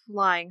start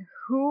flying.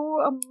 Who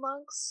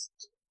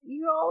amongst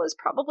you all is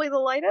probably the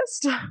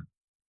lightest?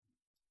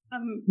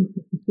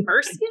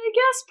 Mercy, I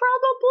guess,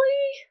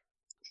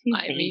 probably.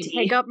 I mean,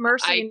 Take up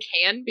Mercy. I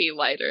can be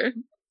lighter.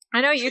 I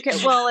know you can.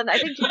 Well, and I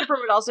think Juniper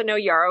would also know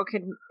Yarrow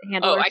can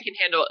handle. Oh, I can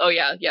handle. Oh,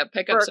 yeah.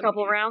 Pick for up a some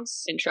couple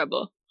rounds. in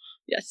trouble.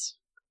 Yes.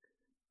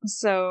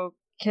 So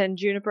can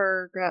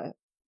Juniper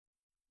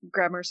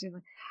grab Mercy?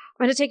 I'm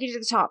going to take you to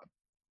the top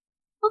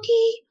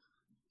Okay.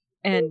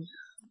 and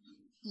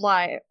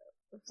fly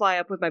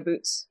up with my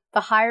boots.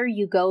 The higher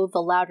you go, the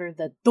louder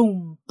the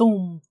doom,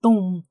 doom,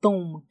 doom,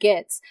 doom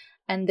gets.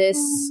 And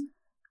this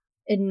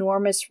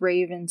enormous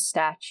raven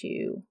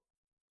statue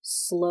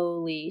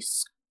slowly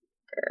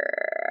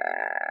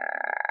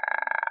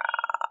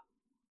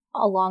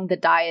along the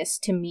dais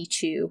to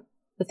meet you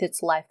with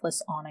its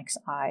lifeless onyx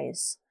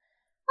eyes.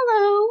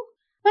 Hello.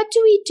 What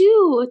do we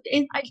do?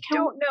 I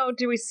don't know.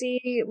 Do we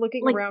see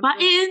looking around?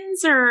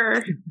 Buttons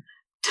or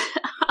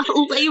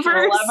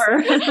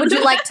levers? Would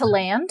you like to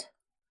land?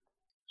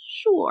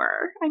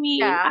 Sure. I mean,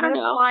 Yeah, I I'm don't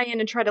gonna know. fly in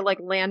and try to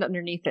land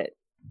underneath it.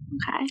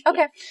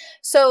 Okay.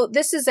 So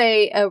this is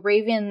a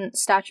raven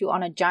statue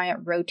on a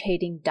giant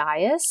rotating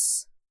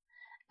dais.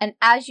 And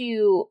as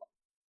you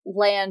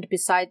land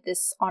beside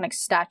this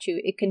onyx statue,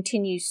 it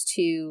continues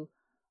to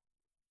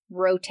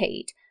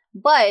rotate.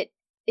 But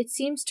it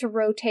seems to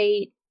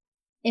rotate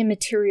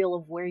immaterial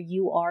of where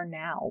you are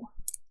now.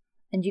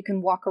 And you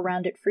can walk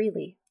around it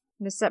freely.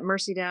 I'm gonna set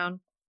Mercy down.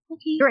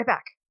 Okay. Be right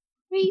back.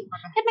 Wait,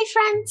 and my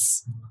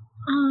friends.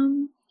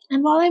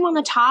 And while I'm on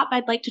the top,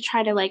 I'd like to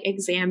try to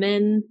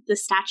examine the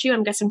statue.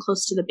 I'm guessing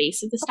close to the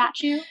base of the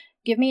statue.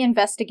 Give me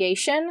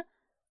investigation.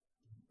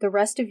 The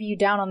rest of you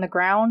down on the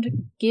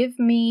ground, give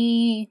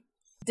me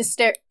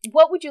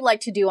what would you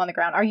like to do on the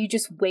ground? Are you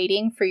just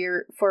waiting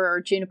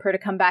for Juniper to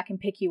come back and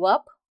pick you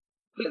up?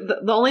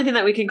 The only thing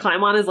that we can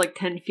climb on is like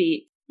 10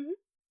 feet. Mhm.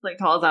 Like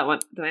tall as that one.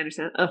 Did I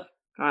understand? Oh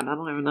God, I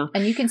don't even know.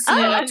 And you can see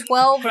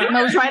 12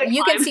 Try to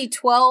you can climb. see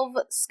 12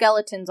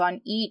 skeletons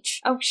on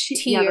each Oh shit!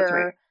 tier Yeah, that's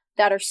right.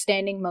 that are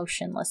standing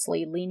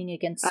motionlessly, leaning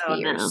against Oh,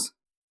 spears.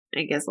 no.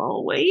 I guess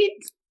I'll wait.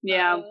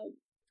 Yeah.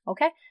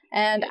 Okay.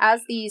 And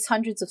as these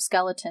hundreds of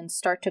skeletons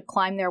start to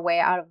climb their way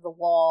out of the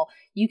wall,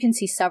 you can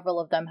see several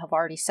of them have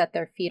already set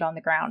their feet on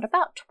the ground.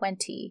 About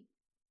 20.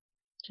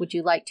 Would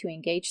you like to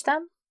engage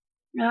them?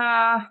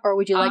 Or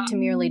would you like to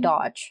merely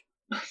dodge?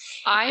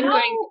 I'm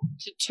going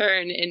to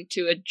turn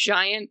into a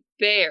giant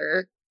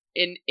bear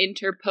and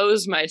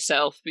interpose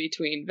myself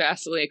between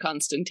Vasily,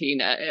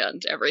 Constantina,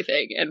 and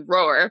everything, and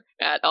roar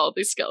at all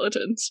these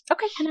skeletons.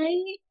 Okay.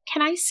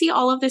 Can I see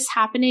all of this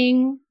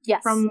happening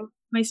Yes. from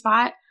my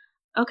spot?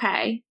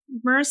 Okay.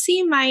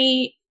 Mercy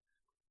might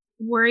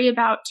worry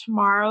about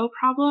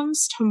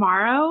problems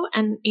tomorrow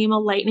and aim a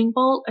lightning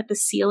bolt at the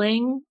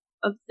ceiling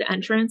of the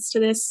entrance to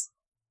this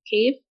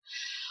cave,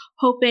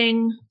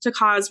 hoping to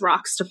cause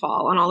rocks to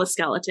fall on all the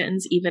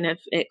skeletons, even if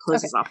it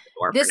closes off the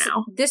door for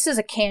now. This is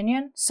a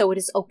canyon, so it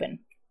is open.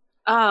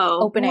 Oh,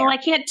 Open well, air. I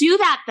can't do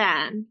that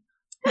then.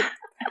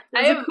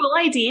 That's a cool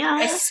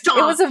idea. Stop.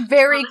 It was a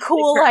very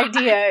cool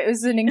idea. It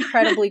was an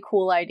incredibly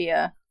cool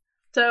idea.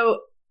 So,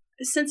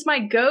 since my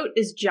goat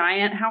is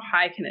giant, how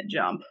high can it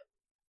jump?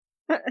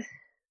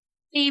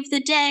 Save the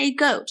day,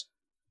 goat.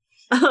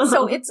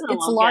 So it's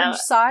large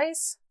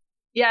size.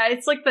 Yeah,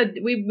 it's like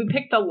we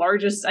picked the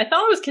largest. I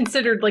thought it was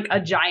considered like a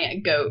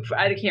giant goat.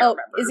 I can't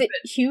remember. Is it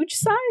huge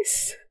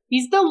size?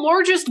 He's the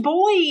largest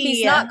boy.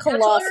 He's not That's all I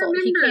colossal.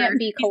 He remember. can't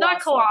be He's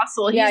not colossal.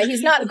 colossal. Yeah,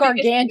 he's not the biggest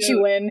goat.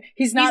 gargantuan.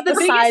 He's not He's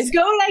the size biggest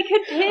goat I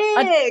could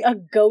pick. a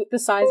goat the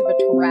size of a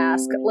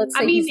Tarrasque. Let's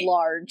say he's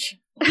large.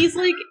 He's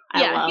like,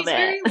 I yeah, love he's it.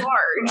 very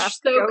large.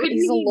 So could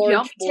He's a he large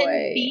jump 10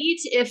 boy. feet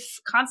if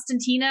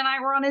Constantina and I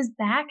were on his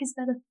back? Is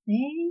that a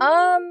thing?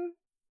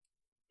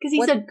 Because he's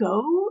what- a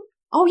goat.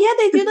 Oh yeah,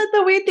 they do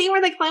the weird thing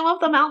where they climb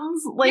up the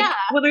mountains, like Yeah.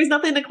 when there's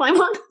nothing to climb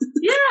on,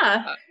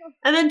 Yeah.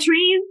 and then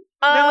trees.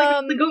 They're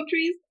like the goat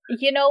trees.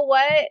 You know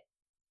what?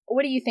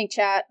 What do you think,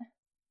 chat?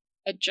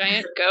 A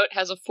giant goat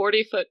has a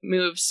 40-foot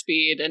move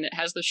speed, and it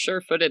has the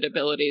sure-footed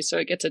ability, so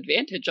it gets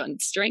advantage on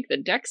strength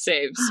and dex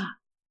saves.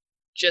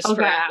 Just for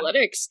Okay.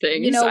 athletics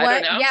things. You know I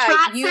what? don't know. Yeah,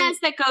 Trot you- says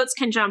that goats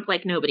can jump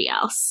like nobody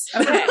else.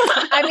 Okay.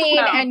 I mean,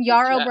 Oh, and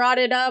Yarrow yeah. brought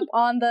it up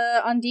on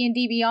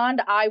D&D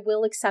Beyond. I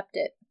will accept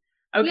it.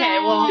 Okay,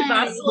 well, Yay.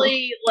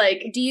 Vasily,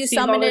 like, Do you sees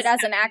all summon it this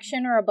as an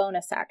action or a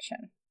bonus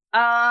action?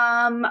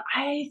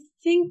 I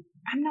think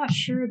I'm not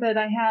sure that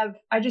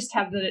I just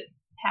have that it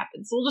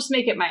happens. So we'll just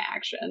make it my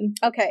action.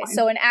 Okay, That's fine.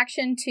 so an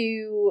action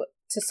to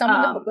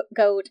summon the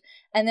goat,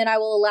 and then I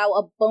will allow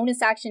a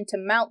bonus action to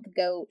mount the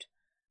goat,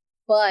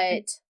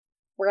 but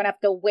we're gonna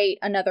have to wait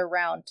another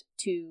round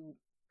to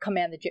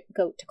command the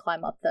goat to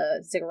climb up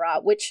the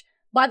ziggurat, which,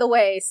 by the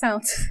way,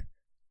 sounds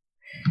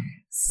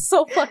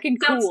so fucking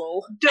Sounds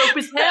cool. dope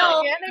as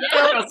hell.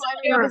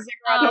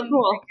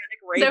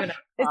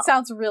 It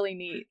sounds really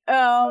neat. So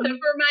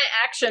for my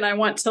action, I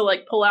want to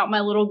like pull out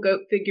my little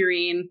goat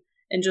figurine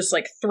and just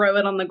like throw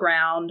it on the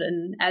ground.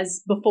 And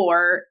as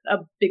before, a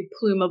big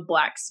plume of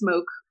black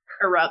smoke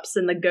erupts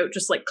and the goat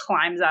just like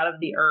climbs out of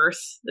the earth.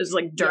 There's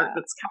like dirt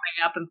that's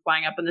coming up and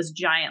flying up, and this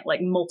giant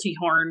like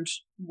multi-horned,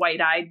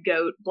 white-eyed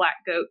goat, black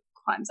goat,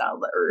 climbs out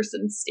of the earth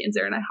and stands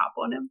there, and I hop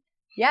on him.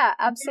 Yeah,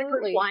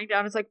 absolutely. Flying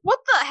down, it's like, what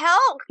the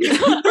hell?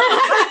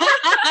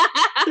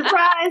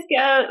 Surprise,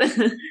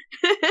 goat!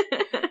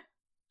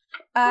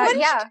 What did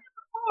Yeah,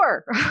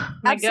 For?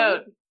 My absolutely.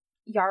 goat.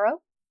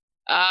 Yarrow,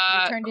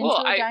 you turned Cool.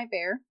 into a giant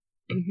bear.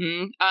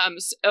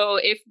 So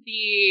if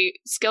the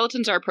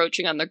skeletons are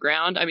approaching on the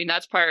ground, I mean,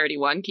 that's priority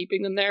one,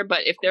 keeping them there.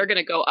 But if they're going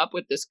to go up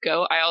with this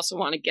goat, I also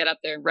want to get up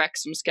there and wreck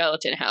some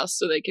skeleton house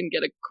so they can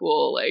get a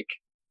cool, like,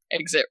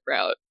 exit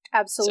route.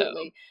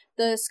 Absolutely.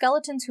 The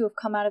skeletons who have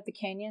come out of the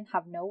canyon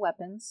have no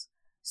weapons.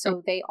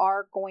 So they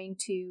are going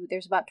to,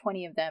 there's about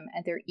 20 of them,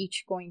 and they're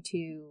each going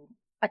to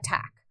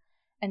attack.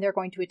 And they're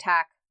going to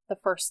attack the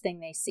first thing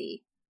they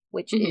see,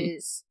 which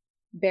is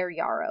Bear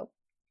Yarrow.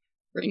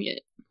 Bring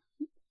it.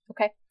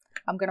 Okay.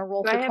 I'm going to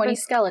roll Do I for have 20 a-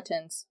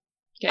 skeletons.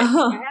 Okay. I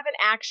have an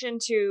action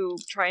to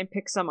try and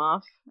pick some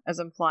off as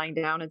I'm flying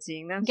down and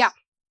seeing this. Yeah.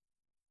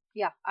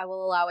 Yeah, I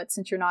will allow it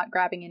since you're not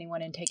grabbing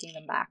anyone and taking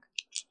them back.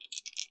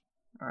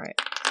 All right.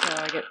 So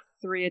I get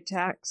 3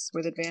 attacks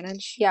with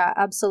advantage. Yeah,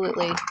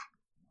 absolutely.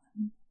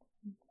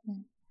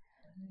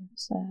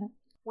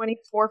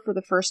 24 for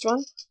the first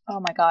one. Oh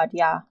my god,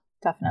 yeah,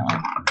 definitely.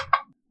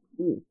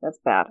 Ooh, that's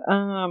bad.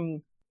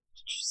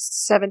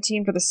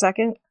 17 for the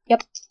second.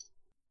 Yep.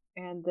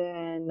 And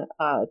then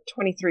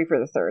 23 for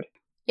the third.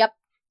 Yep,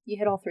 you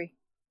hit all 3.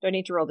 Do I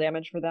need to roll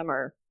damage for them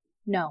or?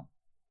 No.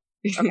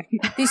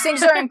 These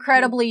things are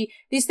incredibly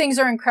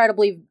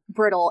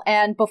brittle,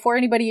 and before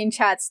anybody in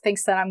chats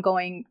thinks that I'm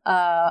going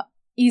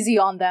easy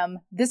on them,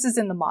 this is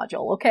in the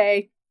module,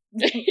 okay?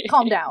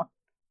 Calm down.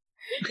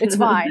 It's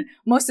fine.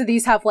 Most of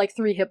these have like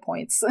 3 hit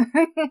points.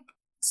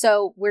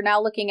 So we're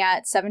now looking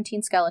at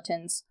 17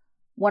 skeletons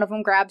One of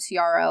them grabs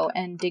Yarrow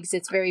and digs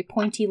its very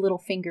pointy little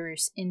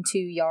fingers into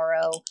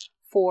Yarrow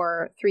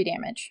for 3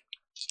 damage.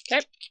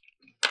 Okay.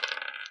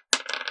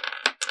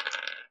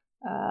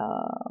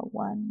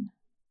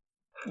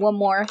 One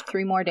more,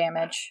 3 more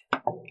damage.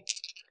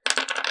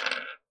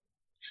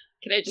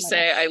 Can I just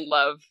say I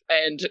love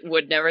and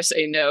would never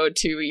say no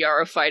to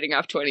Yarrow fighting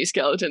off 20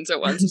 skeletons at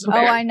once as a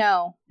bear. Oh, I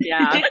know.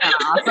 Yeah,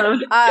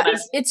 awesome.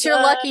 It's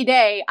your lucky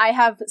day. I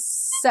have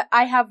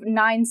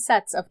 9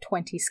 sets of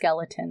 20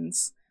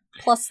 skeletons,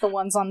 plus the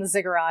ones on the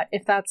ziggurat,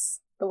 if that's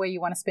the way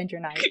you want to spend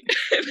your night.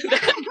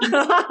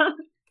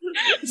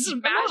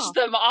 Smash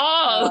them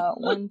all!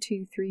 1,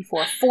 2, 3,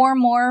 4. 4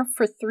 more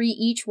for 3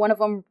 each. One of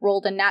them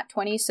rolled a nat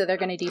 20, so they're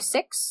going to do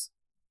 6.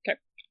 Okay.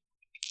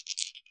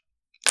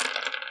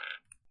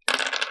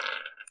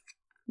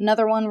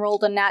 Another one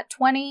rolled a nat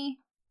 20,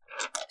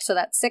 so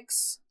that's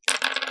 6.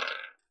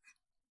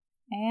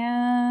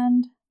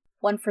 And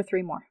 1 for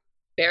 3 more.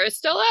 Bear is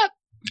still up.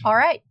 All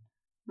right.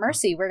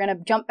 Mercy, we're going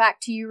to jump back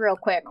to you real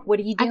quick. What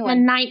are you I have a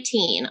doing?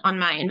 19 on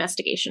my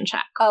investigation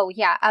check. Oh,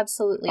 yeah,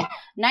 absolutely.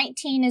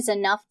 19 is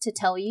enough to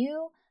tell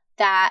you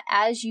that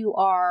as you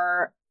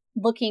are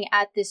looking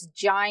at this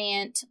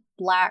giant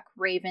black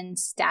raven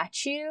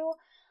statue,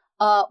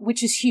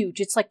 which is huge,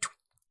 it's like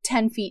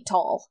 10 feet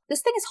tall.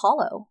 This thing is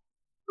hollow.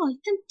 Oh,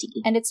 it's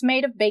empty. And it's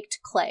made of baked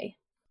clay.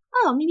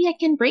 Oh, maybe I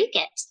can break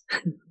it.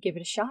 Give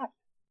it a shot.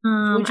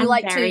 Would you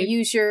like to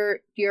use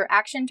your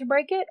action to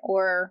break it,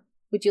 or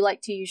would you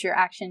like to use your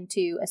action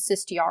to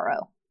assist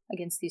Yarrow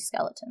against these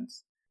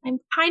skeletons? I'm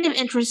kind of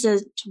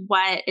interested to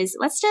what is.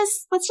 Let's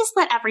just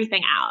let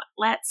everything out.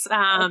 Let's.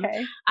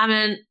 Okay.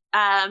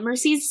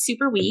 Mercy's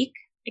super weak.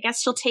 I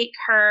guess she'll take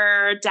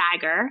her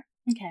dagger.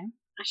 Okay.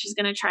 She's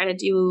gonna try to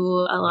do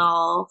a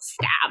little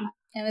stab.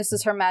 And this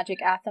is her magic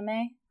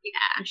athame?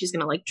 Yeah, she's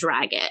gonna like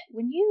drag it.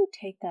 When you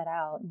take that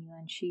out and you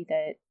unsheath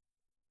it,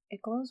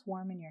 it glows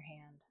warm in your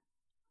hand.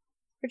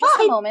 For just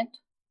a moment.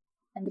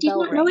 And the Did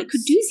bell not know it rings.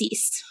 could do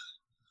this.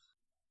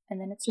 And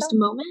then it's Just done. a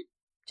moment.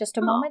 Just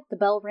a moment, the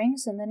bell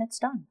rings, and then it's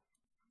done.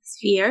 It's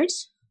weird.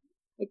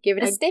 Give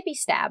it a stabby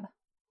stab.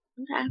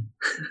 Okay.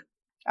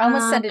 I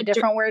almost said a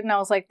different word, and I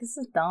was like, this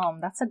is dumb.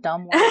 That's a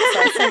dumb word. So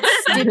I said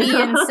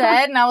stibby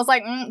instead, and I was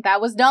like,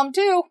 that was dumb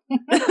too.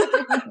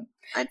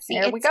 Let's see.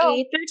 There it's we go.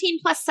 a 13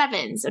 plus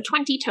 7, so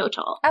 20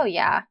 total. Oh,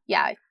 yeah.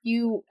 Yeah.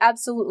 You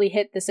absolutely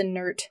hit this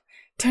inert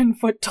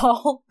 10-foot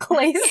tall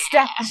clay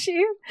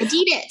statue. I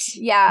did it.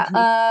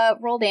 Yeah.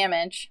 Roll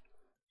damage.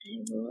 I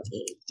roll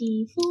a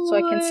d4. So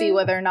I can see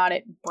whether or not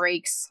it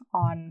breaks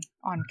on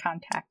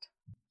contact.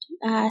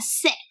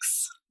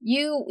 6.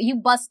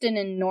 You bust an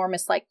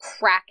enormous like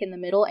crack in the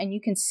middle, and you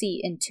can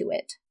see into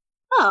it.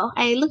 Oh,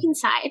 I look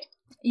inside.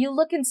 You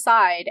look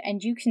inside,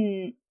 and you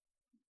can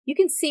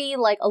see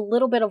like a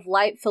little bit of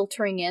light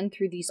filtering in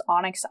through these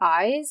onyx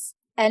eyes,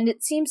 and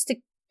it seems to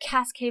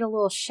cascade a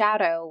little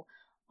shadow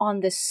on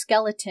this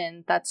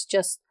skeleton that's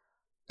just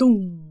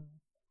doom,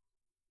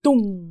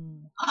 doom.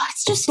 Oh,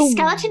 it's just Boom. a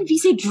skeleton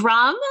piece of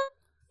drum?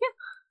 Yeah.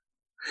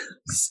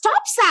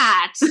 Stop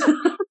that!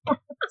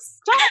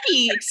 Stop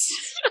it!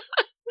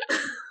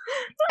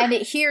 And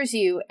it hears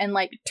you and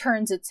like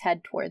turns its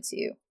head towards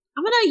you.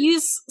 I'm gonna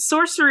use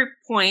sorcery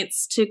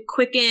points to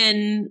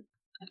quicken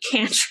a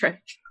cantrip.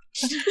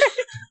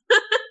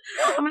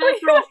 I'm gonna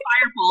throw a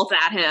firebolt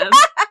at him.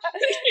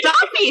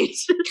 Stop it!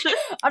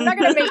 I'm not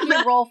gonna make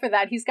you roll for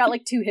that. He's got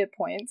like 2 hit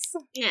points.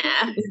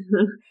 Yeah.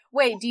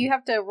 Wait, do you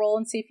have to roll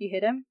and see if you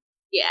hit him?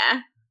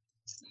 Yeah.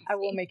 I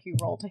will make you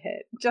roll to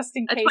hit, just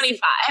in A case.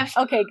 25.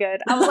 Okay,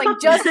 good. I was like,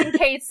 just in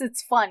case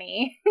it's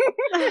funny.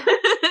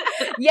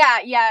 Yeah,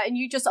 and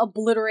you just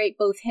obliterate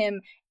both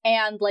him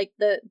and like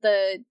the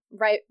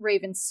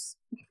raven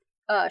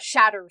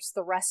shatters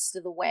the rest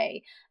of the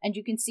way, and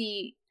you can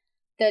see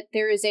that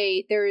there is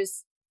a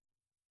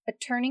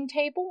turning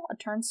table, a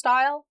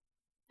turnstile,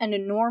 an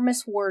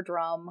enormous war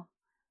drum,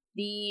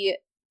 the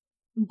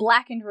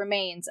blackened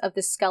remains of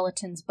the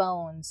skeleton's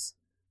bones,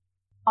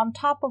 on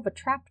top of a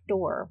trap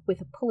door with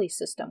a pulley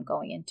system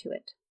going into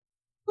it.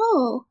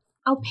 Oh,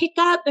 I'll pick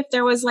up if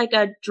there was like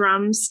a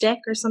drumstick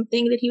or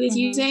something that he was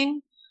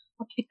using.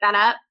 I'll pick that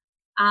up.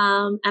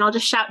 And I'll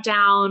just shout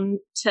down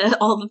to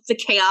all of the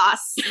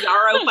chaos,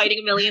 Yarrow fighting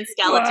a million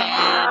skeletons,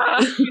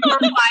 or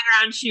flying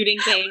around shooting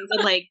things,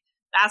 and like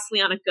Vastly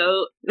on a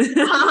goat. And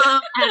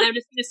I'm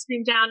just gonna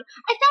scream down,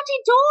 I found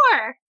a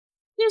door!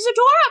 There's a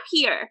door up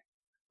here!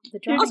 The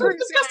drumming, Also,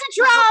 it's just a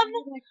drum!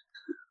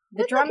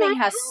 the drumming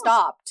has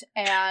stopped,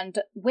 and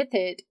with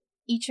it,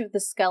 each of the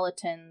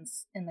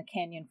skeletons in the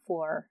canyon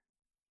floor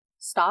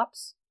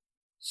stops,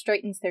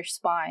 straightens their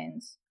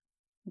spines,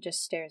 and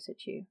just stares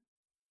at you.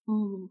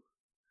 Oh,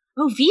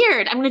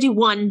 weird. I'm going to do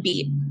 1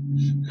 beat.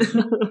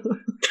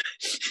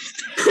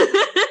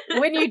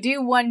 When you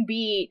do 1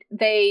 beat,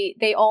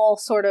 they all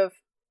sort of,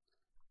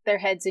 their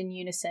heads in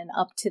unison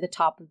up to the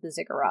top of the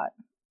ziggurat.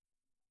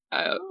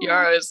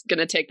 Yarrow's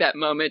gonna take that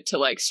moment to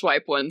like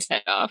swipe one's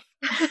head off.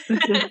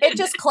 It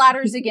just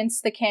clatters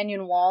against the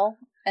canyon wall,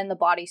 and the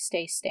body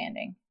stays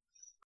standing.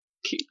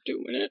 Keep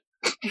doing it.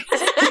 She's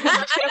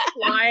gonna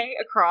fly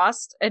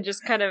across and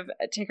just kind of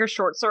take her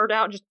short sword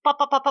out and just pop,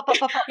 pop, pop, pop, pop,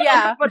 pop, pop.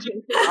 Yeah.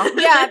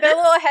 Yeah, their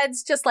little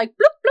heads just like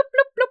bloop, bloop,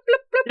 bloop,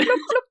 bloop, bloop, bloop, bloop,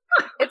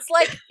 bloop. It's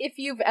like if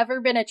you've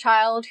ever been a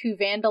child who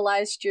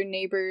vandalized your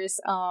neighbor's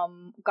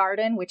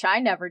garden, which I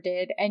never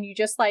did, and you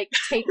just like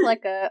take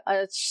like a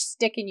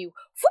stick and you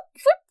whoop,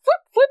 whoop,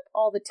 whoop, whoop,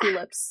 all the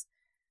tulips.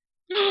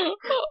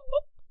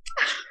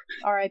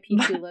 R.I.P.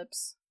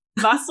 tulips.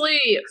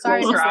 Vasily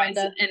Sorry, rolls her Miss eyes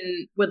Linda.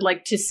 and would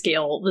like to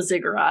scale the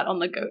ziggurat on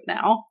the goat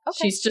now. Okay.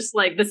 She's just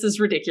like, this is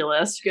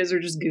ridiculous. You guys are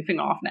just goofing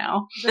off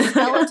now. The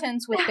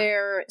skeletons with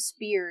their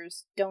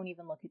spears don't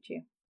even look at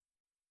you.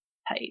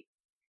 Tight.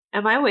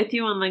 Am I with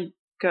you on the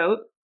goat?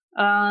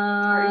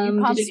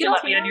 you Did you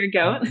let me on your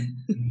goat?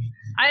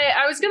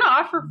 I was going to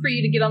offer for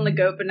you to get on the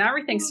goat, but now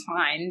everything's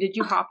fine. Did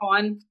you hop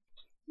on?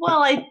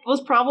 Well, I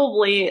was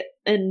probably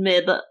in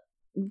mid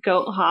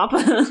goat hop.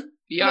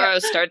 Yarrow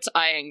starts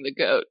eyeing the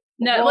goat.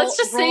 No, let's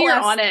just say you're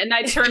on it, and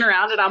I turn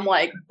around and I'm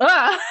like,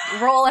 ah!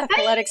 Roll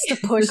athletics to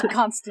push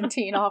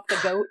Constantine off the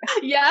goat.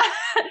 Yeah.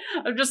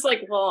 I'm just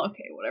like, well,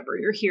 okay, whatever.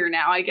 You're here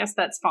now. I guess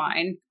that's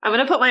fine. I'm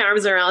gonna put my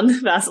arms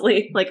around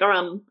Vasily, like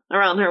around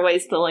her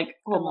waist to like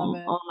hold love on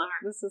it. the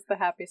heart. This is the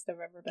happiest I've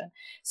ever been.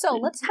 So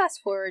let's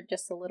fast forward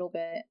just a little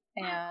bit.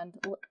 And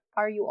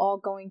are you all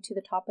going to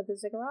the top of the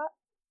ziggurat?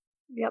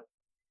 Yep.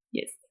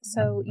 Yes.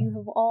 So you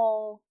have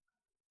all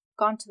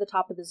gone to the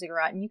top of the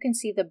ziggurat, and you can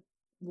see the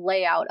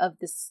layout of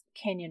this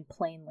canyon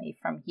plainly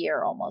from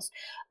here almost.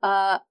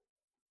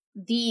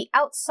 The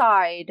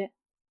outside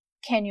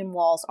canyon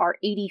walls are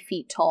 80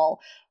 feet tall,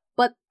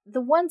 but the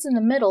ones in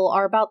the middle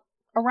are about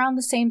around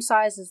the same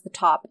size as the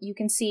top. You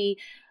can see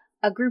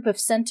a group of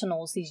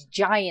sentinels, these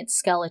giant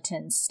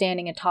skeletons,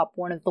 standing atop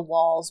one of the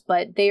walls,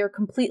 but they are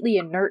completely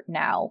inert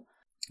now.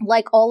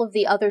 Like all of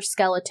the other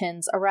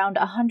skeletons, around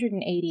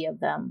 180 of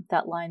them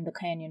that line the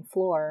canyon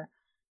floor,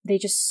 they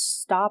just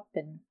stop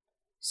and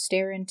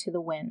stare into the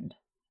wind.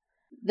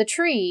 The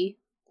tree,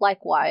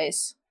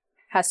 likewise,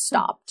 has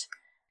stopped,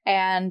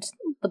 and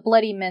the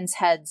bloody men's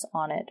heads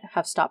on it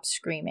have stopped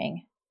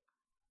screaming.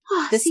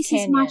 This is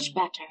canyon much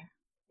better.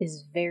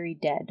 is very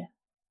dead.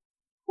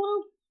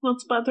 Well,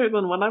 that's better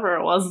than whatever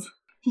it was.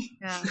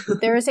 Yeah.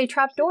 There is a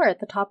trapdoor at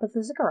the top of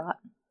the ziggurat.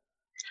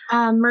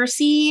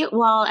 Mercy,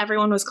 while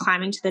everyone was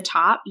climbing to the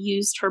top,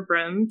 used her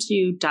broom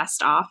to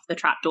dust off the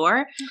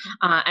trapdoor,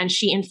 and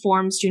she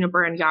informs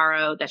Juniper and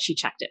Yarrow that she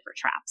checked it for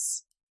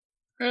traps.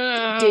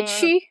 Did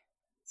she?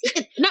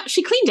 No,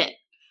 she cleaned it.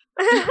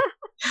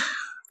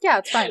 Yeah,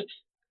 it's fine.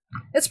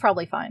 It's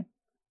probably fine.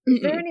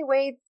 Is there any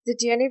way,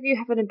 do any of you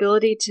have an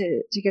ability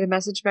to get a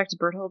message back to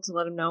Berthold to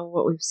let him know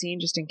what we've seen,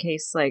 just in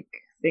case, like,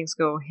 things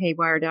go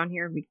haywire down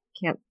here and we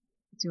can't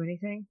do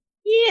anything?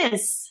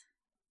 Yes,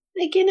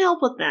 I can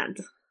help with that.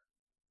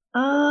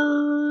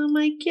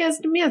 I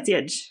guessed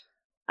message.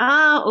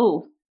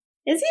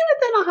 Is he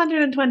within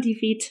 120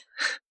 feet?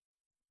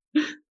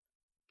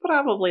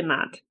 Probably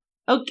not.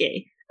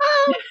 Okay.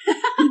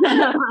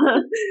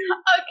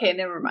 Okay,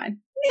 never mind.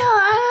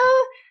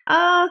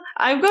 Yeah,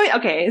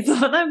 okay, so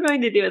what I'm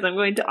going to do is I'm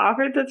going to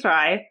offer to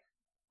try,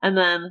 and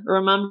then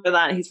remember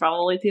that he's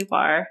probably too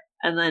far,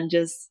 and then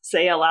just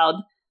say aloud,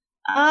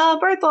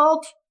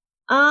 Berthold,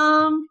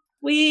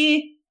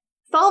 we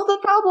solved the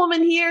problem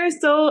in here,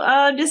 so,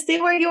 just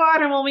stay where you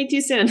are and we'll meet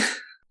you soon.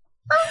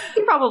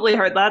 You probably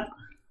heard that.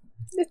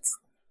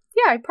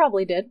 Yeah, I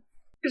probably did.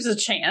 There's a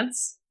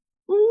chance.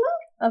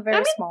 A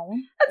very small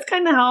one. That's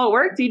kind of how it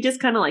works. You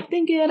just kind of like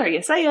think it or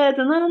you say it,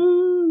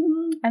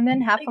 and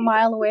then half a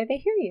mile away they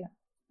hear you.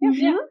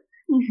 Yeah.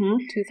 Mm-hmm.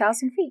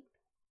 2,000 feet.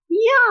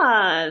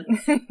 Yeah.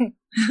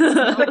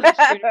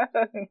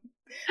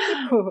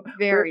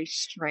 Very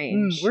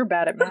strange. We're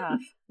bad at math.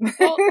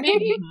 Well,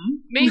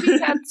 maybe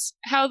that's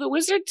how the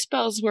wizard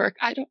spells work.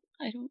 I don't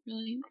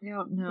really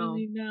know.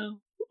 Really know.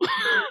 I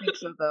don't think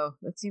so, though.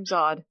 That seems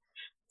odd.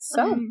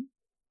 So,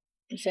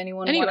 does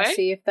anyone want to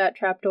see if that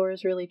trapdoor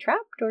is really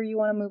trapped, or you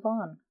want to move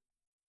on?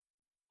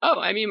 Oh,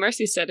 I mean,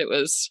 Mercy said it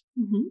was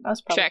That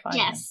was probably checked. fine.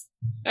 Yes.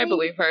 I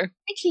believe her.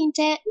 I cleaned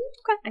it.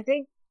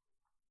 Okay.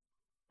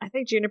 I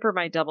think Juniper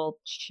might double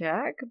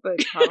check, but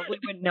probably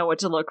wouldn't know what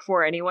to look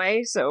for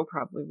anyway, so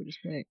probably would just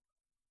be like,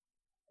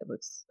 it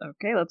looks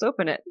okay, let's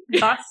open it.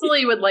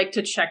 Vasily would like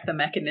to check the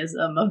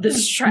mechanism of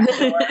this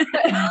trapdoor.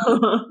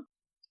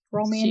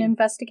 Roll me an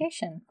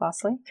investigation,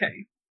 Vasily.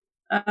 Okay.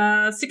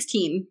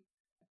 16.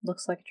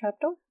 Looks like a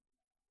trapdoor.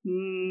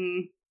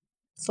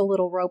 It's a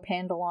little rope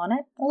handle on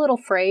it. A little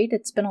frayed.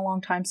 It's been a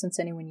long time since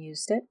anyone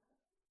used it.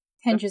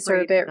 Hinges are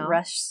a bit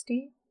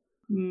rusty.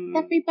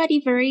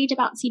 Everybody worried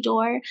about the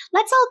door.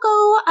 Let's all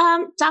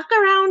go duck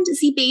around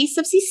the base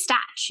of the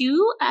statue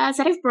that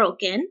I've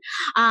broken.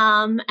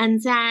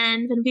 And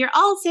then when we're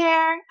all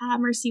there,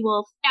 Mercy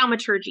will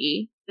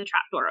thaumaturgy the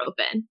trapdoor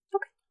open.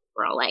 Okay.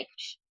 We're all like...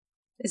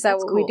 Is that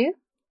what we do?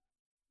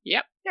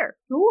 Yep.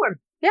 Sure.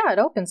 Yeah, it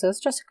opens. It's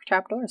just a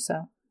trapdoor,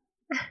 so...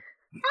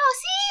 Oh,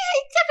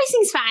 see?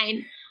 Everything's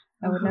fine.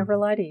 I would never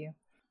lie to you.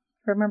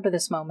 Remember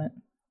this moment.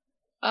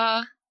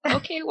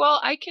 Okay, well,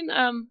 I can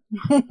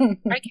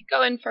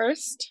go in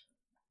first.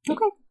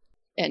 Okay.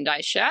 And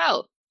I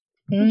shall.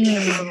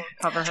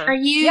 Cover her. Are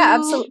you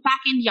absolutely. back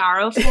in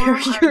Yarrow form?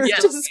 You're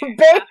Yes. just a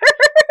bear.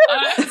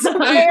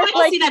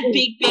 I see that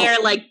big bear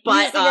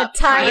butt using up. a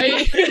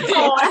tiny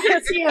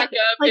Back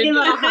up Like in into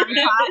a hot the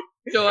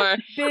pot. door.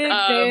 big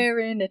bear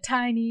in a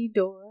tiny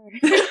door.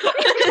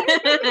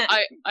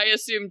 I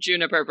assume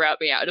Juniper brought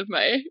me out of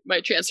my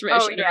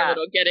transformation yeah. a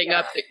little getting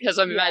up, because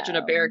I imagine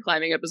a bear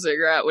climbing up a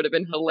ziggurat would have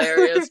been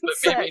hilarious, but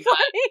So maybe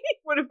funny.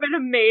 Would have been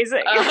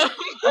amazing. not.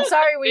 I'm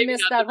sorry we Maybe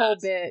missed not that the whole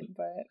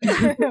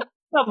best. bit, but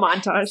A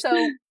montage.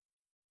 so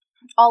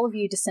all of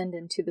you descend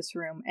into this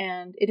room,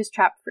 and it is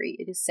trap free.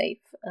 It is safe.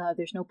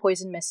 There's no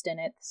poison mist in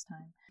it this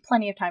time.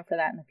 Plenty of time for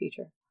that in the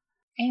future.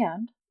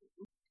 And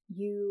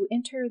you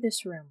enter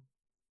this room.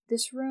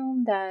 This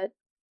room that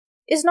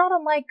is not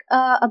unlike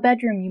a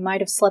bedroom you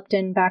might have slept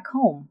in back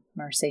home,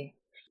 Mercy.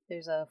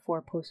 There's a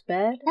 4-post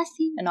bed,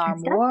 an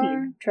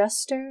armoire,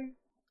 dresser,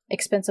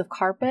 expensive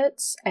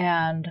carpets,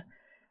 and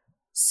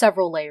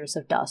several layers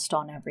of dust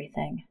on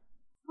everything.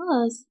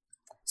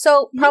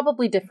 So,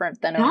 probably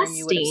different than a room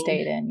you would have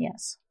stayed in,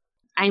 yes.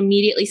 I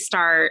immediately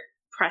start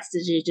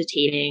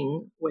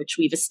prestidigitating, which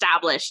we've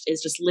established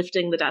is just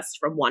lifting the dust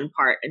from one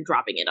part and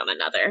dropping it on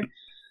another.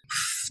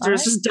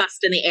 There's just dust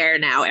in the air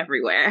now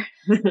everywhere.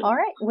 All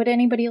right. Would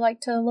anybody like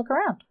to look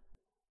around?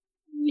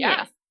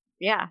 Yeah,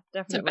 Yeah, to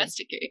definitely.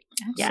 investigate.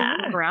 Yeah.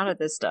 Look around at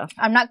this stuff.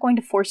 I'm not going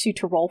to force you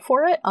to roll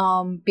for it,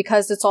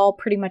 because it's all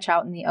pretty much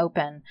out in the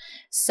open.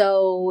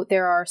 So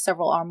there are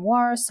several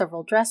armoires,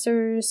 several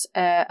dressers,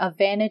 a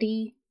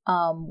vanity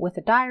with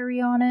a diary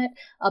on it,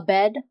 a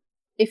bed.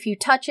 If you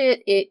touch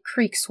it, it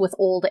creaks with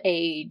old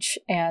age,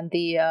 and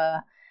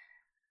the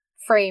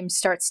frame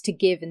starts to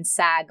give and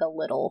sag a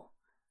little.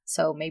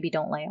 So maybe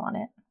don't lay on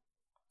it.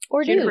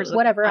 Or Jennifer's do,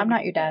 whatever, looking I'm not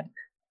under your the dad.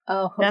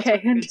 Oh, That's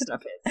okay. what good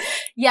stuff is.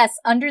 Yes,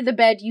 under the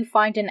bed you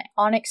find an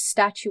onyx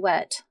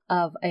statuette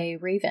of a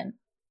raven.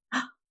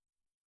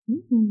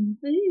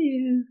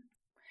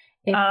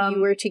 If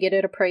you were to get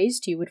it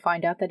appraised, you would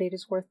find out that it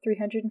is worth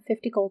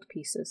 350 gold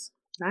pieces.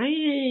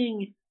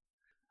 Dang.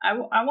 I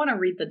want to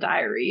read the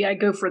diary. I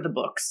go for the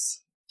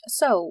books.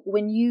 So,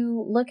 when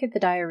you look at the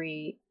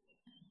diary,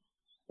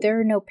 there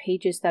are no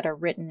pages that are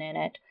written in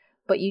it,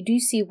 but you do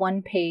see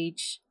one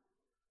page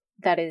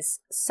that is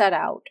set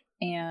out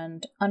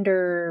and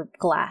under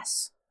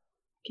glass.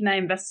 Can I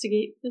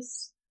investigate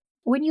this?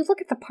 When you look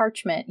at the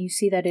parchment, you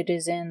see that it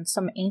is in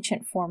some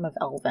ancient form of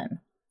Elven.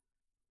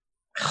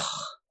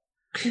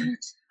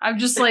 I'm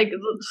just like,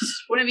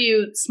 one of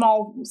you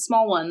small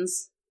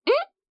ones.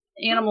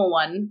 Animal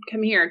one,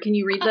 come here. Can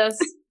you read this?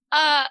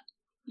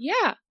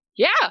 Yeah.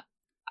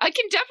 I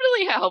can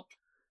definitely help.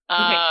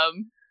 I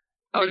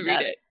want to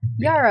read it.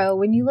 Yarrow,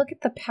 when you look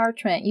at the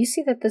parchment, you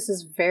see that this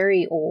is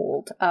very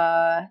old.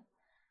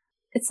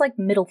 It's like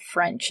Middle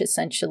French,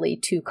 essentially,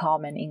 to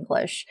Common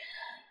English.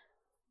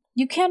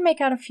 You can make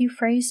out a few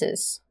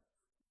phrases.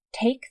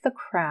 Take the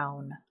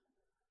crown.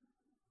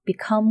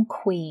 Become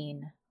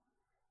queen.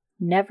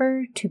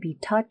 Never to be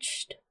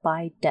touched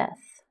by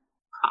death.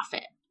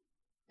 Profit.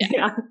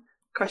 Yeah.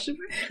 Question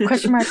mark?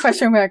 Question mark,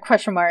 question mark,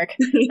 question mark.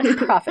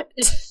 Profit.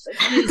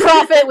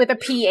 Profit with a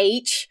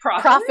PH.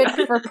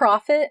 Profit for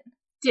profit.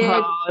 Did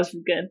that's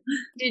good.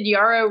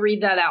 Yarrow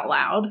read that out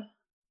loud?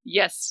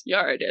 Yes,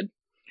 Yara did.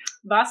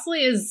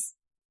 Vasily is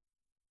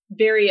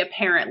very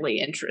apparently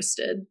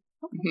interested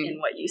Mhm. in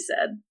what you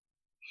said.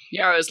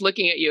 Yara is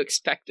looking at you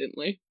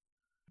expectantly.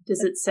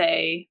 Does it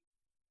say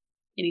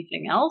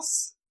anything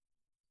else?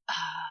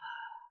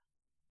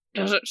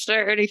 Does it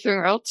say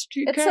anything else,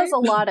 TK? It says a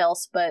lot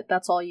else, but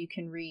that's all you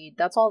can read.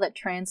 That's all that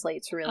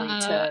translates really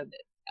to...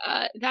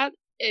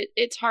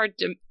 It's hard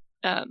to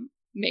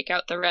make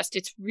out the rest.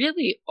 It's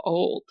really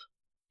old.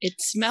 It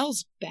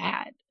smells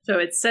bad. So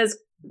it says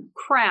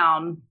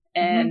crown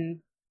and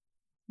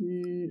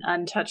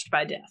untouched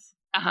by death.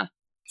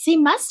 They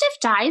must have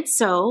died,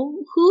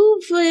 so who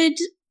would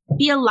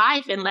be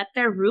alive and let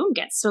their room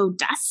get so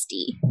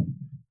dusty?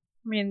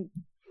 I mean,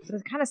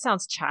 it kind of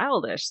sounds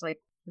childish, like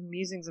the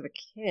musings of a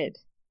kid.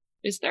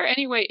 Is there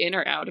any way in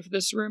or out of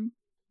this room?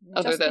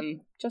 Other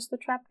than... Just the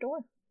trap door.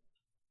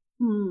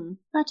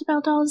 What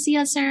about all the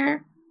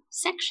other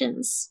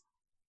sections?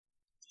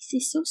 This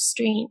is so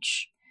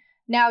strange.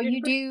 Now,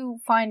 you do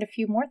find a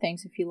few more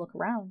things if you look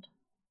around.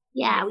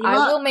 Yeah, we I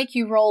look. will make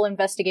you roll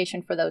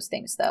investigation for those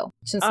things, though,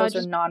 since those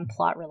just- are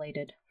non-plot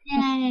related.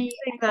 Yay,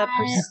 Like I the got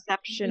it.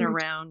 perception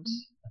around.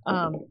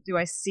 Do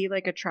I see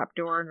like a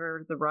trapdoor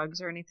under the rugs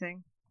or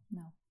anything?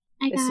 No.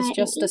 I This is got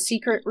just a 18.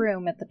 secret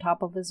room at the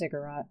top of a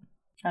ziggurat.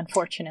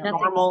 Unfortunately.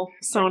 Normal.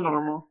 So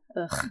normal.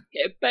 Ugh.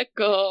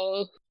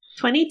 Typical.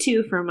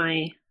 22 for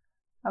my...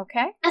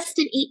 Okay. Just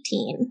an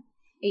 18.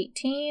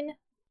 18.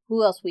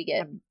 Who else we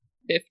get?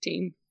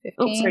 15. 15.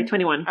 Oh, sorry,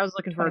 21. I was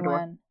looking for a door.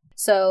 21.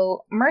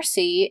 So,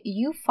 Mercy,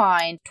 you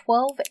find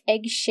 12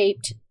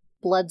 egg-shaped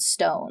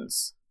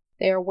bloodstones.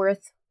 They are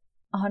worth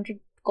 100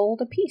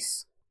 gold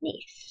apiece.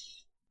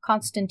 Nice.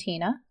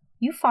 Constantina,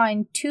 you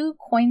find 2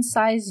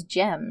 coin-sized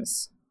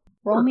gems.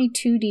 Roll me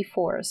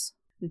 2d4s.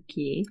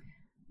 Okay.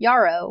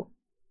 Yarrow,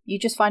 you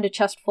just find a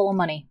chest full of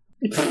money.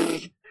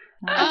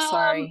 I'm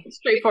sorry.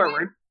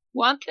 Straightforward.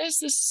 Want this?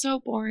 This is so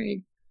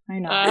boring. I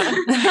know.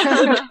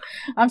 I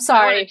I'm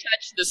sorry. want to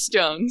touch the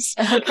stones.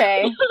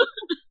 Okay.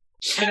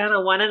 I got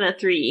a 1 and a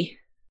 3.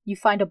 You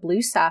find a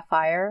blue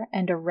sapphire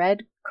and a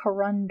red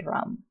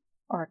corundum.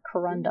 Or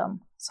corundum.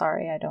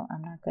 Sorry,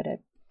 I'm not good at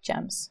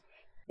gems.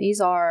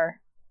 These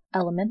are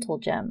elemental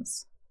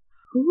gems.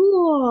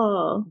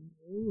 Cool.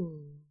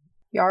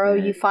 Yarrow,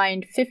 you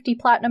find 50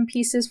 platinum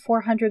pieces,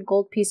 400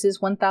 gold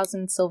pieces,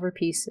 1,000 silver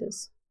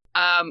pieces.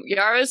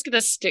 Yara's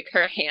gonna stick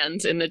her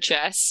hands in the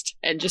chest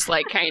and just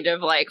kind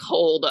of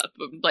hold up,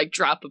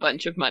 drop a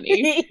bunch of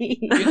money.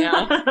 You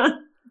know?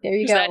 There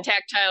you go. go. That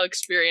tactile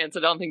experience, I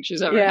don't think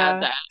she's ever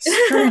had that.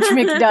 Scrooge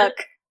McDuck.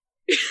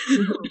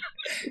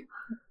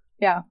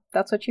 Yeah,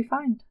 that's what you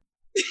find.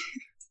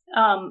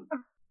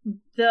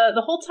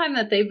 The whole time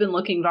that they've been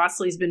looking,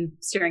 Vasili's been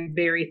staring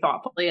very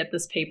thoughtfully at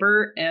this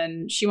paper,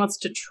 and she wants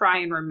to try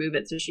and remove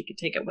it so she could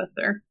take it with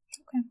her.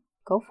 Okay,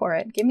 go for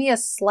it. Give me a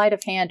sleight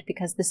of hand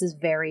because this is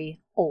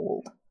very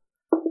old.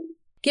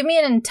 Give me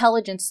an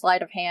intelligence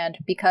sleight of hand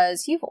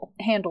because you've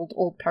handled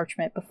old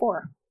parchment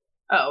before.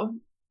 Oh,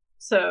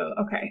 so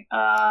okay.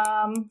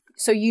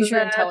 So use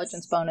your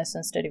intelligence bonus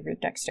instead of your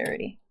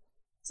dexterity.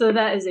 So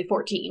that is a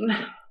 14.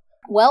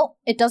 Well,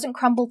 it doesn't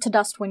crumble to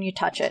dust when you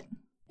touch it.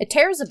 It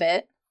tears a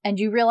bit, and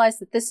you realize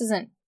that this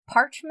isn't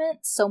parchment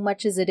so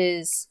much as it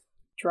is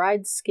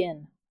dried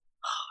skin.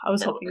 I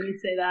was hoping you'd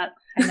say that.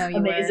 I know you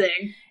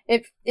Amazing. were.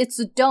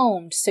 It's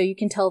domed, so you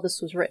can tell this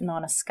was written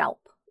on a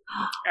scalp.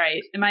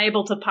 Right. Am I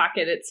able to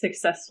pocket it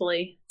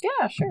successfully?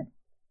 Yeah, sure.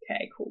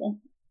 Okay, cool.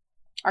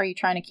 Are you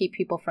trying to keep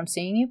people from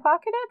seeing you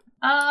pocket it?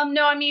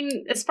 No, I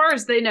mean, as far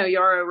as they know,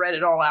 Yarrow read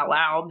it all out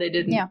loud. They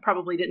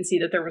probably didn't see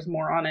that there was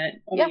more on it.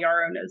 Only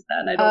Yarrow knows that,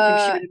 and I don't think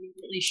she would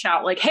immediately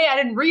shout, hey, I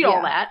didn't read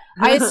all that.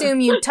 I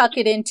assume you tuck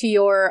it into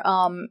your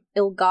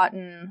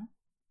ill-gotten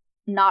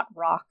knot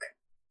rock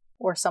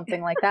or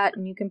something like that,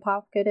 and you can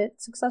pocket it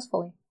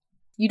successfully.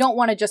 You don't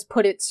want to just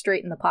put it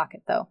straight in the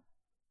pocket, though.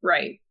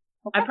 Right.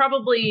 Okay.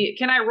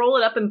 Can I roll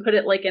it up and put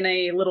it, in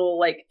a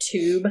little,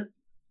 tube?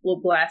 Little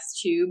glass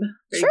tube.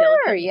 Sure,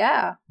 delicate.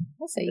 Yeah.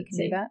 We'll say you can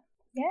do that.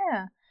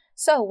 Yeah.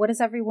 So, what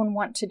does everyone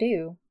want to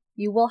do?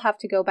 You will have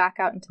to go back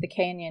out into the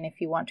canyon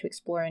if you want to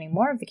explore any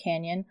more of the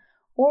canyon,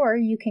 or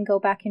you can go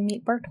back and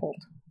meet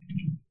Bertold.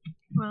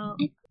 Well,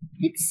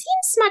 it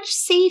seems much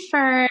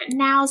safer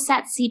now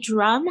that the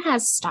drum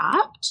has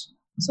stopped,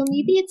 so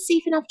maybe it's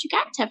safe enough to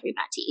get to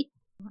everybody.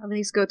 At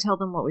least go tell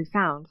them what we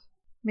found.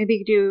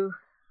 Maybe do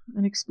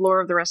an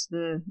explore of the rest of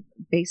the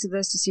base of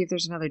this to see if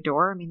there's another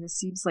door. I mean, this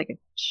seems like it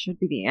should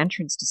be the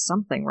entrance to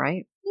something,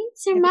 right?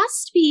 There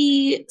must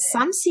be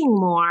something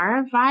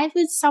more. Why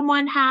would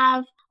someone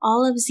have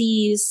all of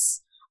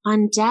these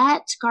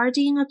undead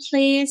guarding a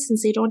place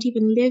since they don't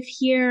even live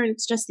here and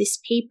it's just this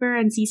paper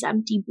and these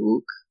empty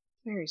books?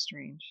 Very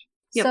strange.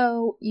 Yep.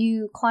 So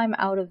you climb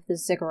out of the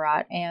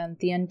ziggurat and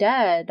the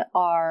undead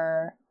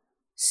are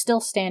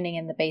still standing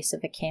in the base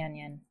of the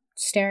canyon,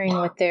 staring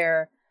with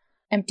their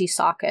empty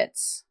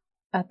sockets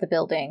at the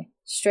building,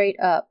 straight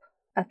up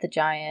at the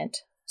giant,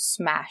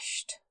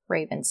 smashed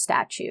raven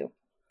statue.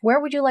 Where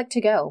would you like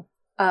to go?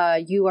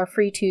 You are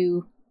free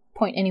to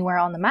point anywhere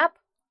on the map,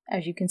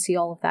 as you can see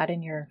all of that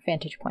in your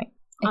vantage point.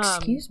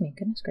 Excuse me,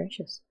 goodness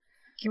gracious.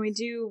 Can we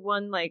do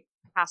one,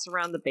 pass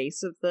around the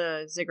base of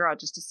the ziggurat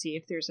just to see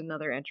if there's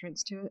another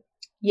entrance to it?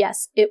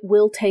 Yes, it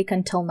will take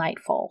until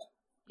nightfall,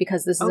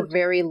 because this is a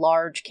very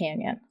large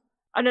canyon.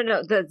 Oh,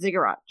 no, the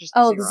ziggurat.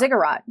 The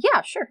ziggurat.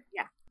 Yeah, sure.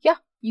 Yeah,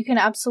 you can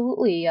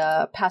absolutely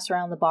pass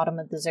around the bottom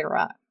of the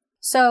ziggurat.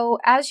 So,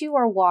 as you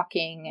are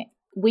walking,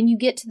 when you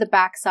get to the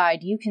backside,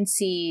 you can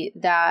see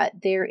that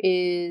there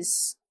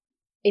is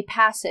a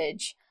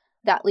passage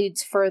that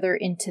leads further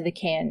into the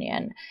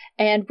canyon.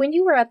 And when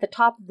you were at the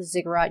top of the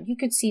ziggurat, you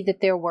could see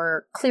that there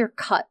were clear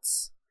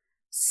cuts,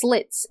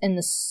 slits in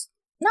the,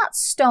 not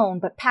stone,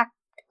 but packed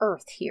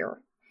earth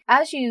here.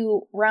 As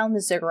you round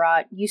the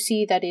ziggurat, you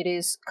see that it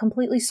is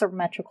completely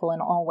symmetrical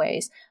in all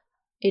ways.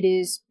 It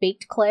is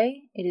baked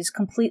clay. It is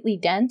completely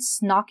dense.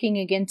 Knocking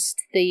against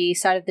the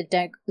side of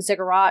the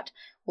ziggurat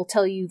will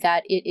tell you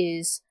that it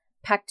is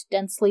packed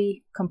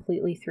densely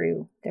completely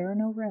through. There are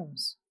no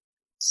rooms.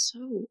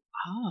 So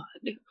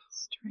odd.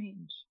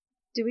 Strange.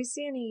 Do we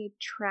see any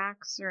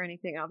tracks or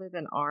anything other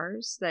than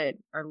ours that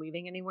are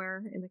leading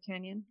anywhere in the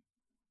canyon?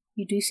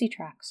 You do see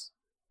tracks.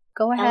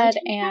 Go ahead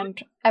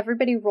and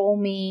everybody roll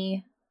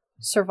me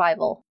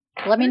survival.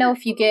 Let me know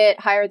if you get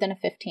higher than a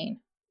 15.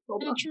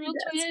 Natural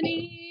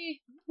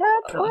 20.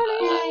 Natural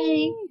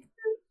 20.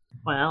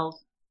 12.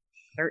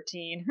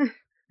 13.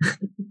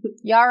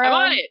 Yarrow, I'm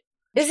on it.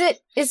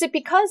 Is it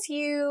because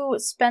you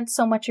spent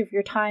so much of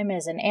your time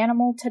as an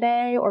animal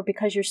today, or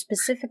because you're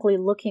specifically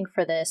looking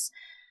for this?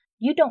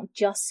 You don't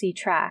just see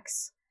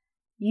tracks.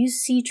 You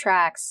see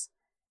tracks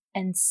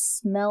and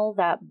smell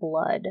that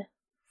blood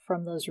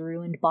from those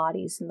ruined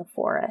bodies in the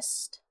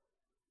forest.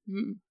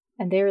 Mm.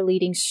 And they're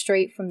leading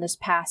straight from this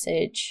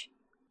passage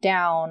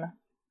down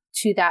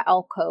to that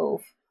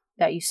alcove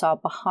that you saw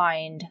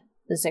behind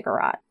the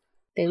ziggurat.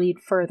 They lead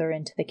further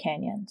into the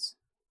canyons.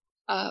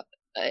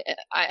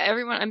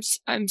 everyone,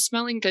 I'm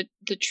smelling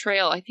the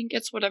trail. I think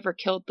it's whatever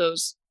killed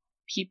those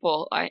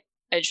people.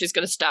 And she's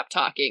gonna stop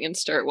talking and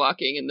start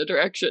walking in the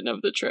direction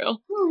of the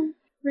trail.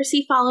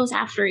 Mercy follows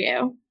after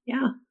you.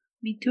 Yeah,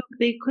 me too.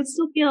 They could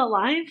still be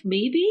alive,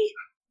 maybe?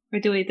 Or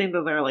do we think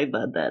that they're like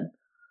dead?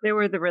 They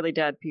were the really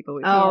dead people.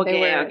 We Oh, They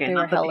okay. were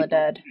not the hella people.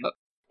 dead. Oh.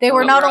 They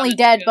were Oh, not we're only on the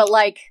dead, trail. but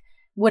like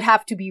would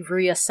have to be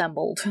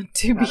reassembled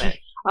to Got be. it.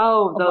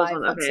 Oh, those alive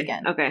ones. once Okay.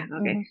 again. Okay.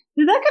 Mhm.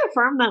 Did that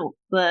confirm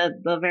that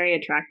the very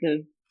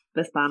attractive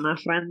Vistana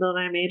friend that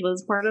I made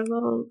was part of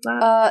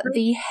that?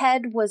 The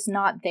head was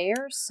not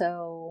there,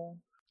 so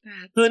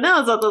Who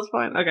knows at this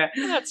point? Okay.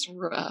 That's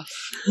rough.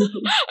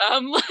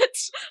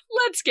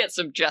 Let's get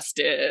some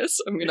justice.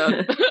 I'm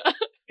gonna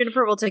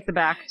Jennifer will take the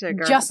back to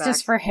guard justice the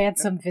back. for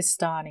handsome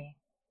Vistani.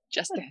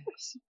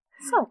 justice.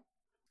 So,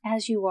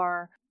 as you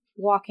are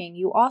walking,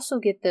 you also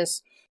get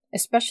this,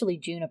 especially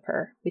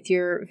Juniper, with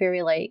your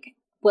very,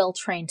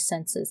 well-trained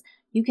senses.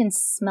 You can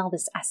smell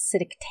this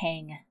acidic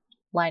tang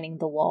lining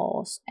the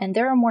walls. And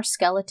there are more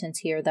skeletons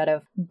here that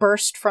have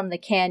burst from the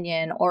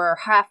canyon or are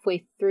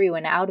halfway through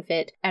and out of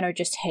it and are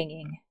just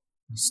hanging,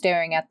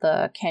 staring at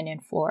the canyon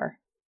floor.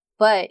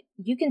 But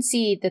you can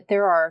see that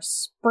there are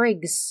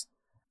sprigs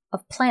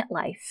of plant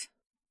life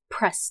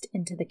pressed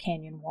into the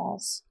canyon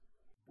walls.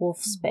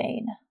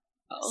 Wolfsbane.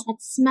 Oh. That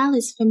smell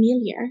is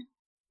familiar.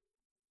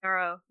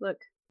 Arrow, look.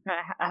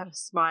 I have a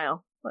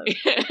smile. Look.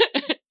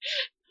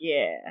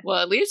 Yeah. Well,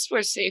 at least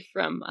we're safe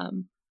from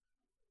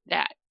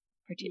that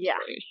particular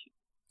issue.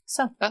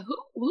 So,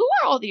 Who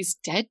are all these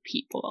dead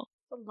people?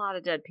 A lot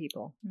of dead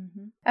people.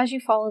 as you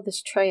follow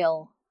this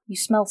trail, you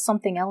smell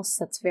something else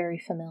that's very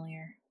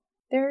familiar.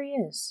 There he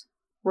is.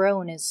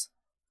 Roan is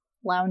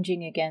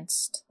lounging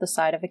against the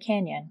side of a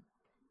canyon.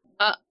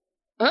 Huh?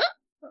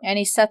 And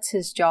he sets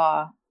his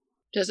jaw.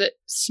 Does it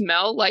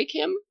smell like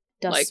him?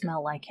 Does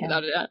smell like him.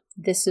 Without a doubt.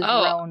 This is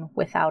Oh. Roan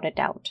without a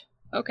doubt.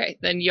 Okay,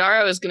 then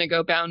Yarrow is gonna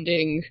go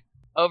bounding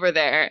over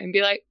there and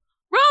be like,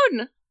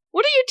 Roan,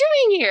 what are you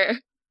doing here?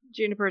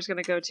 Juniper's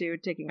gonna go to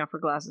taking off her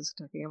glasses,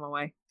 tucking them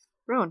away.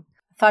 Roan.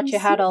 I thought you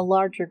had a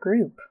larger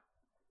group.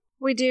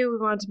 We do. We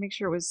wanted to make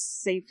sure it was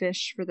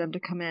safe-ish for them to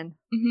come in.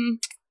 Mm-hmm.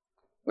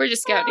 We're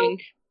just scouting.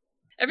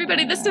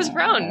 Everybody, this is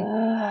Roan.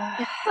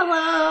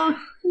 Hello.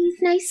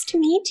 It's nice to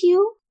meet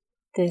you.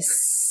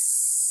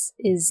 This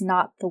is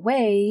not the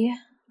way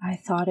I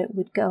thought it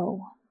would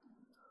go.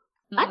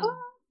 What?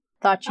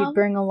 Thought you'd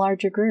bring a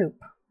larger group.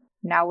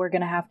 Now we're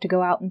gonna have to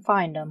go out and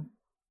find them.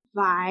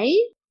 Why?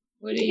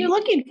 What What are you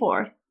looking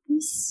for?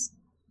 This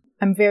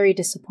I'm very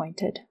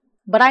disappointed.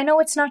 But I know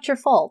it's not your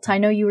fault. I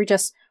know you were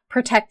just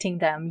protecting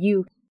them.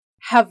 You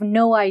have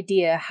no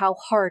idea how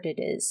hard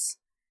it is.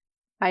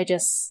 I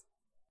just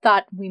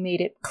thought we made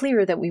it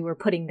clear that we were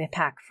putting the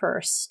pack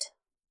first.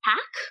 pack?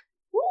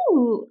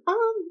 Ooh,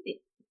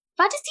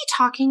 what is he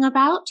talking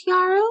about,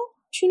 Yarrow?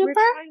 Juniper?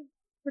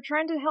 We're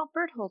trying to help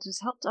Berthold,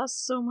 who's helped us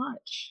so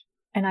much.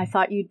 And I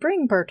thought you'd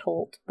bring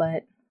Berthold,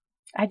 but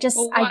I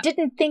Well,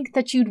 didn't think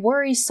that you'd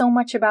worry so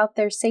much about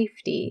their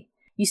safety.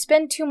 You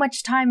spend too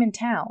much time in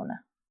town.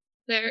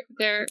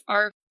 They're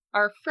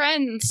our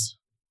friends,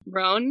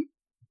 Roan.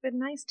 Been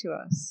nice to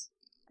us.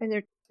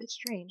 And it's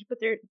strange, but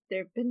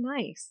they've been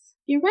nice.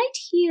 You're right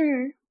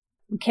here.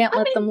 We can't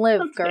let them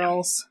live,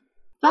 girls.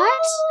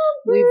 What?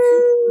 We've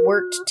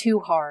worked too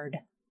hard.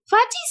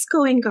 What is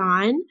going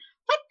on?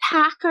 What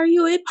pack are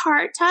you a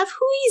part of?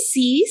 Who is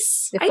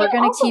this? If Are we're you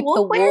going to also keep the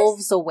wolf-wearers?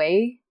 wolves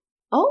away,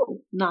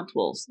 Oh, not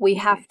wolves. we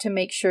have to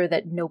make sure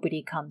that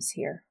nobody comes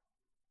here.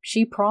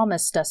 She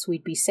promised us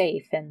we'd be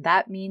safe, and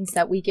that means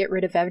that we get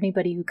rid of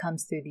anybody who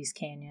comes through these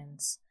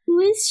canyons. Who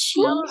is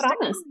she? Well, Stick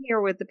promise. here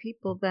with the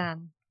people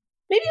then.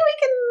 Maybe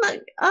we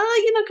can,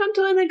 come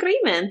to an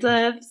agreement.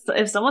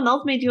 If someone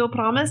else made you a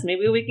promise,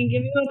 maybe we can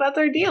give you a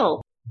better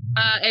deal.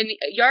 And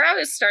Yarrow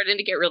is starting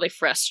to get really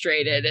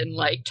frustrated and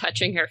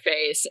touching her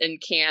face and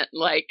can't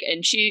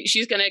and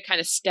she's gonna kind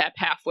of step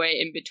halfway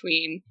in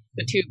between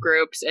the two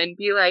groups and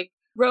be like,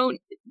 Roan,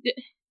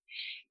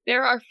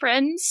 they're our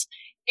friends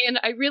and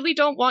I really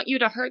don't want you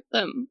to hurt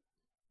them.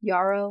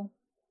 Yarrow,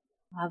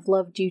 I've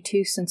loved you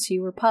too since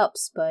you were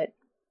pups, but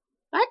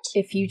What?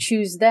 if you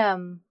choose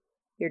them,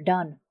 you're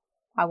done.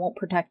 I won't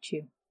protect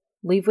you.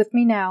 Leave with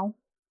me now.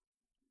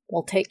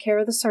 We'll take care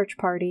of the search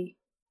party,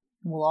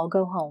 and we'll all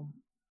go home.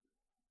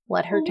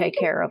 Let her take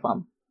care of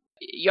them.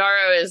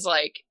 Yarrow is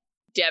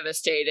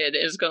devastated,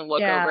 is gonna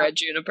look Yeah. over at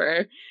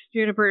Juniper.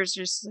 Juniper's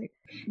just like,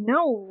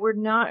 no, we're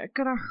not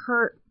gonna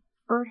hurt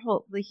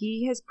Berthold.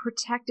 He has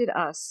protected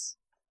us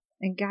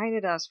and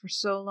guided us for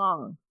so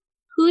long.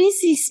 Who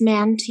is this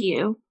man to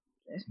you?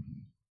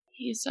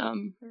 He's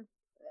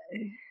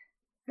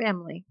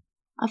Family.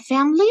 A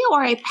family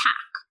or a pack?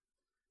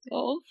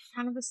 wolf.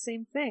 Kind of the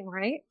same thing,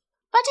 right?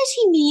 What did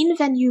he mean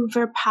when you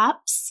were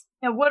pups?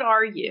 Yeah, what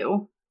are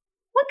you?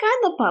 What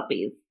kind of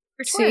puppies?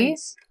 We're See?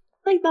 twins.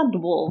 Like not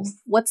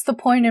wolves. What's the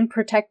point in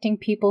protecting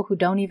people who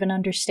don't even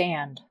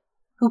understand?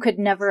 Who could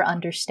never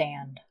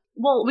understand?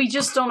 Well, we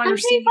just don't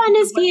understand.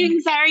 Everyone is what being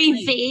you very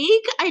mean.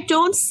 vague. I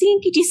don't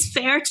think it is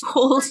fair to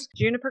hold.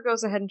 Juniper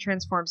goes ahead and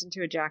transforms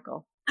into a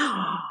jackal.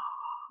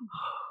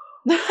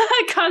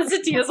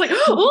 Constantina's like,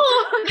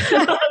 oh!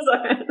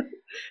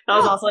 That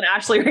was also an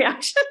Ashley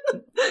reaction.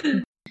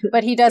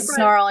 But he does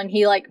snarl, and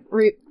he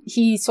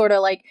he sort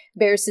of like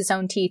bares his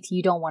own teeth.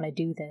 You don't want to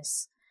do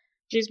this.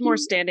 She's more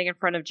standing in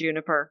front of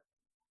Juniper,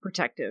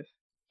 protective.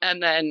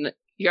 And then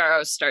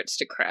Yarrow starts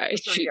to cry.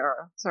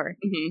 Yarrow, sorry.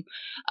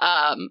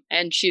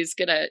 And she's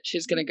gonna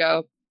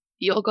go,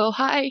 you'll go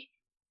high.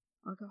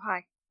 I'll go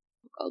high.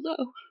 I'll go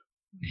low.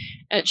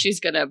 And she's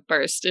gonna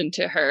burst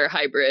into her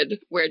hybrid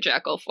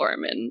werejackal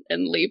form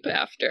and leap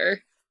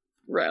after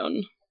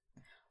Roan.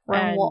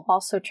 Roan will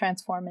also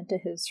transform into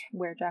his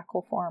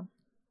werejackal form.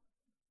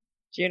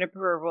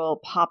 Juniper will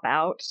pop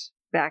out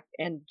back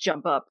and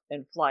jump up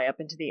and fly up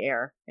into the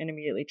air and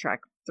immediately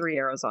track 3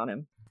 arrows on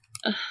him.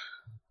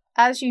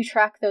 As you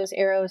track those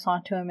arrows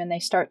onto him and they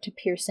start to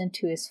pierce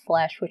into his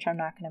flesh, which I'm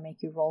not going to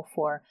make you roll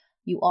for,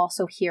 you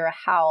also hear a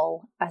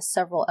howl as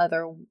several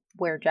other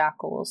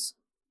werejackals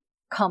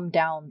come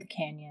down the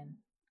canyon.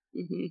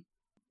 Mm-hmm.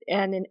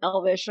 And in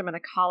Elvish, I'm going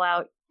to call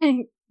out,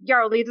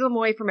 Yarrow, lead them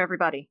away from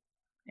everybody.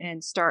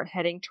 And start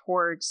heading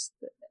towards,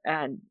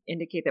 and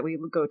indicate that we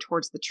will go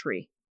towards the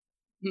tree.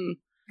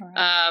 Right.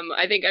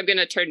 I think I'm going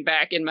to turn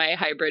back in my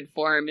hybrid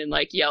form and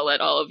yell at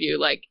all of you,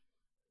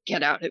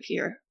 get out of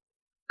here.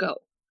 Go.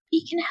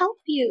 We can help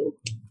you.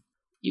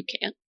 You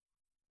can't.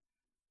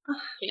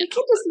 We can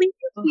just leave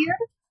you here.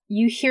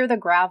 You hear the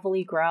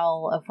gravelly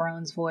growl of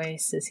Roan's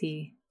voice as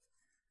he,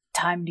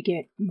 time to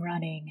get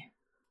running,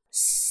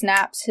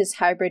 snaps his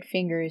hybrid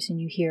fingers, and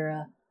you hear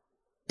a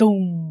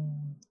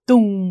doom,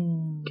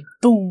 doom,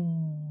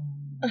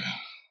 doom.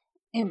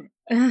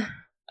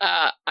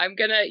 I'm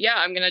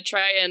gonna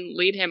try and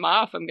lead him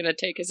off. I'm gonna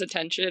take his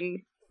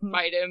attention,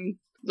 fight him,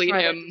 lead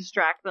him,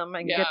 distract them,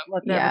 and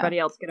let Yeah. everybody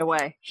else get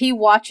away. He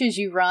watches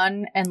you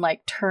run and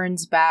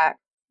turns back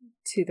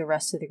to the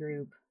rest of the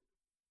group.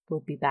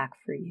 We'll be back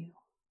for you.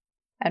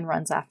 And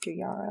runs after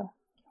Yarrow.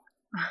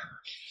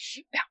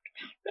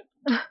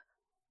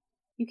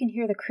 You can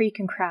hear the creak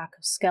and crack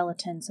of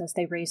skeletons as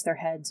they raise their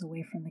heads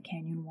away from the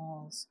canyon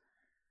walls.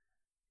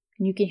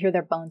 And you can hear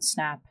their bones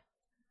snap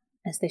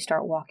as they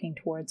start walking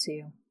towards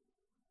you.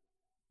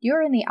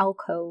 You're in the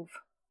alcove.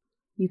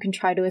 You can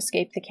try to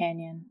escape the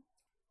canyon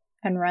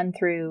and run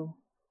through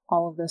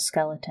all of those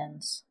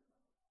skeletons.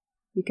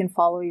 You can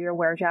follow your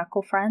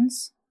werejackal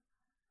friends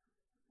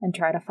and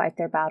try to fight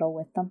their battle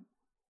with them.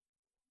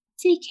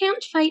 They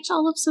can't fight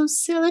all of those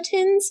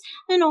skeletons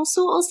and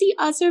also all the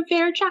other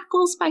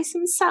werejackals by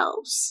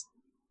themselves.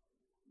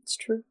 It's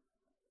true.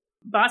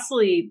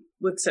 Vasily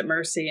looks at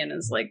Mercy and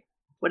is like,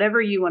 whatever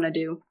you want to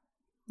do.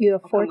 You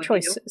have I'll 4 come with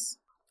choices.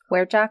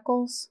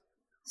 Werejackals,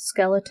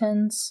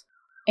 skeletons,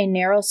 a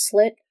narrow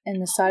slit in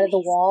the side of the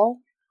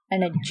wall,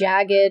 and a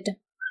jagged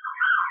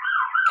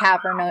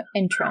cavern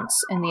entrance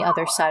in the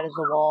other side of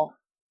the wall.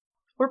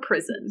 Or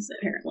prisons,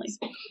 apparently.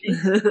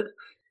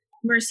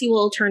 Mercy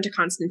will turn to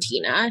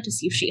Constantina to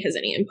see if she has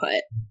any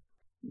input.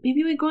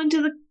 Maybe we go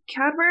into the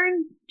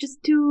cavern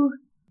just to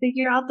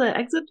figure out the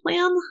exit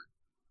plan?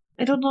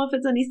 I don't know if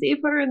it's any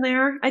safer in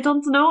there. I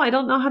don't know. I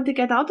don't know how to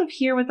get out of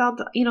here without,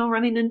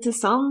 running into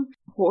some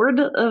horde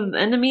of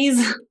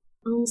enemies.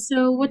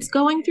 So what's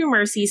going through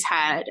Mercy's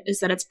head is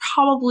that it's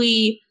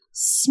probably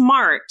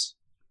smart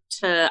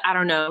to,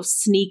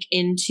 sneak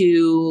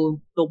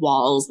into the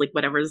walls,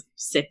 whatever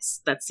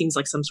 6, that seems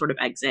like some sort of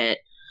exit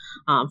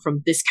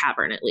from this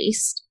cavern at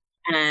least.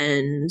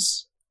 And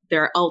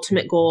their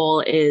ultimate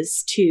goal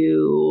is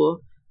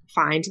to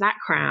find that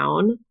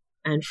crown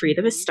and free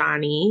the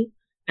Vistani,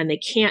 and they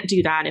can't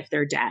do that if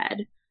they're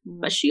dead.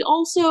 But she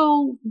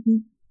also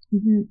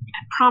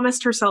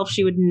promised herself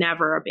she would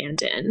never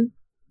abandon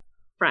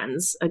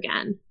friends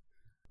again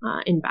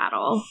in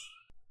battle.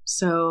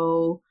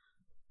 So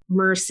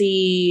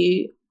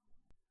Mercy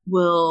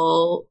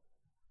will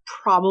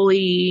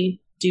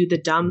probably do the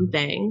dumb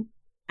thing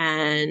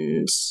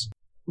and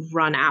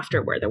run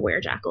after where the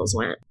werejackals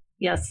went.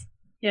 Yes.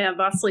 Yeah,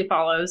 Vasily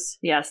follows.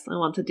 Yes, I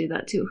want to do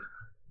that too.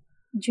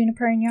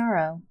 Juniper and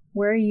Yarrow,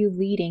 where are you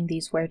leading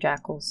these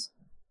werejackals?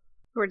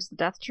 Towards the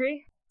death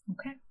tree?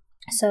 Okay.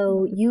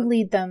 So you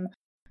lead them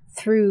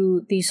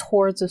through these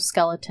hordes of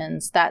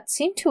skeletons that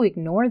seem to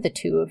ignore the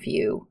two of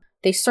you.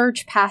 They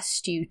surge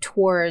past you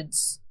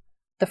towards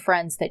the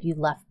friends that you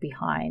left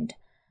behind.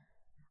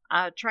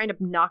 Trying to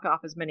knock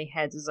off as many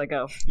heads as I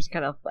go. Just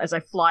kind of, as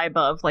I fly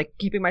above,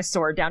 keeping my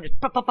sword down, just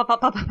pop, pop, pop,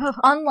 pop, pop, pop.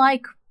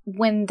 Unlike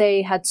when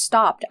they had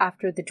stopped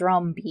after the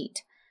drum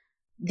beat,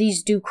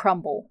 these do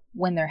crumble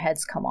when their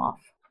heads come off.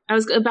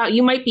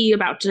 You might be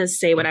about to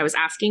say what I was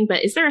asking,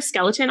 but is there a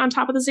skeleton on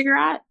top of the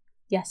ziggurat?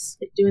 Yes.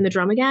 Doing the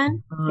drum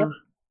again? Yep.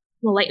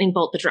 We'll lightning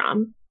bolt the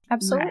drum.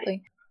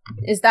 Absolutely.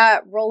 Right. Is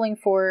that rolling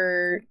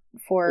for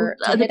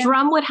the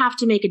drum would have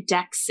to make a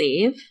dex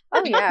save.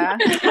 Oh yeah.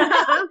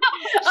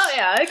 Oh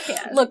yeah, I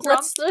can. Look,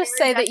 let's just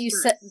say that you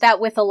set that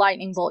with a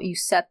lightning bolt, you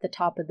set the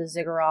top of the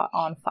ziggurat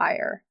on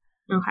fire.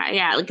 Okay,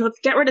 yeah, let's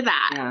get rid of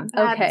that. Yeah.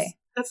 Okay.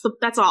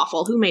 That's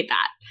awful. Who made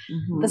that?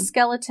 The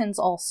skeletons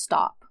all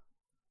stop,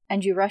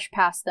 and you rush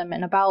past them,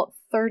 and about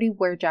 30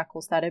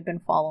 werejackals that had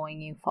been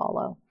following you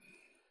follow.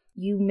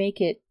 You make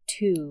it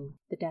to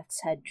the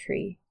Death's Head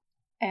tree,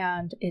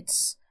 and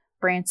its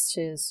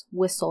branches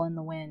whistle in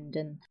the wind,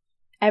 and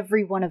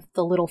every one of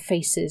the little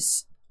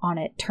faces on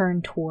it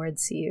turn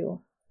towards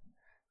you.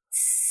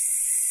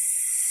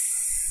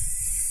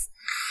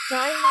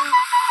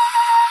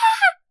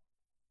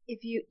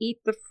 If you eat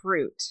the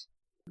fruit,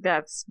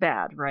 that's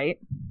bad, right?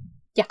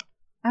 Yeah,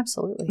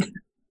 absolutely.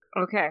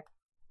 Okay.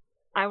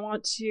 I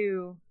want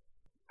to...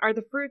 Are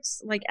the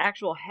fruits like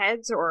actual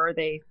heads, or are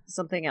they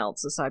something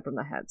else aside from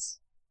the heads?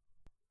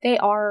 They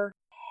are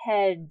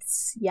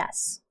heads,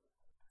 yes.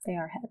 They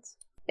are heads.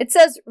 It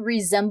says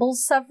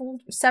resembles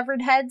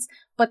severed heads,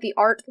 but the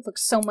art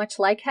looks so much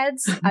like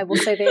heads, I will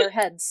say they are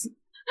heads.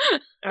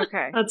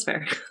 Okay. That's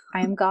fair.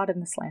 I am God in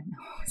this land.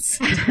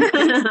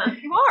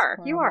 You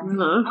are.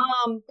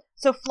 Uh-huh.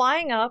 So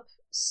flying up,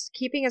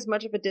 keeping as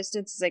much of a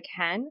distance as I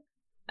can,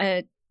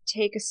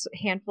 take a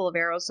handful of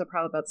arrows, so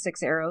probably about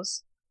 6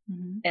 arrows,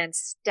 and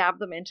stab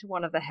them into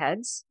one of the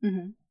heads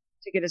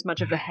to get as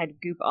much of the head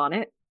goop on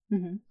it.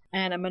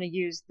 And I'm going to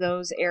use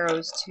those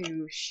arrows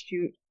to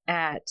shoot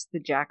at the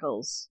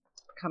jackals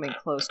coming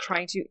close,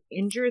 trying to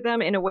injure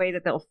them in a way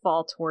that they'll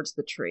fall towards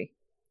the tree.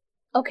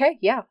 Okay,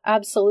 yeah,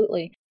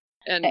 absolutely.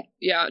 And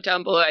yeah,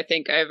 down below, I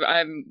think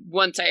I'm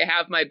once I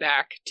have my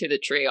back to the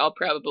tree, I'll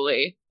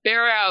probably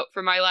bear out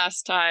for my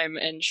last time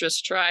and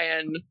just try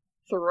and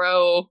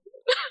throw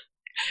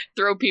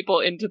people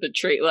into the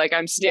tree like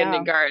I'm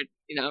standing guard,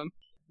 you know.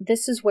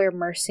 This is where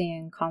Mercy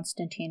and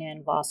Constantina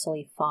and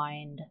Vasily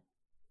find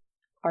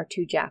our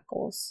 2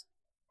 jackals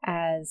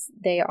as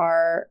they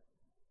are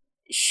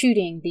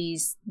shooting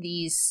these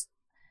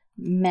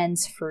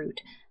men's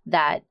fruit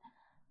that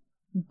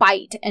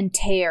bite and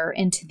tear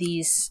into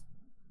these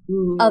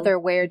other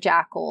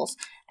were-jackals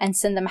and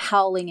send them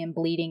howling and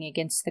bleeding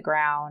against the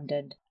ground,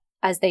 and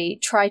as they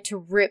try to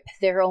rip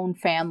their own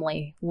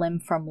family limb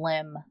from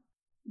limb,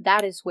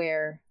 that is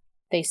where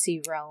they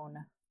see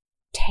Roan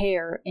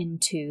tear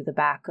into the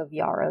back of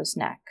Yarrow's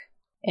neck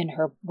in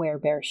her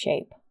werebear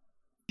shape.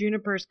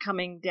 Juniper's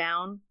coming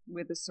down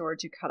with a sword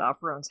to cut off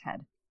Roan's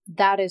head.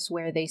 That is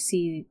where they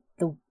see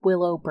the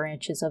willow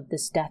branches of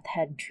this death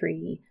head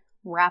tree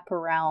wrap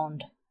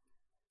around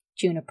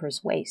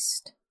Juniper's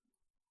waist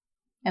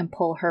and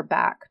pull her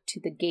back to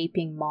the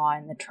gaping maw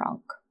in the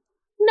trunk.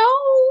 No!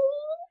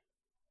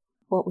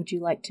 What would you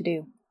like to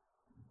do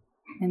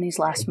in these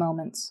last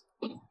moments?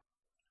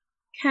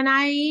 Can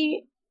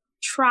I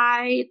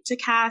try to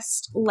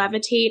cast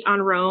Levitate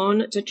on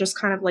Roan to just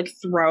kind of like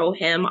throw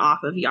him off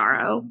of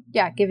Yarrow?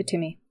 Yeah, give it to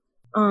me.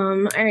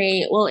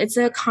 Alright, well, it's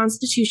a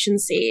Constitution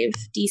save,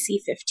 DC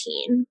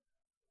 15.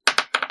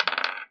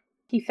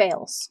 He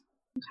fails.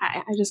 Okay,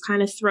 I just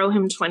kind of throw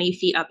him 20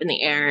 feet up in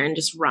the air and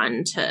just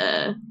run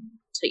to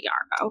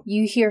Yarrow.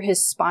 You hear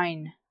his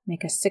spine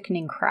make a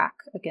sickening crack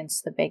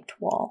against the baked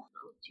wall.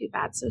 Too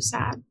bad, so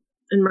sad.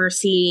 And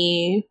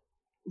Mercy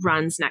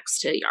runs next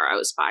to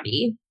Yarrow's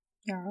body.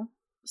 Yarrow?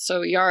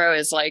 So Yarrow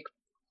is like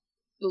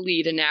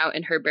bleeding out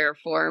in her bear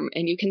form,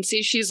 and you can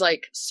see she's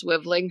like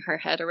swiveling her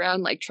head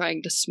around, like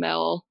trying to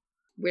smell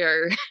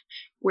where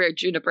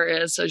Juniper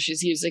is, so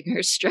she's using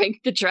her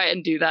strength to try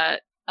and do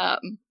that.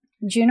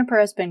 Juniper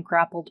has been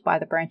grappled by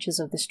the branches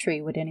of this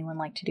tree. Would anyone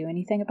like to do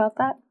anything about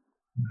that?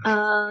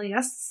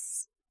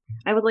 Yes.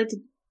 I would like to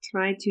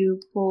try to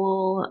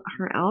pull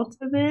her out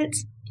of it.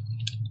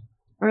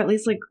 Or at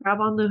least, like, grab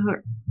onto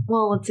her.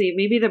 Well, let's see.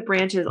 Maybe the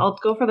branches. I'll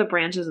go for the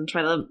branches and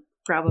try to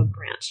grab a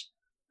branch.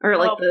 Or,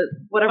 like,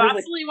 whatever.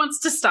 Vasily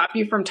wants to stop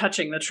you from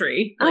touching the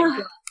tree.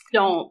 Like,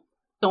 don't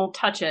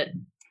touch it.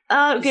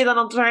 Okay, then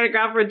I'll try to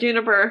grab for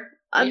Juniper.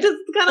 I'm just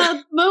kind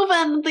of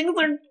moving. Things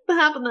are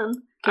happening.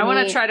 I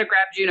want to try to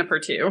grab Juniper,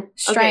 too.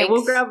 Strength. Okay,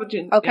 we'll grab a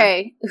Juniper.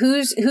 Okay, yeah.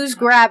 Who's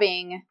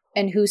grabbing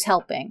and who's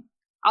helping?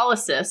 I'll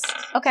assist.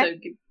 Okay.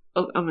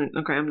 I'm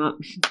not.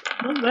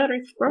 I'm better.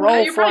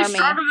 Roll You're for probably me.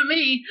 stronger than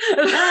me.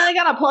 I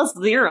got a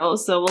 +0,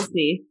 so we'll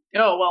see.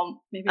 Oh,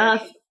 well, maybe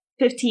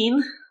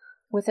 15.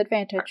 With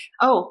advantage.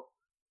 Oh,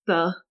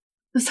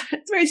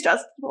 it's very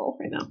stressful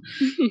right now.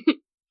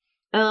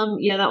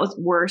 Yeah, that was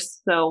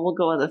worse, so we'll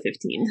go with a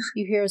 15.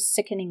 You hear a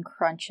sickening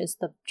crunch as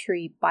the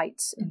tree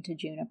bites into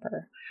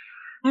Juniper.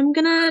 I'm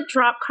gonna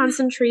drop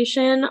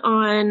concentration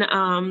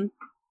on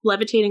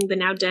levitating the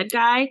now dead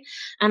guy,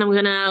 and I'm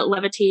gonna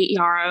levitate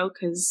Yarrow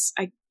because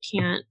I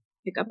can't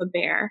pick up a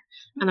bear,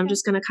 and I'm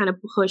just gonna kind of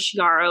push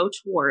Yarrow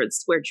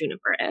towards where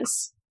Juniper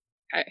is.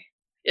 Okay.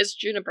 Is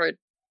Juniper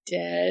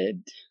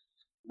dead?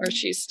 Or is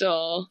she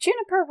still...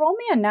 Juniper, roll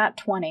me a nat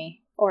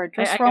 20. Or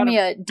just roll me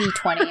a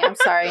d20. I'm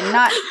sorry. I'm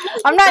not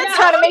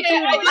trying to make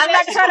you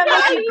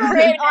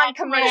crit on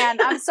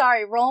command. I'm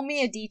sorry. Roll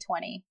me a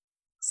d20.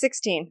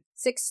 16.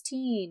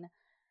 16.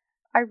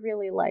 I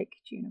really like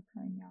Juniper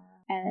and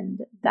Yarrow.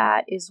 And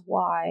that is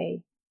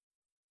why,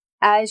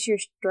 as you're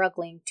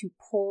struggling to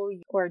pull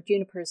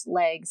Juniper's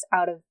legs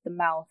out of the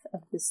mouth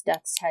of this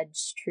Death's Head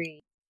tree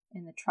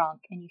in the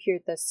trunk, and you hear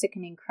the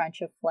sickening crunch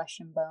of flesh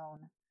and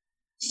bone,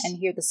 and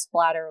hear the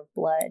splatter of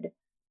blood,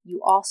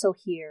 you also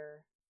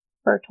hear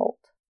Bertolt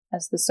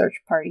as the search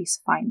party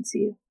finds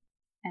you,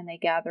 and they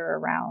gather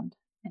around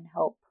and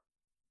help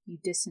you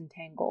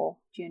disentangle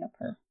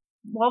Juniper.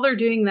 While they're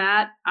doing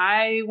that,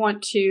 I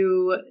want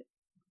to...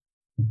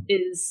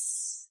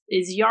 Is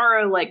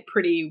Yarrow, like,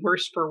 pretty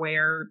worse for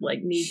wear,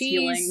 like, needs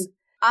healing?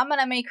 I'm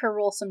gonna make her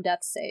roll some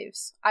death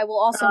saves. I will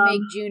also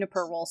make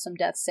Juniper roll some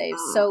death saves,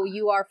 so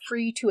you are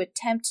free to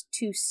attempt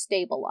to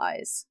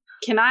stabilize.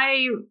 Can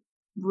I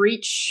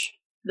reach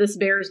this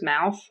bear's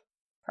mouth?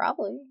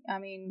 Probably. I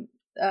mean,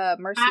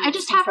 Mercy... I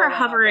just have her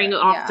hovering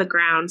off the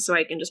ground so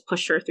I can just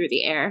push her through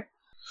the air.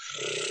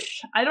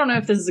 I don't know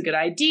if this is a good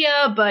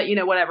idea, but,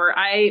 whatever.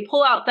 I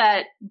pull out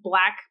that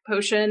black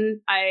potion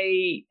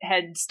I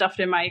had stuffed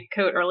in my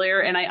coat earlier,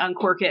 and I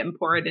uncork it and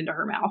pour it into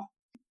her mouth.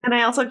 And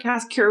I also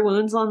cast Cure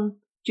Wounds on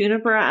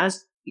Juniper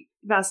as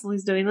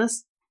Vasily's doing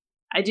this.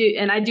 I do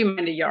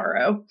mine to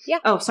Yarrow. Yeah.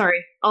 Oh,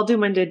 sorry. I'll do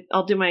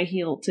my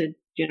heal to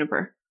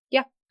Juniper.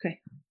 Yeah. Okay.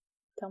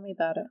 Tell me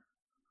about it.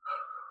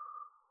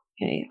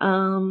 Okay.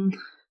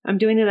 I'm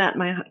doing it at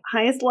my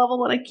highest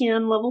level that I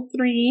can, level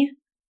 3.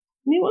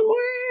 Need one more.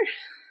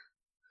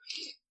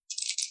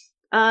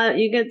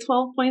 You get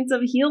 12 points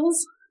of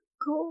heals.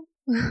 Cool.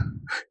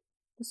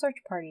 The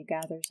search party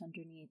gathers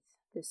underneath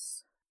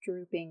this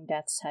drooping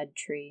death's head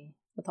tree,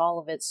 with all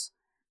of its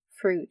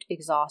fruit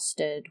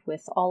exhausted,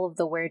 with all of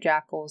the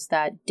werejackals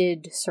that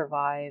did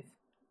survive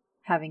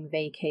having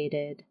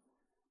vacated,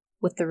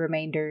 with the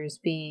remainders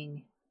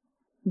being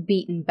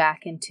beaten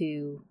back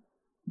into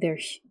their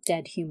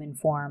dead human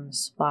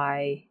forms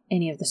by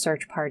any of the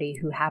search party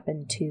who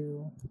happened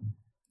to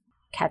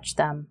catch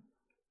them.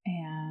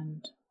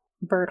 And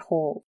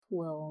Berthold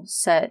will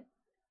set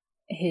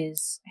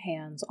his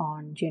hands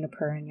on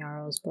Juniper and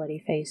Yarrow's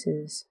bloody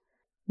faces.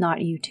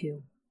 Not you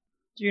two.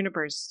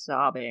 Juniper's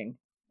sobbing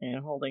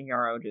and holding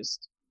Yarrow,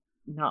 just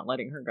not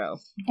letting her go.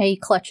 And he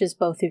clutches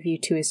both of you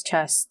to his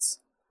chests.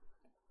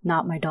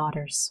 Not my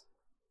daughters.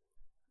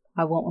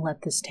 I won't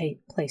let this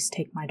place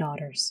take my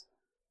daughters.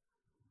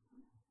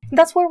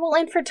 That's where we'll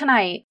end for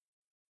tonight.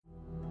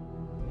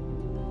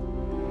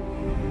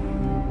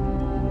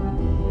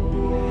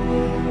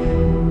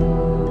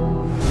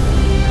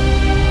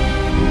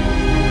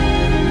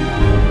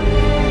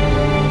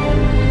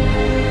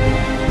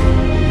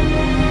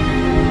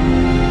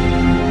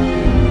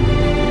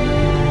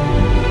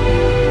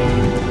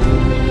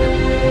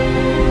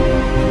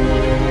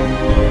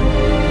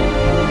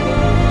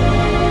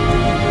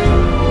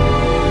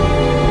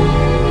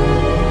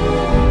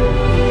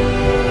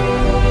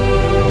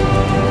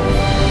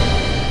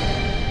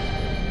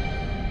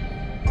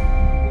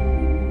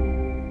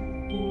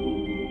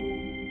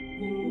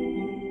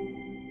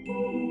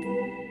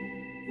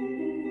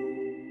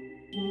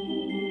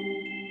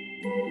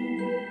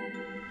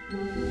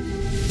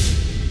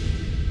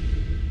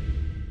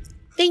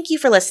 Thank you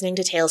for listening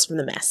to Tales from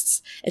the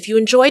Mists. If you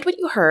enjoyed what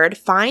you heard,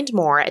 find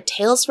more at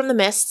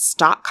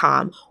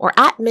talesfromthemists.com or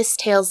at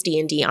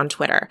MistTalesD&D on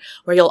Twitter,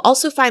 where you'll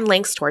also find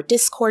links to our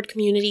Discord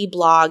community,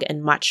 blog,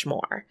 and much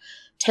more.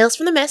 Tales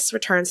from the Mists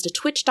returns to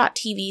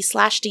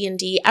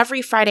twitch.tv/D&D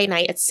every Friday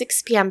night at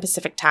 6 p.m.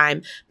 Pacific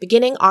Time,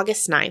 beginning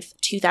August 9th,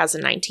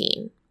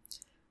 2019.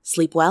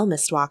 Sleep well,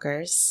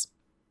 Mistwalkers.